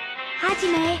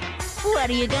 Hajime, What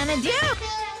are you gonna do?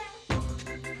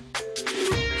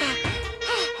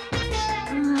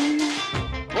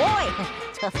 Boy,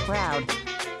 tough crowd.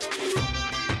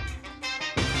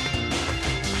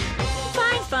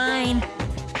 Fine, fine.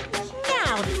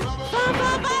 Now,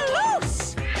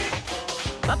 loose!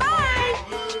 Bye-bye!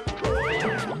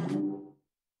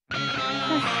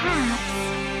 perhaps.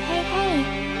 Hey,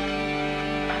 hey.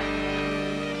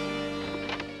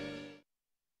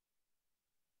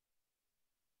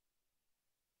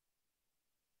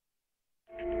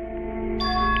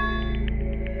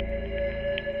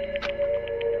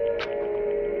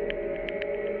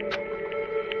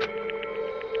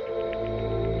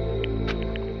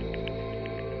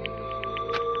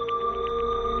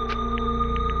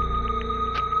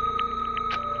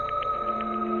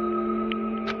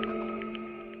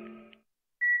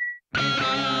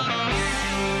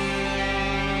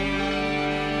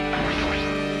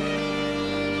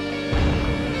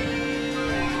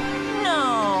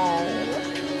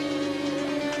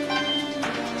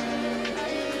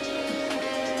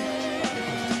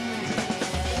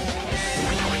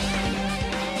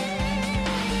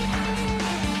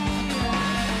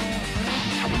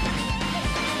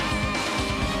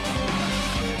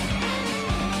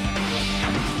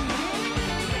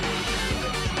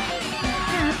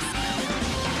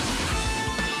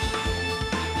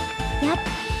 Yep.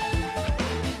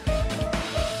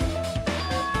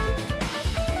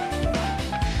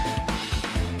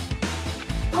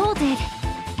 Hold it.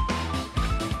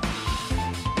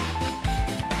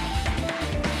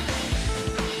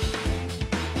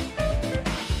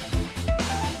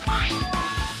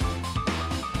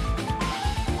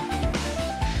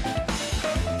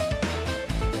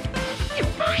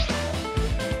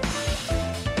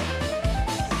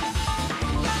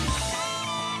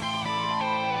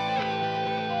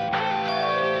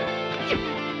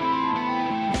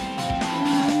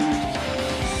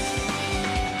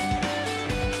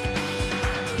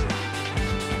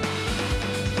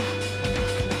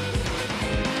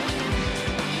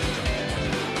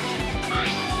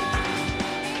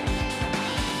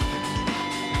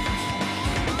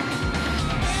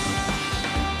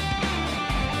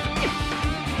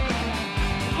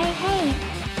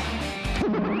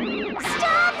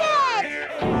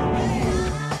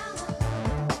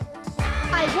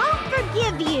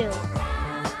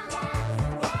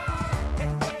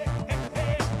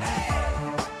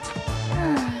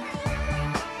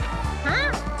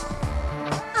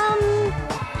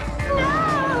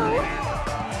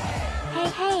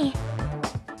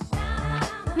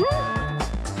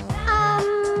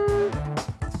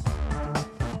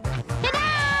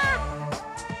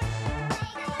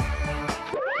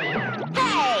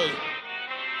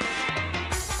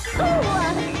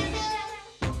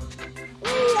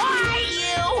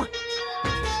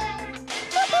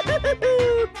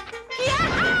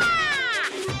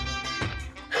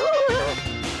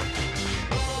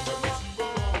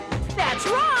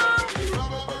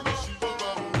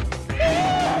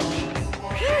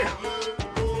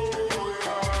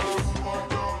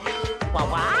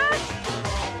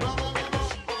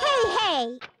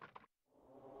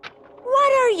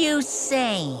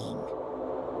 saying.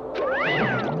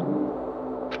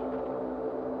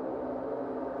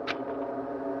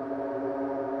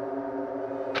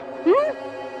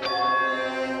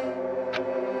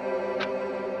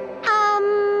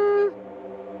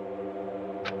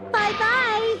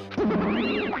 Bye-bye.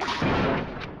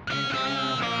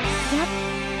 Yep.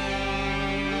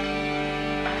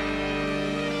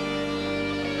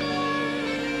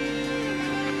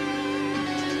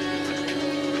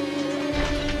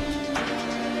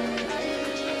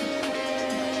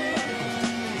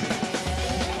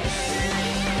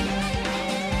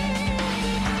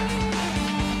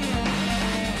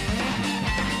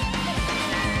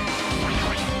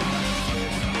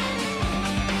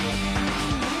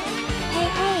 Hey,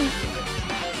 hey.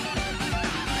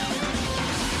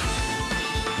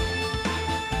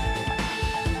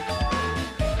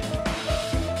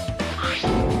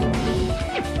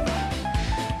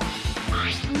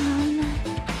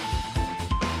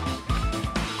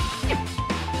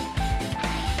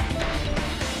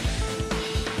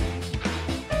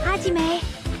 Hajime.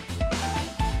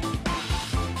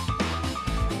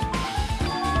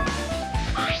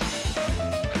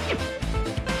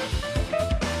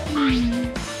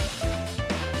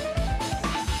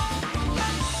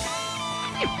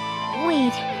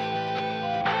 Wait.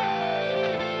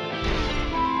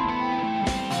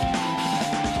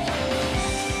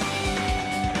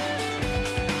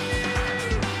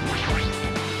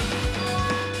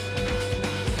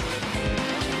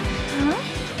 Huh?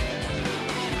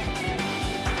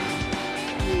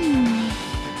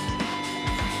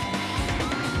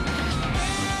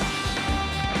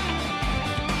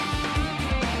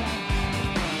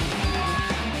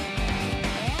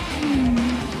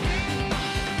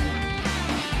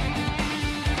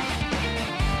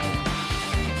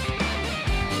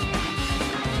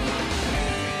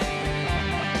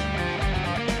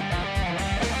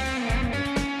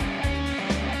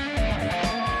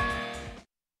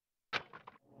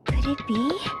 Could it be?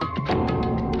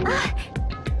 Ah!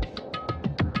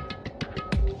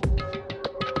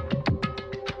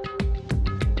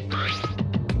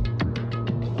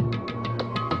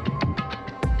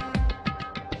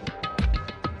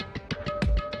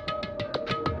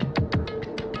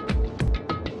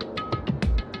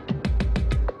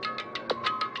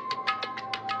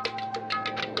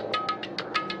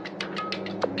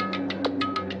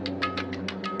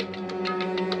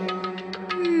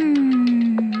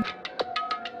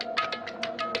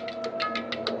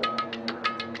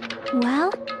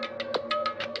 Well,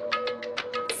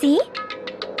 see?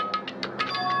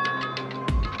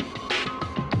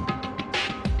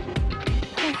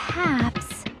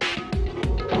 Perhaps.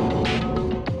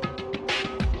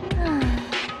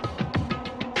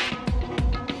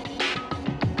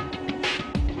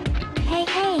 Hey,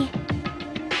 hey.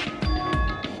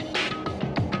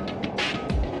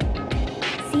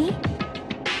 See?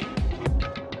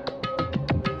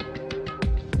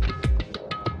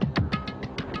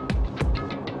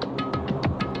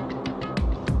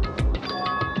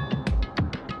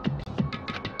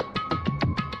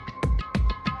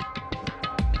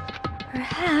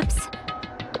 Perhaps.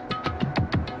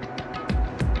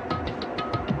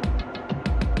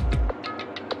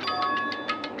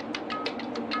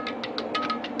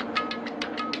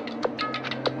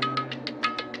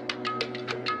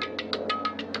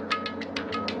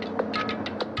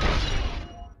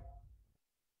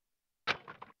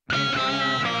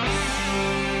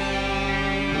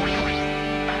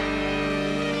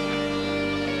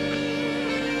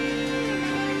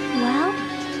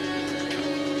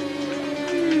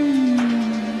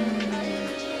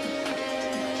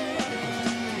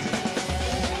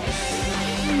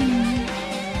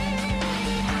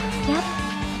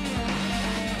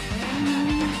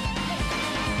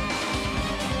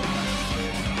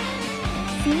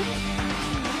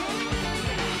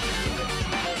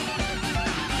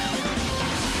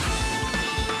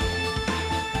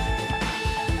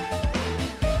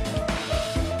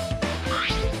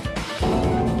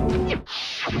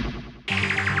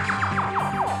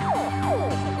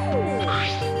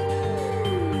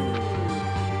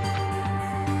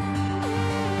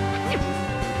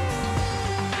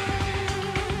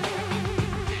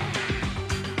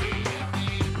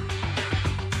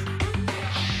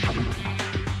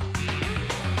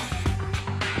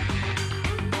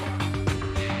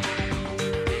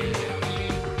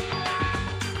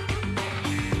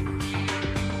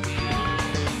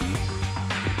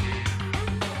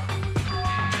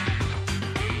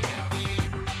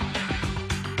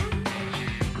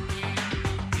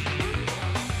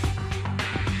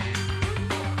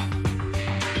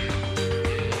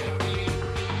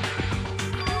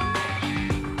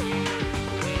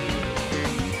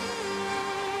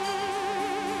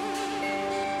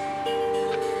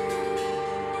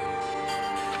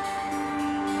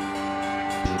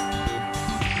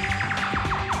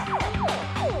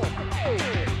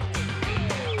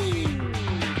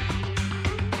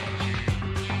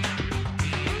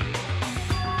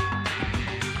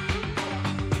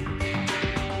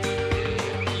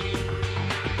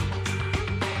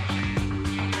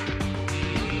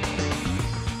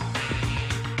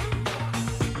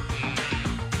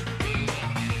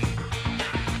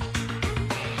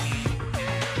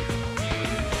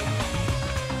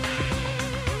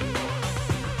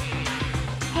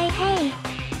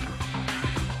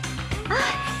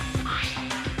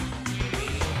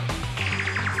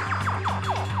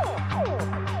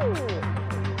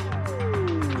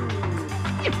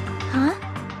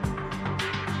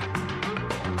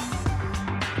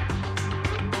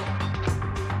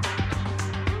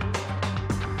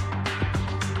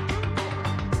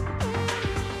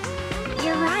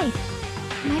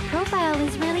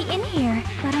 in here,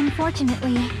 but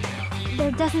unfortunately,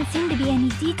 there doesn't seem to be any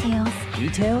details.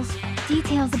 Details?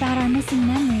 Details about our missing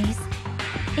memories.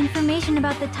 Information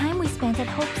about the time we spent at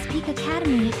Hope's Peak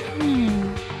Academy.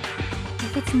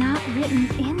 If it's not written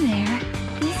in there,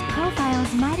 these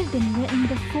profiles might have been written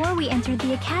before we entered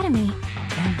the academy.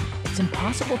 And it's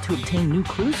impossible to obtain new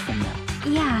clues from them.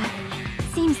 Yeah,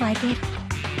 seems like it.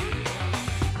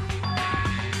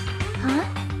 Huh?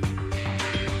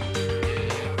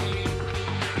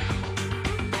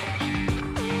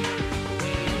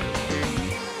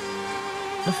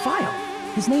 The file.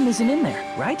 His name isn't in there,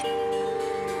 right?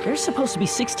 There's supposed to be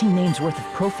 16 names worth of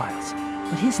profiles,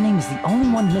 but his name is the only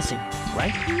one missing,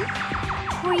 right?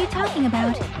 Who are you talking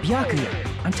about?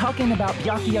 Byakuya. I'm talking about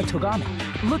Byakuya Togame.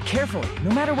 Look carefully.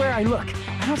 No matter where I look,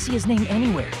 I don't see his name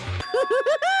anywhere.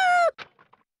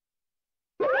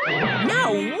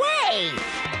 No way!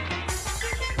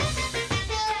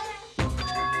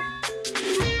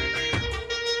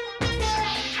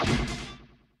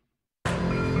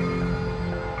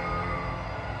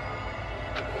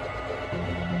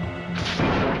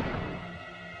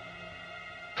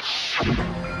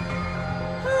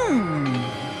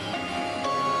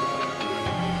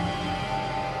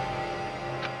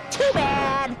 Too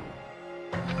bad.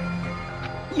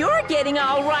 You're getting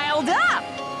all riled up.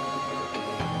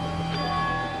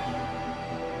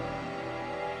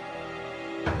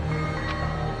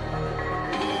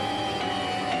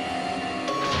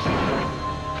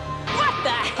 What the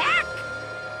heck?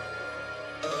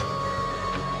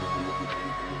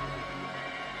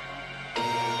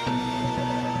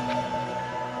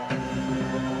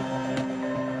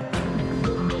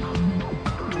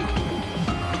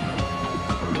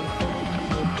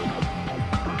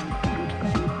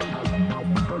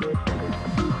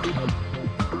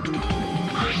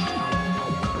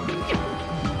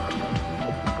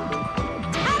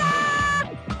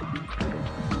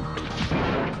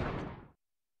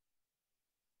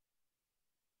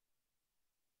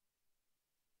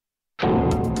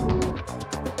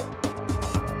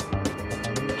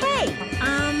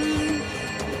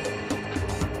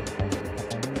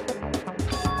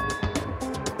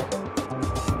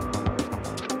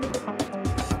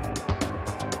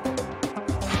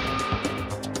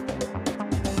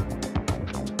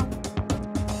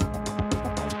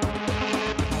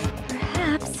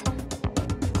 Perhaps.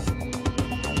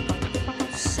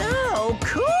 So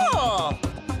cool!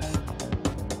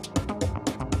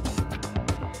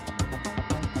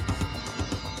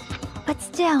 But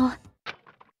still.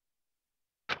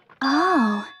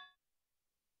 Oh.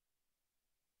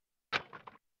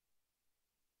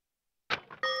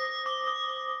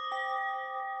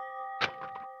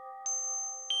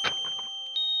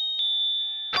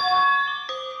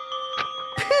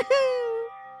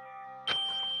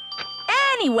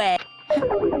 Anyway.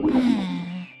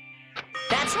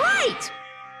 That's right!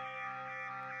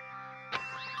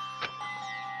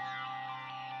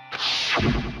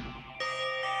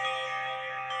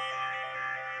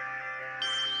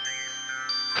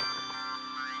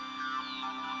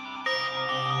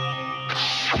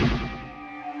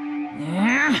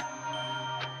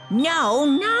 No,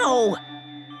 no!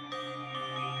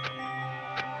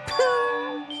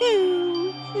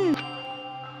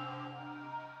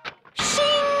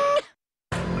 Shing!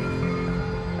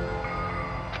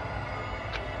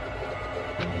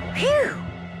 Phew!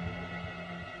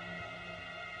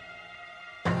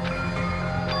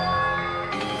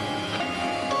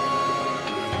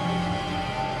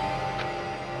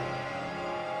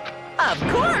 Of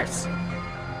course!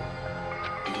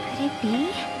 Could it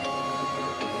be?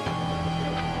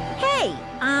 Hey,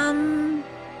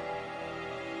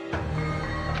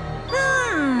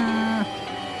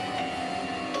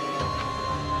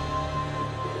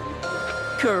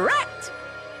 Correct!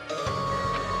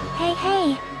 Hey,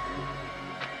 hey.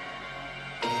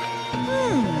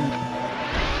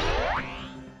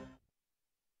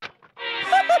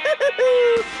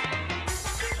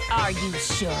 Are you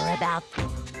sure about that?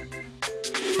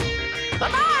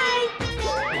 Bye-bye!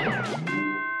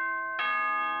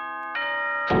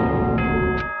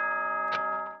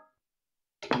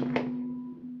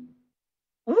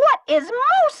 What is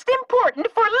most important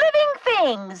for living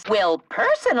things? Well,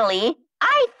 personally,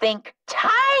 I think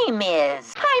time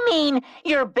is. I mean,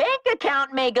 your bank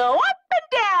account may go up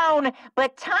and down,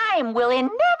 but time will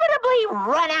inevitably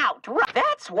run out.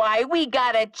 That's why we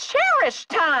gotta cherish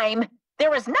time.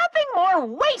 There is nothing more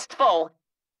wasteful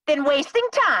than wasting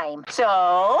time.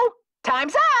 So,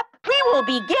 time's up. We will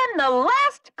begin the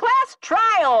last class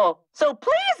trial. So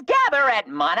please gather at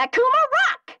Monokuma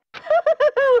Rock.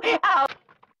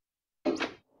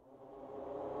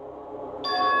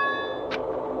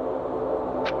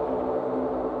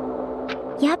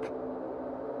 Yep.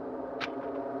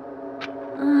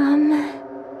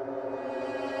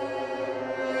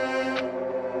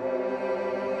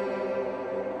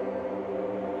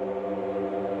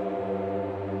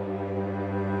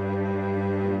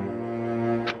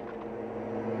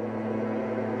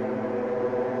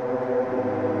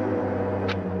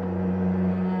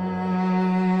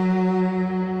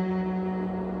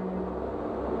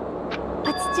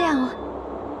 But still...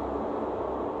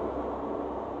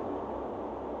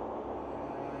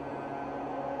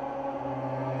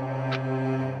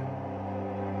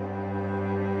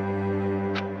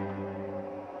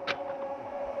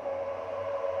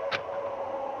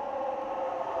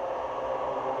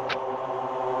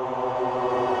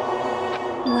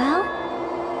 Well?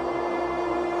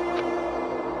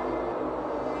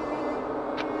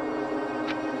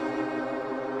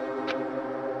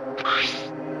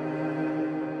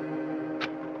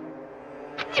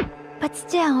 But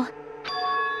still...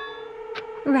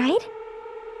 Right?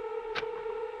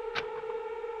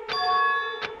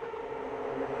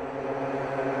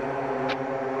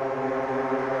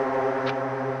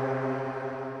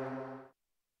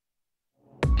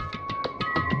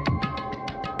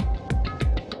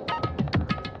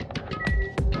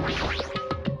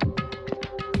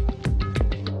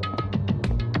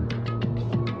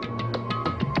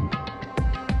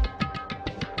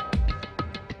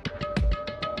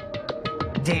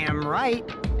 Damn right.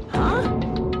 Huh?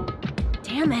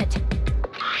 Damn it.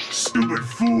 Stupid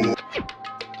fool!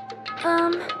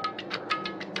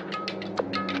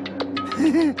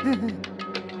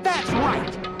 That's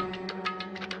right!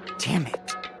 Damn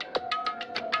it.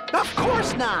 Of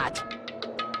course not!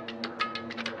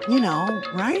 You know,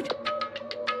 right?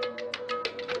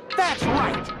 That's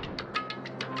right!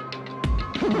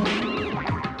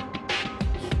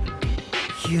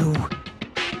 You...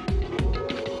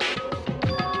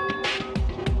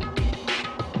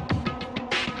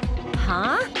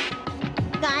 Huh?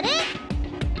 Got it?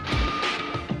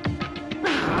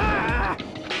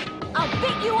 I'll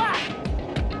beat you up!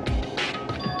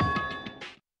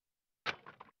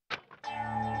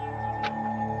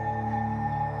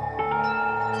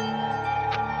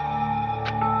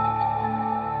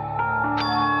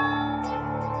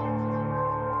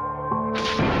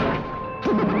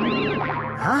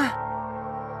 Huh?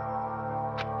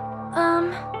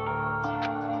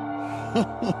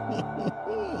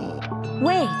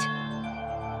 Wait.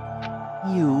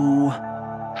 You...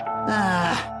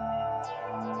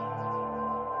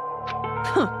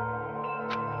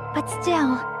 But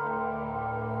still...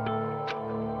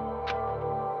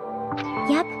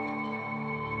 Yep.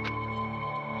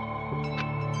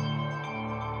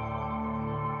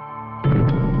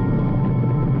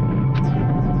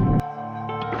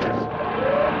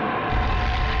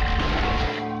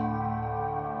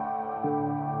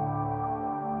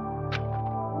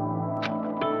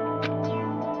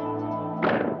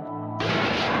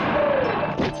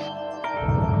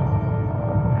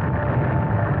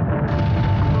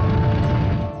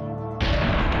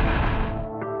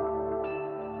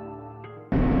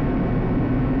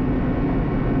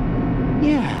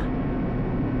 yeah.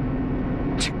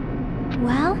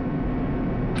 Well?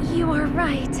 You are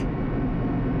right.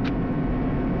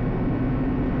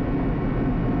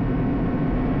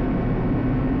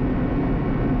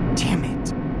 Damn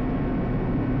it.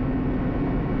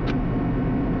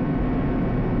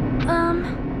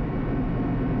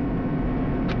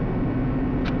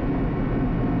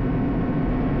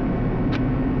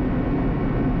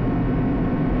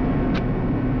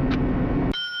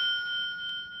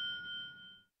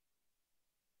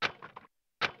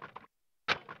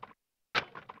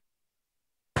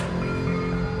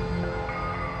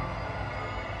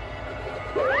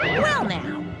 Well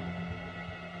now.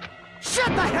 Shut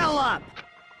the hell up!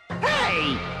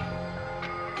 Hey!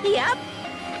 Yep.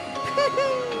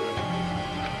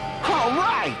 All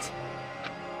right!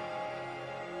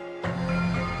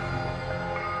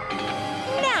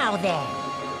 Now then.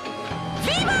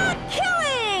 Viva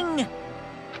killing!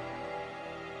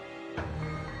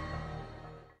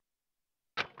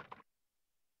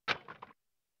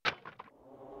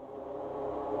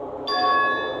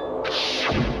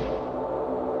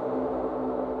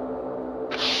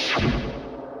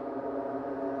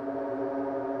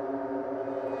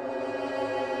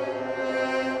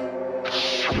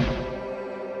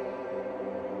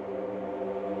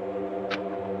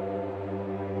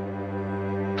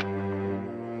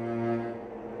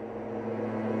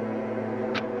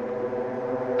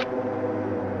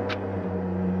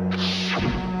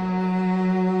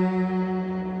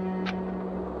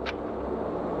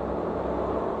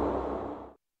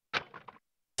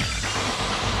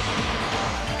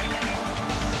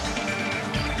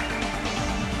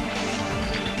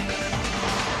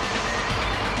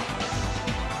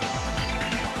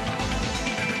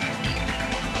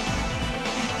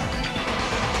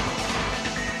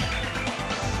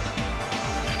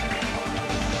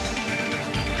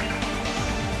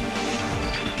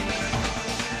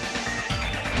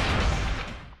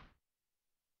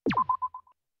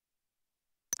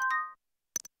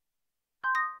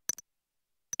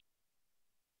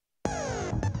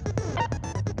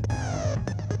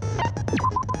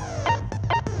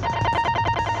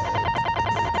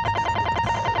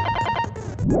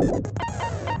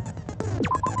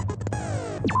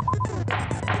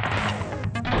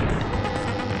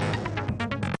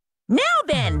 Now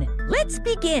then, let's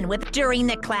begin with during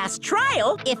the class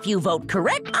trial. If you vote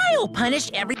correct, I'll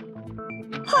punish every...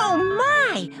 Oh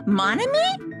my!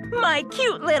 Monami? My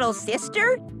cute little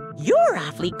sister? You're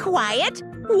awfully quiet.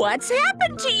 What's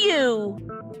happened to you?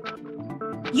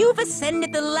 You've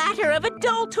ascended the ladder of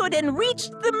adulthood and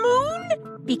reached the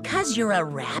moon? Because you're a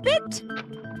rabbit?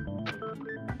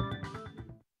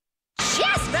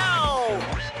 Chesto!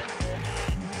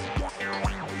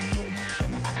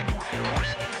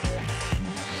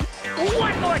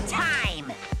 One more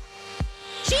time!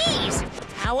 Jeez!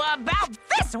 How about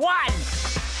this one?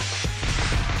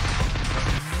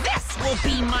 This will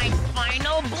be my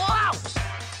final blow!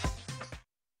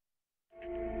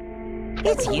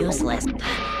 It's useless.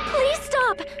 Please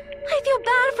stop! I feel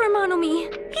bad for Monomi.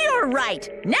 You're right.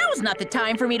 Now's not the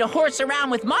time for me to horse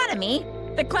around with Monami.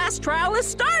 The class trial has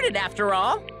started, after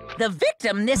all. The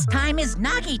victim this time is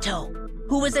Nagito,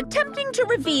 who was attempting to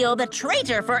reveal the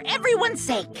traitor for everyone's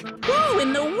sake. Who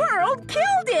in the world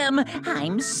killed him?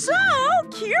 I'm so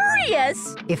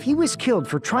curious. If he was killed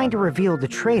for trying to reveal the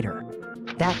traitor,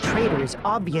 that traitor is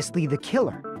obviously the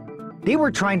killer. They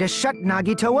were trying to shut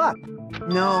Nagito up.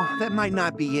 No, that might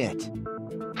not be it.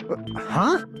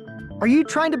 Huh? Are you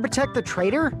trying to protect the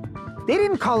traitor? They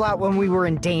didn't call out when we were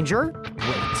in danger.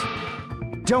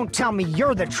 Wait. Don't tell me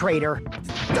you're the traitor.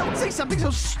 Don't say something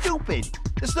so stupid!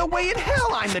 There's no way in hell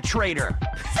I'm the traitor!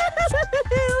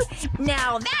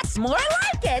 Now that's more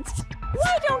like it.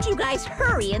 Why don't you guys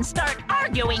hurry and start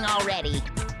arguing already?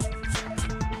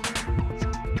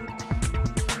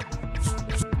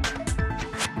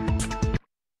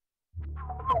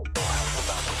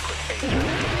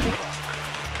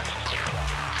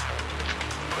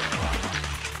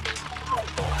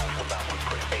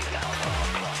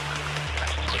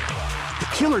 The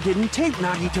killer didn't tape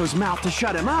Nagito's mouth to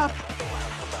shut him up.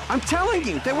 I'm telling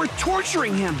you, they were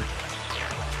torturing him.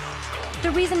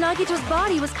 The reason Nagito's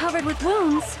body was covered with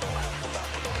wounds.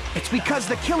 It's because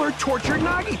the killer tortured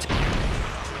Nagito.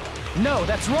 No,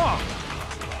 that's wrong.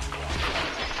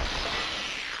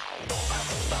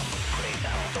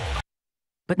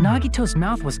 But Nagito's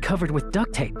mouth was covered with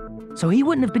duct tape, so he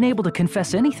wouldn't have been able to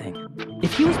confess anything.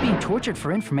 If he was being tortured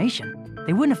for information,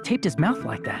 they wouldn't have taped his mouth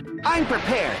like that. I'm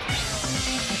prepared.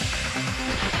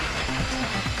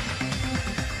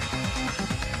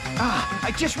 Ah,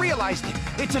 I just realized it.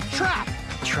 It's a trap.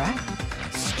 Trap?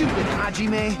 Stupid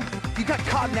Hajime. You got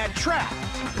caught in that trap.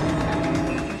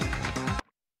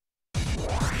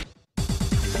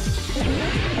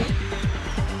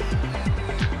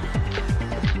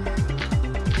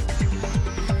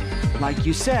 Like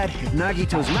you said, if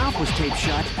Nagito's mouth was taped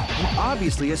shut, you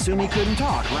obviously assume he couldn't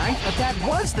talk, right? But that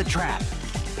was the trap.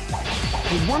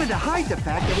 He wanted to hide the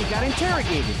fact that he got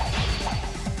interrogated.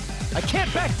 I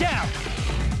can't back down!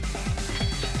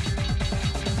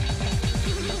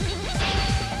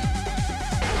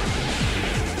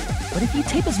 But if you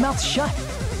tape his mouth shut,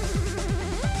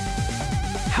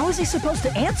 how is he supposed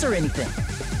to answer anything?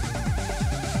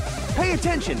 Pay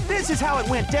attention, this is how it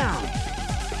went down.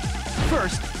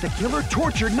 First, the killer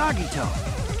tortured Nagito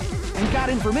and got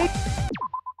information.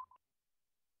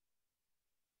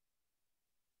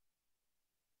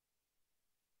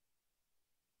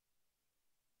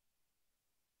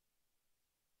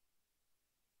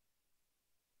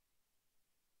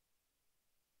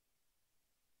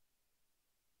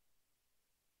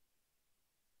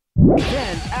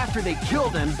 Then, after they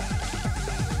killed him,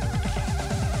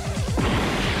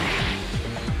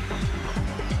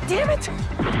 Damn it!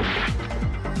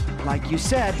 like you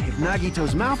said, if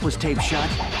Nagito's mouth was taped shut,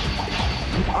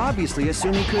 you obviously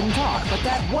assumed he couldn't talk, but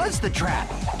that was the trap.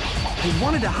 He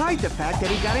wanted to hide the fact that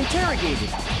he got interrogated.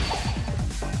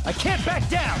 I can't back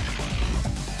down!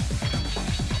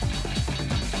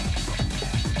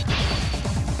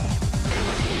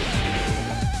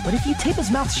 But if you tape his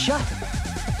mouth shut,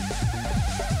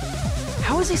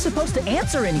 how is he supposed to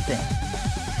answer anything?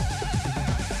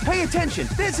 Pay attention,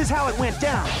 this is how it went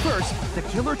down. First, the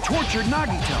killer tortured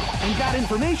Nagito and got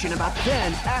information about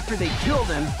then, after they killed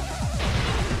him.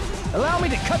 Allow me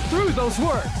to cut through those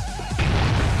words!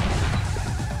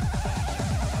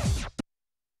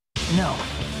 No,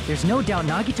 there's no doubt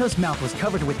Nagito's mouth was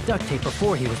covered with duct tape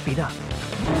before he was beat up.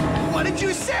 What did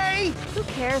you say? Who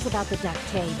cares about the duct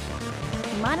tape?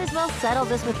 We might as well settle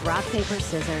this with rock, paper,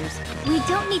 scissors. We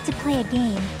don't need to play a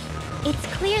game. It's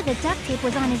clear the duct tape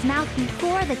was on his mouth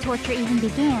before the torture even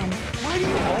began. Why do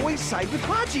you always side with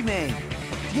Hajime?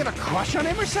 Do you have a crush on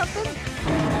him or something?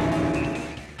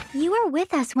 You were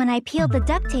with us when I peeled the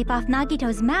duct tape off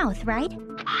Nagito's mouth, right?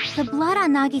 The blood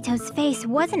on Nagito's face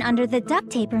wasn't under the duct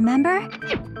tape, remember?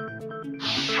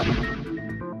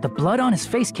 The blood on his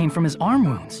face came from his arm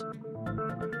wounds.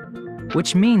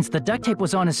 Which means the duct tape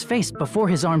was on his face before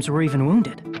his arms were even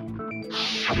wounded.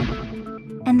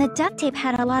 And the duct tape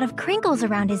had a lot of crinkles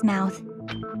around his mouth.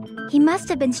 He must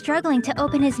have been struggling to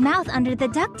open his mouth under the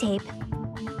duct tape.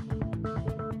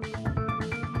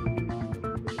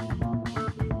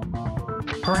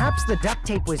 Perhaps the duct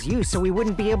tape was used so he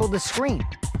wouldn't be able to scream.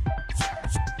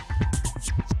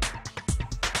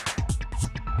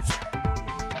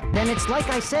 Then it's like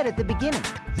I said at the beginning.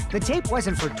 The tape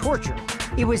wasn't for torture.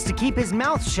 It was to keep his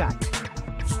mouth shut.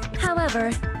 However,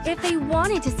 if they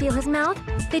wanted to seal his mouth,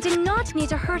 they did not need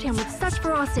to hurt him with such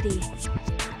ferocity.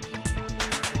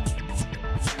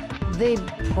 They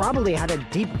probably had a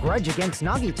deep grudge against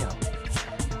Nagito.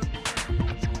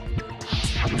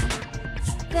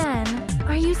 Then,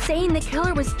 are you saying the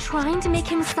killer was trying to make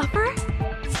him suffer?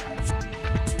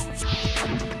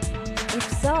 If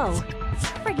so,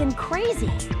 friggin'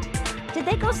 crazy. Did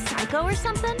they go psycho or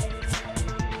something?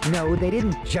 No, they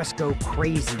didn't just go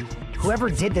crazy. Whoever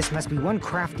did this must be one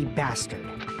crafty bastard.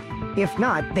 If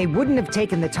not, they wouldn't have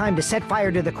taken the time to set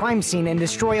fire to the crime scene and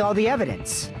destroy all the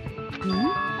evidence.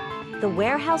 The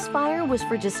warehouse fire was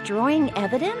for destroying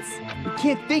evidence? We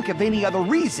can't think of any other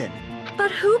reason.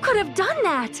 But who could have done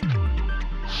that?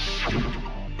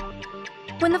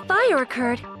 When the fire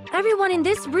occurred, everyone in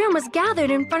this room was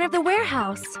gathered in front of the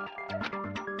warehouse.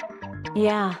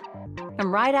 Yeah.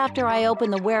 And right after I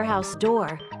opened the warehouse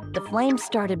door, the flames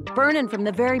started burning from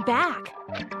the very back.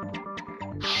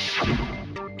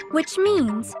 Which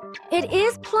means, it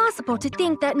is plausible to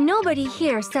think that nobody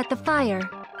here set the fire.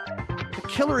 The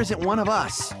killer isn't one of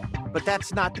us. But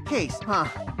that's not the case, huh?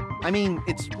 I mean,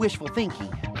 it's wishful thinking.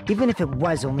 Even if it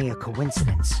was only a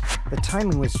coincidence, the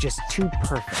timing was just too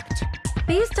perfect.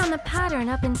 Based on the pattern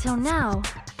up until now,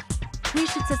 we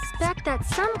should suspect that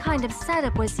some kind of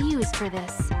setup was used for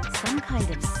this. Some kind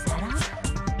of setup?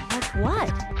 Like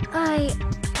what?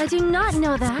 I do not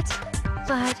know that,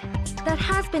 but that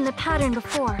has been the pattern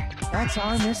before. That's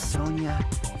our Miss Sonia.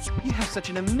 You have such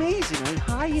an amazingly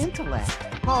high intellect.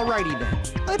 Alrighty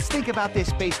then, let's think about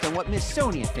this based on what Miss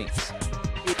Sonia thinks.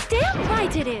 Damn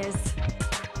right it is!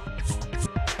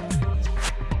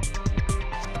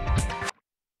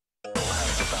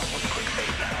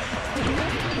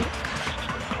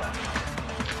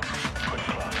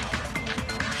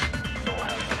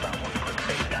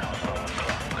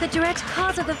 The direct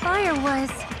cause of the fire was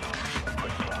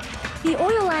the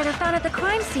oil lighter found at the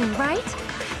crime scene, right?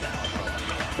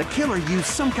 The killer used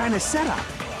some kind of setup.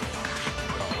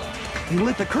 He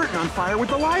lit the curtain on fire with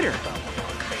the lighter.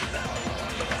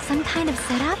 Some kind of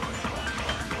setup?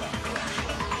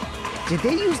 Did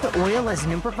they use the oil as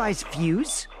an improvised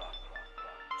fuse?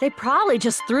 They probably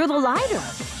just threw the lighter.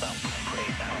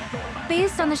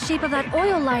 Based on the shape of that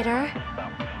oil lighter,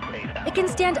 it can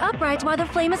stand upright while the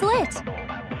flame is lit.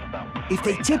 If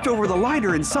they tipped over the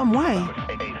lighter in some way,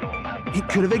 it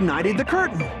could have ignited the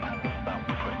curtain.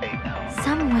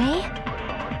 Some way?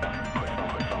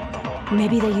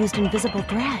 Maybe they used invisible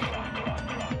thread.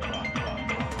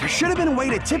 There should have been a way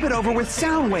to tip it over with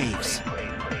sound waves.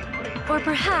 Or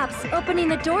perhaps opening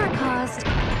the door caused...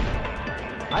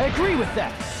 I agree with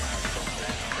that.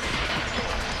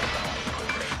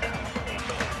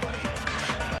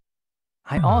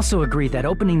 I also agree that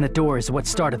opening the door is what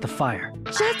started the fire.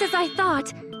 Just as I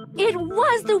thought, it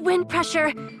was the wind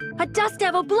pressure! A dust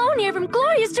devil blown here from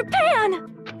glorious Japan!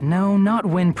 No, not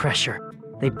wind pressure.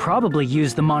 They probably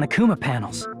used the Monokuma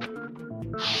panels.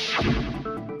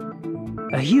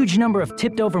 A huge number of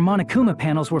tipped-over Monokuma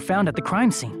panels were found at the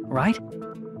crime scene, right?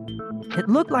 It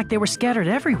looked like they were scattered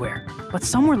everywhere, but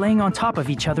some were laying on top of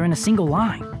each other in a single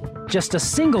line. Just a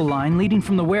single line leading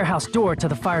from the warehouse door to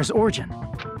the fire's origin.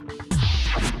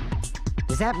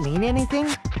 Does that mean anything?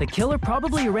 The killer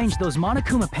probably arranged those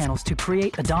Monokuma panels to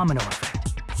create a domino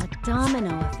effect. A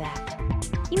domino effect.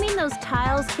 You mean those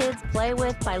tiles kids play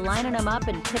with by lining them up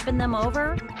and tipping them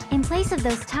over? In place of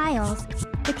those tiles,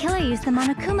 the killer used the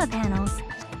Monokuma panels.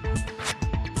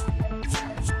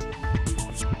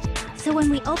 So when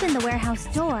we opened the warehouse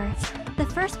door, the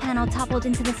first panel toppled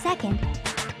into the second.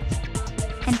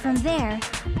 And from there,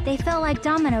 they fell like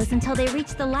dominoes until they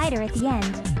reached the lighter at the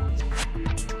end.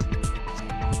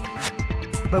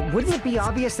 But wouldn't it be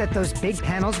obvious that those big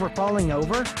panels were falling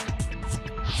over?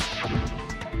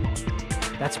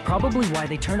 That's probably why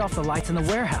they turned off the lights in the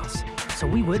warehouse, so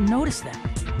we wouldn't notice them.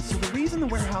 So the reason the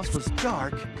warehouse was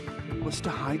dark was to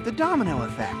hide the domino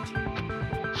effect.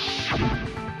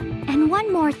 And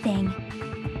one more thing.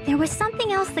 There was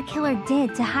something else the killer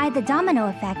did to hide the domino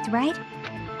effect, right?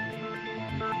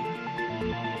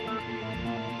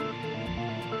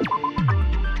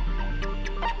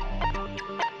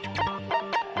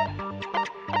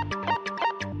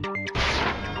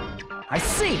 I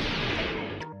see!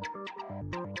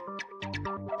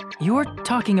 You're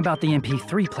talking about the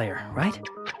MP3 player, right?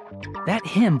 That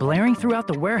hymn blaring throughout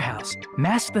the warehouse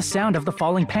masked the sound of the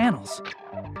falling panels.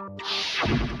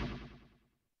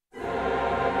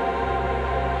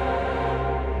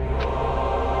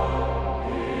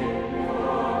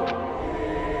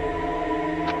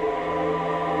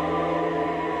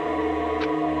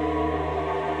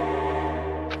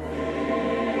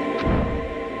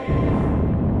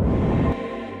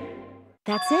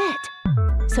 That's it.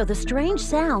 So the strange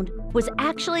sound was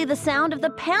actually the sound of the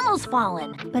panels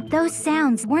falling. But those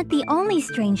sounds weren't the only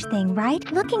strange thing, right?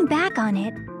 Looking back on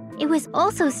it, it was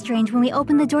also strange when we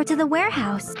opened the door to the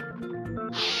warehouse.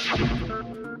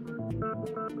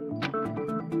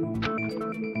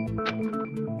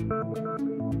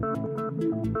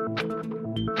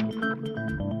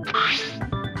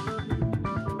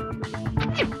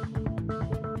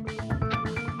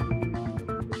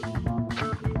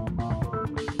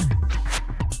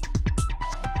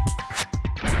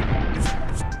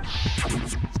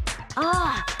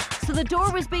 So the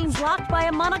door was being blocked by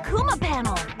a Monokuma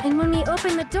panel. And when we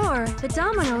opened the door, the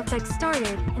domino effect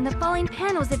started, and the falling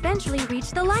panels eventually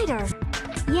reached the lighter.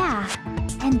 Yeah,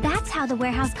 and that's how the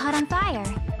warehouse caught on fire.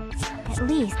 At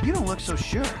least. You don't look so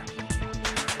sure.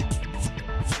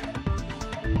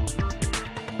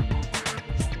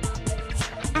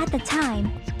 At the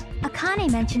time, Akane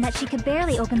mentioned that she could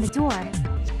barely open the door.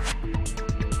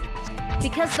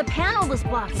 Because the panel was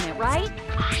blocking it, right?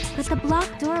 But the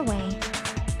blocked doorway,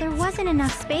 there wasn't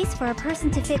enough space for a person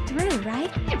to fit through,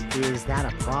 right? Is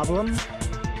that a problem?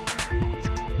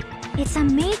 It's a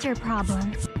major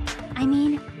problem. I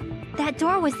mean, that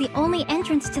door was the only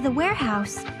entrance to the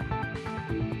warehouse.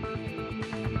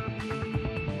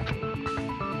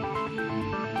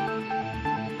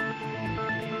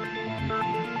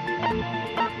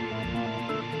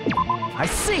 I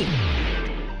see!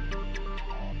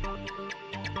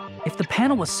 If the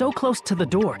panel was so close to the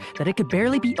door that it could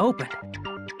barely be opened,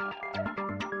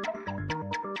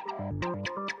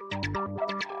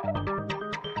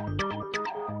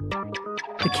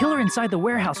 the killer inside the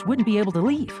warehouse wouldn't be able to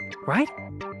leave, right?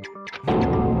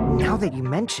 Now that you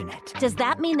mention it. Does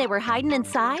that mean they were hiding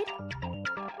inside?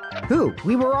 Who?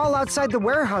 We were all outside the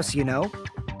warehouse, you know.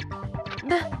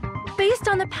 Based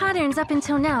on the patterns up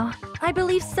until now, I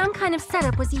believe some kind of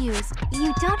setup was used.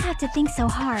 You don't have to think so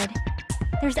hard.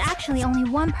 There's actually only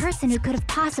one person who could have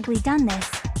possibly done this.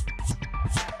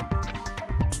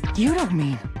 You don't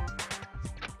mean...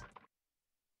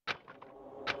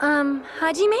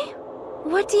 Hajime?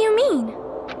 What do you mean?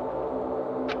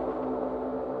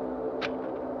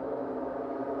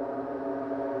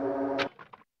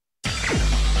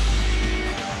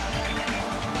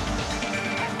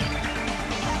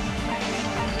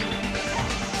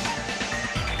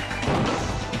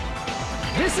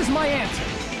 This is my answer!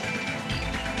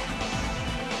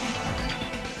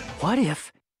 What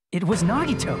if it was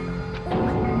Nagito?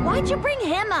 Why'd you bring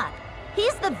him up?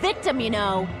 He's the victim, you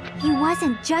know. He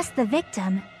wasn't just the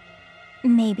victim.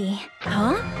 Maybe.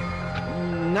 Huh?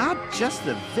 Not just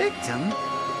the victim?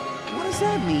 What does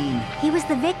that mean? He was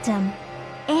the victim.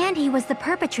 And he was the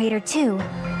perpetrator, too.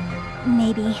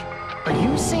 Maybe. Are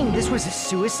you saying this was a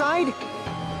suicide?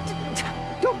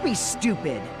 Don't be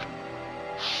stupid.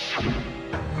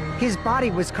 His body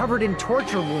was covered in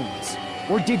torture wounds.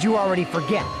 Or did you already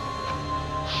forget?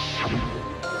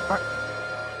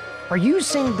 Are you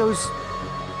saying those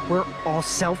were all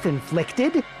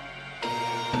self-inflicted?